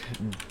Block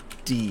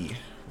D,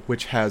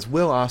 which has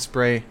Will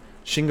Ospreay,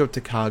 Shingo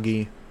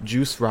Takagi,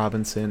 Juice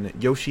Robinson,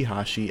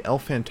 Yoshihashi, El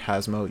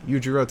Phantasmo,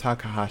 Yujiro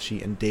Takahashi,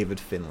 and David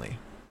Finlay.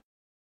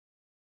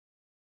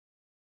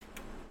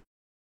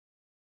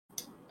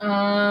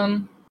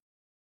 Well,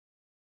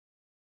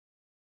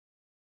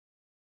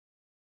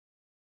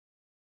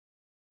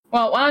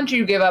 why don't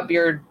you give up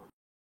your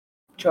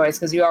choice,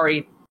 because you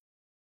already...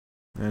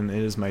 And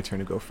it is my turn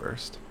to go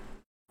first.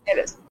 It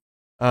is.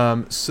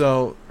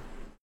 So,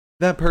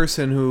 that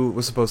person who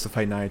was supposed to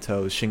fight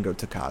Naito is Shingo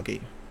Takagi.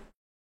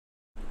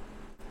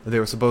 They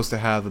were supposed to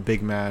have a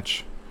big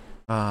match.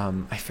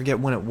 I forget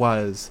when it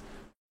was,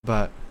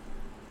 but...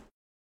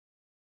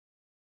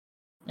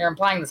 You're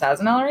implying this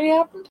hasn't already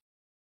happened?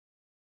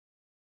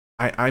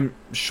 I'm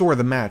sure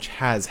the match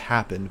has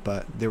happened,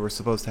 but they were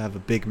supposed to have a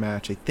big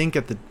match. I think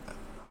at the...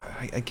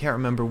 I can't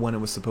remember when it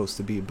was supposed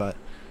to be, but...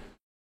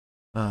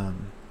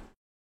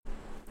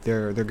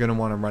 They're gonna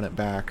want to run it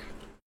back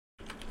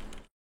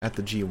at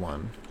the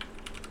G1.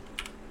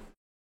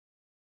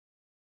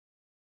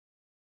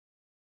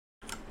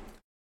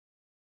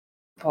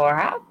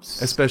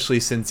 Perhaps. Especially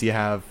since you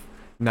have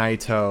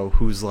Naito,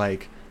 who's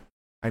like,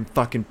 I'm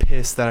fucking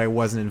pissed that I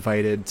wasn't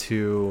invited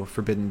to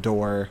Forbidden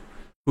Door.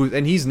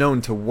 And he's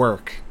known to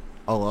work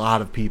a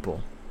lot of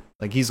people.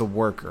 Like, he's a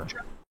worker.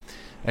 Sure.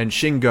 And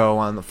Shingo,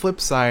 on the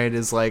flip side,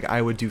 is like,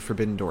 I would do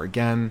Forbidden Door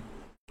again.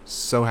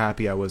 So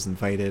happy I was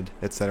invited,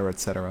 etc.,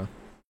 etc.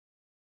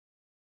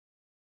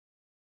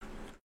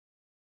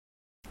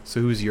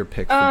 So who's your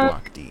pick for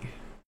Block D?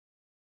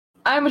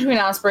 I'm between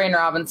Ospreay and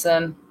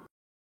Robinson.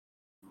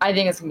 I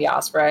think it's gonna be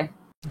Ospreay.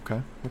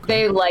 Okay.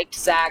 They liked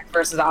Zack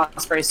versus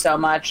Ospreay so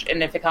much,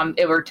 and if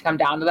it were to come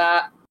down to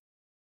that,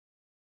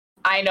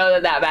 I know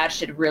that match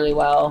did really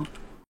well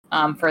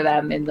for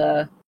them in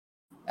the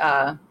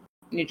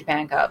New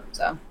Japan Cup.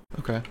 So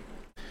okay.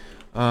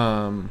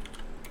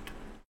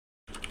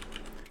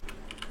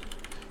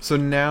 So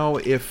now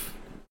if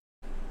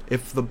the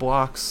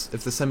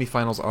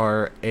semifinals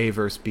are A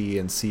versus B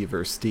and C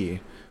versus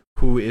D,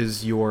 who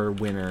is your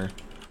winner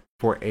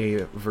for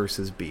A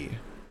versus B?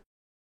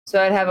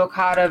 So I'd have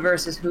Okada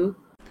versus who?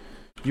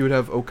 You would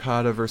have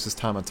Okada versus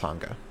Tama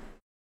Tonga.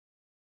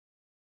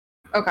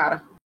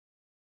 Okada.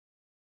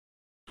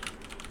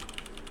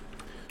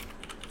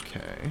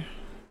 Okay.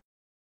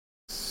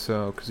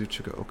 So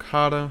Kazuchika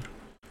Okada,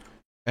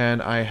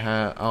 and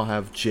I'll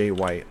have Jay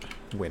White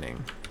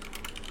winning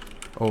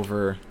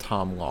over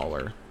Tom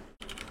Lawler.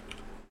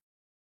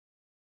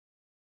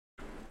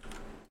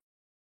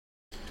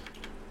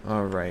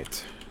 All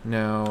right.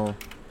 Now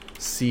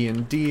C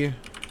and D,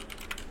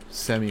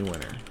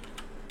 semi-winner.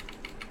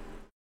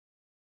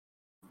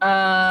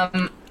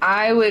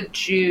 I would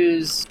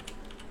choose...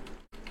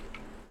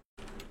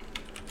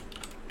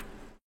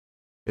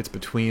 It's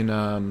between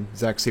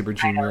Zack Sabre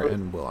Jr.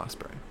 and Will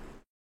Ospreay.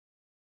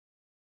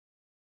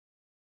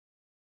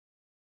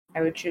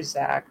 I would choose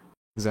Zack.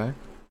 Zack?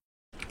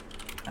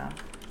 Yeah.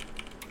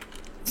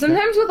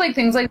 Sometimes with like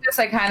things like this,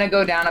 I kind of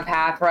go down a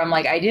path where I'm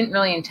like, I didn't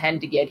really intend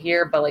to get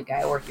here, but like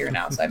we're here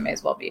now, so I may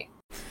as well be.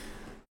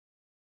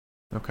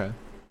 Okay.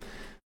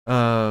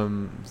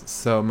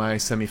 So my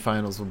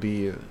semifinals will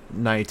be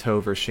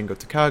Naito versus Shingo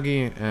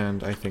Takagi,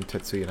 and I think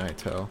Tetsuya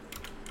Naito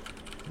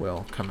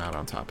will come out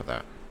on top of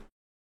that.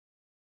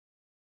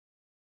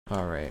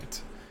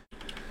 Alright.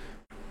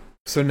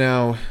 So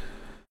now,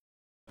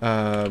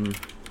 the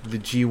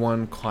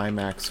G1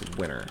 Climax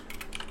winner.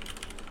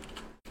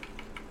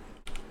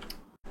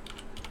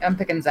 I'm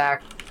picking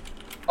Zack.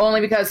 Only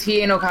because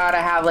he and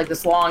Okada have like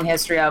this long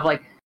history of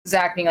like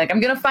Zack being like,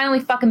 I'm gonna finally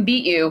fucking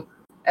beat you.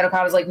 And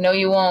Okada's like, no,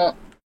 you won't.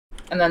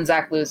 And then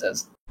Zack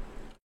loses.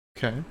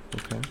 Okay.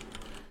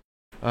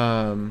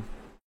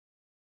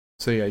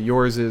 So yeah,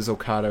 yours is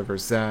Okada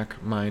versus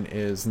Zack. Mine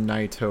is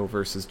Naito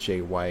versus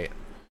Jay White.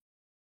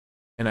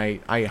 And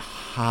I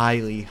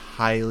highly,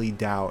 highly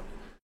doubt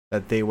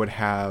that they would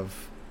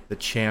have the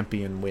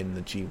champion win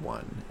the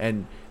G1.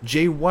 And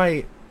Jay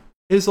White,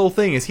 his whole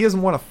thing is he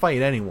doesn't want to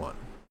fight anyone.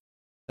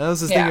 That was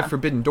his thing at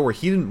Forbidden Door.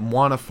 He didn't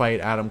want to fight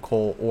Adam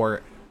Cole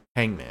or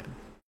Hangman.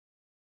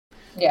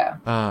 Yeah.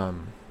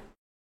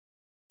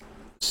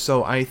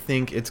 So I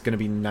think it's going to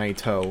be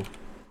Naito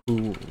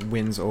who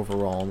wins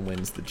overall and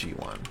wins the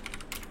G1.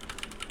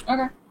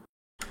 Okay.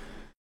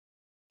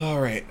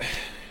 Alright.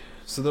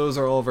 So those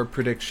are all of our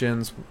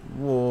predictions.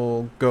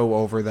 We'll go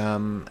over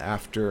them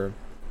after.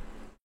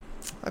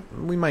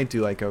 We might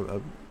do like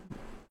a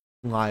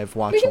live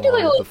watch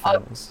along of the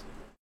finals.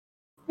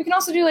 We can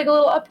also do like a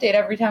little update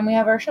every time we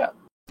have our show.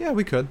 Yeah,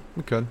 we could.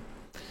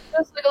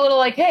 Just like a little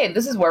like, hey,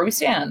 this is where we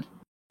stand.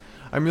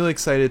 I'm really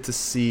excited to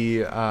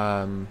see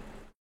how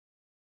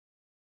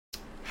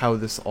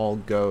this all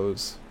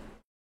goes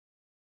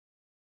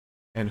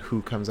and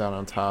who comes out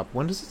on top.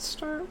 When does it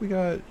start? We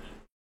got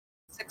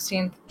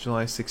 16th.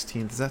 July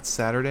 16th. Is that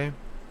Saturday?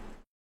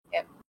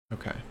 Yep.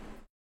 Okay.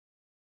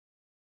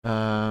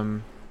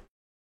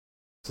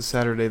 It's a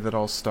Saturday that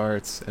all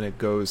starts, and it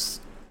goes.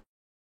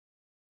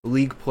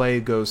 League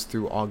play goes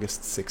through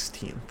August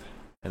 16th,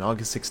 and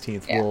August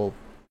 16th will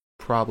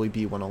probably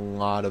be when a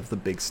lot of the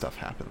big stuff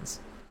happens.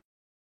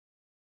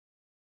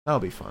 That'll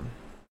be fun.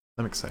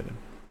 I'm excited.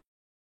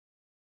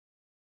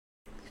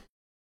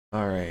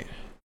 All right.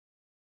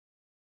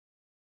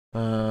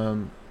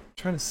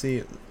 Trying to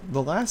see.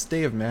 The last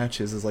day of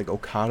matches is like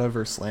Okada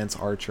versus Lance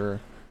Archer.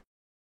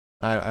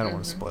 I don't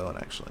want to spoil it,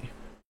 actually.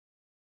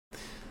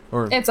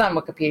 Or it's on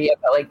Wikipedia,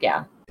 but like,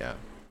 yeah. Yeah.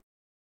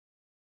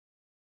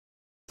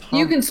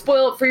 You can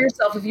spoil it for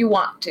yourself if you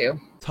want to.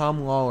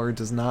 Tom Lawler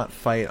does not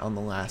fight on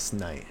the last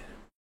night.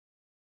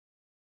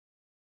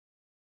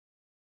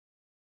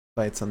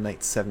 Fights on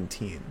night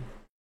 17.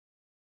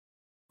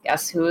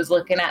 Guess who was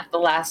looking at the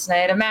last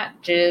night of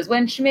matches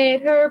when she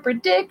made her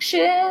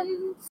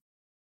predictions?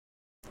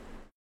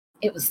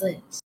 It was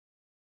Liz.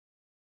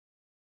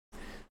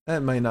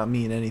 That might not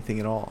mean anything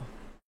at all.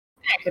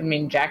 That could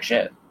mean jack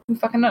shit. Who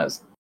fucking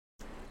knows?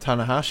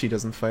 Tanahashi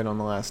doesn't fight on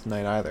the last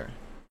night either.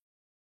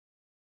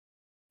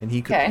 And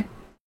he could. Okay.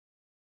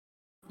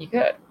 You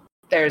could.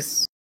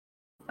 There's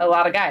a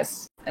lot of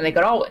guys, and they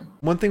could all win.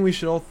 One thing we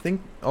should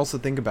also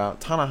think about,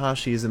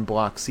 Tanahashi is in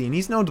Block C, and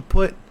he's known to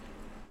put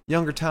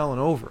younger talent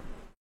over.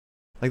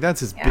 Like,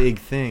 that's his big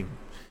thing.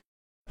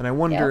 And I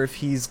wonder if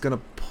he's going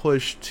to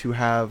push to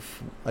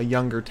have a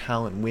younger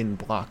talent win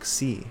Block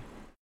C.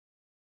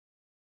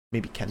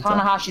 Maybe Kenta?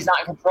 Tanahashi's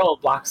not in control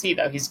of Block C,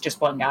 though. He's just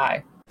one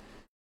guy.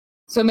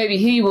 So maybe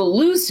he will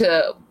lose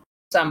to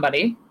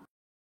somebody.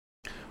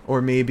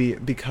 Or maybe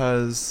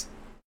because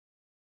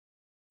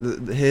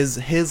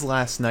his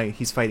last night,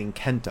 he's fighting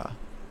Kenta.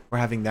 We're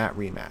having that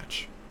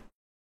rematch.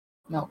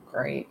 Oh,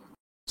 great.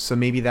 So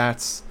maybe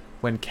that's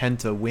when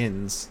Kenta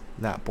wins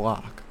that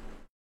block.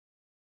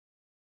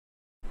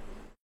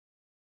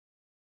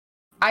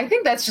 I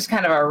think that's just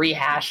kind of a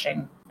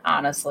rehashing,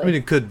 honestly. I mean,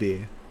 it could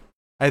be.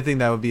 I think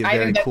that would be a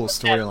very cool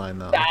storyline,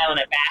 though. Dialing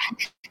it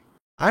back.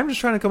 I'm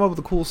just trying to come up with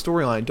a cool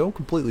storyline. Don't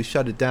completely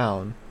shut it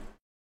down.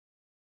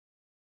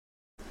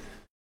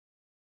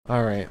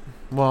 Alright.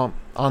 Well,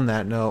 on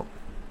that note,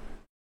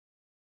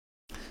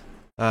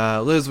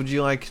 Liz, would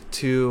you like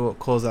to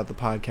close out the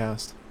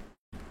podcast?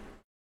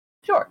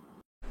 Sure.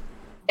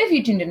 If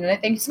you tuned in tonight,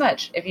 thank you so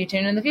much. If you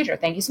tune in the future,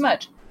 thank you so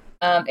much.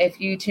 If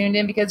you tuned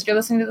in because you're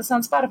listening to this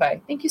on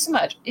Spotify, thank you so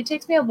much. It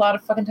takes me a lot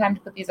of fucking time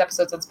to put these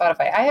episodes on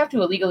Spotify. I have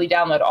to illegally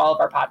download all of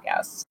our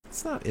podcasts.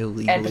 It's not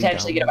illegal. And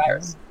potentially get a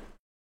virus.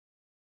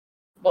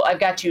 Well,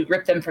 I've got to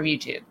rip them from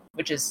YouTube,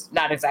 which is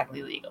not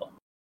exactly legal.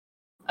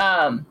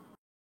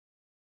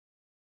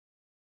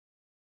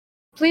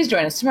 Please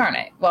join us tomorrow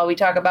night while we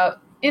talk about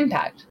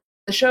Impact,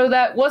 the show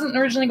that wasn't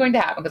originally going to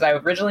happen because I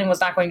originally was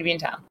not going to be in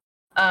town.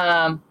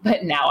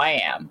 But now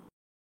I am.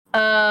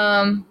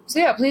 So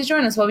yeah, please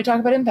join us while we talk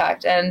about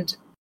Impact, and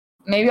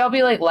maybe I'll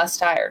be like less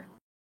tired.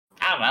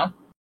 I don't know.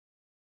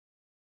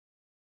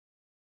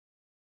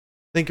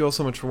 Thank you all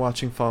so much for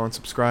watching. Follow and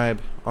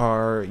subscribe.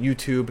 Our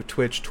YouTube,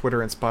 Twitch,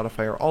 Twitter, and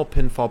Spotify are all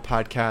Pinfall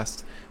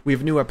Podcasts. We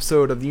have a new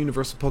episode of the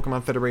Universal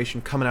Pokemon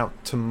Federation coming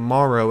out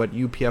tomorrow at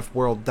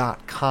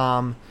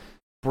upfworld.com.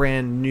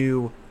 Brand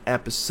new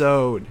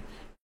episode.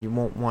 You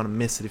won't want to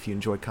miss it if you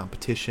enjoy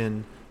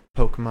competition,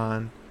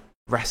 Pokemon,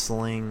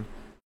 wrestling.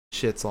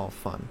 Shit's all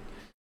fun.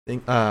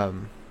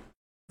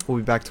 We'll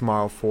be back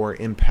tomorrow for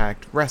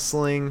Impact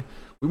Wrestling.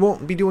 We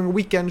won't be doing a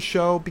weekend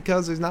show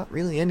because there's not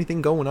really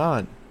anything going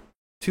on.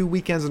 2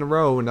 weekends in a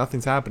row and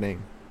nothing's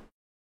happening.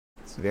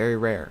 It's very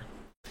rare.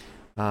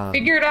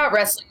 Figure it out,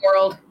 Wrestling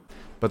World.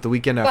 But the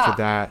weekend after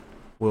that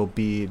will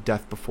be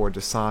Death Before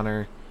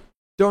Dishonor.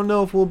 Don't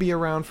know if we'll be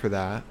around for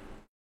that.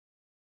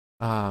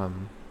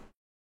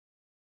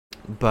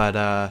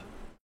 But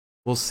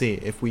we'll see.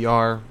 If we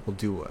are, we'll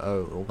do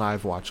a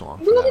live watch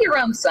along. We'll be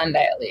around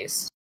Sunday at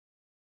least.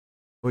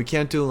 We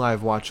can't do a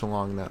live watch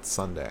along that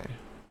Sunday.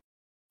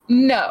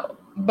 No,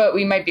 but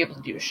we might be able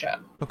to do a show.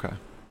 Okay.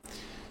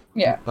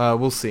 Yeah.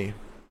 We'll see.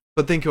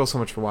 But thank you all so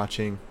much for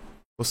watching.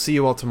 We'll see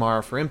you all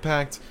tomorrow for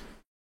Impact.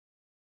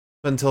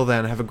 Until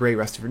then, have a great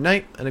rest of your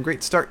night and a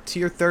great start to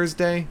your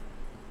Thursday.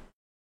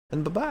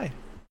 And bye-bye.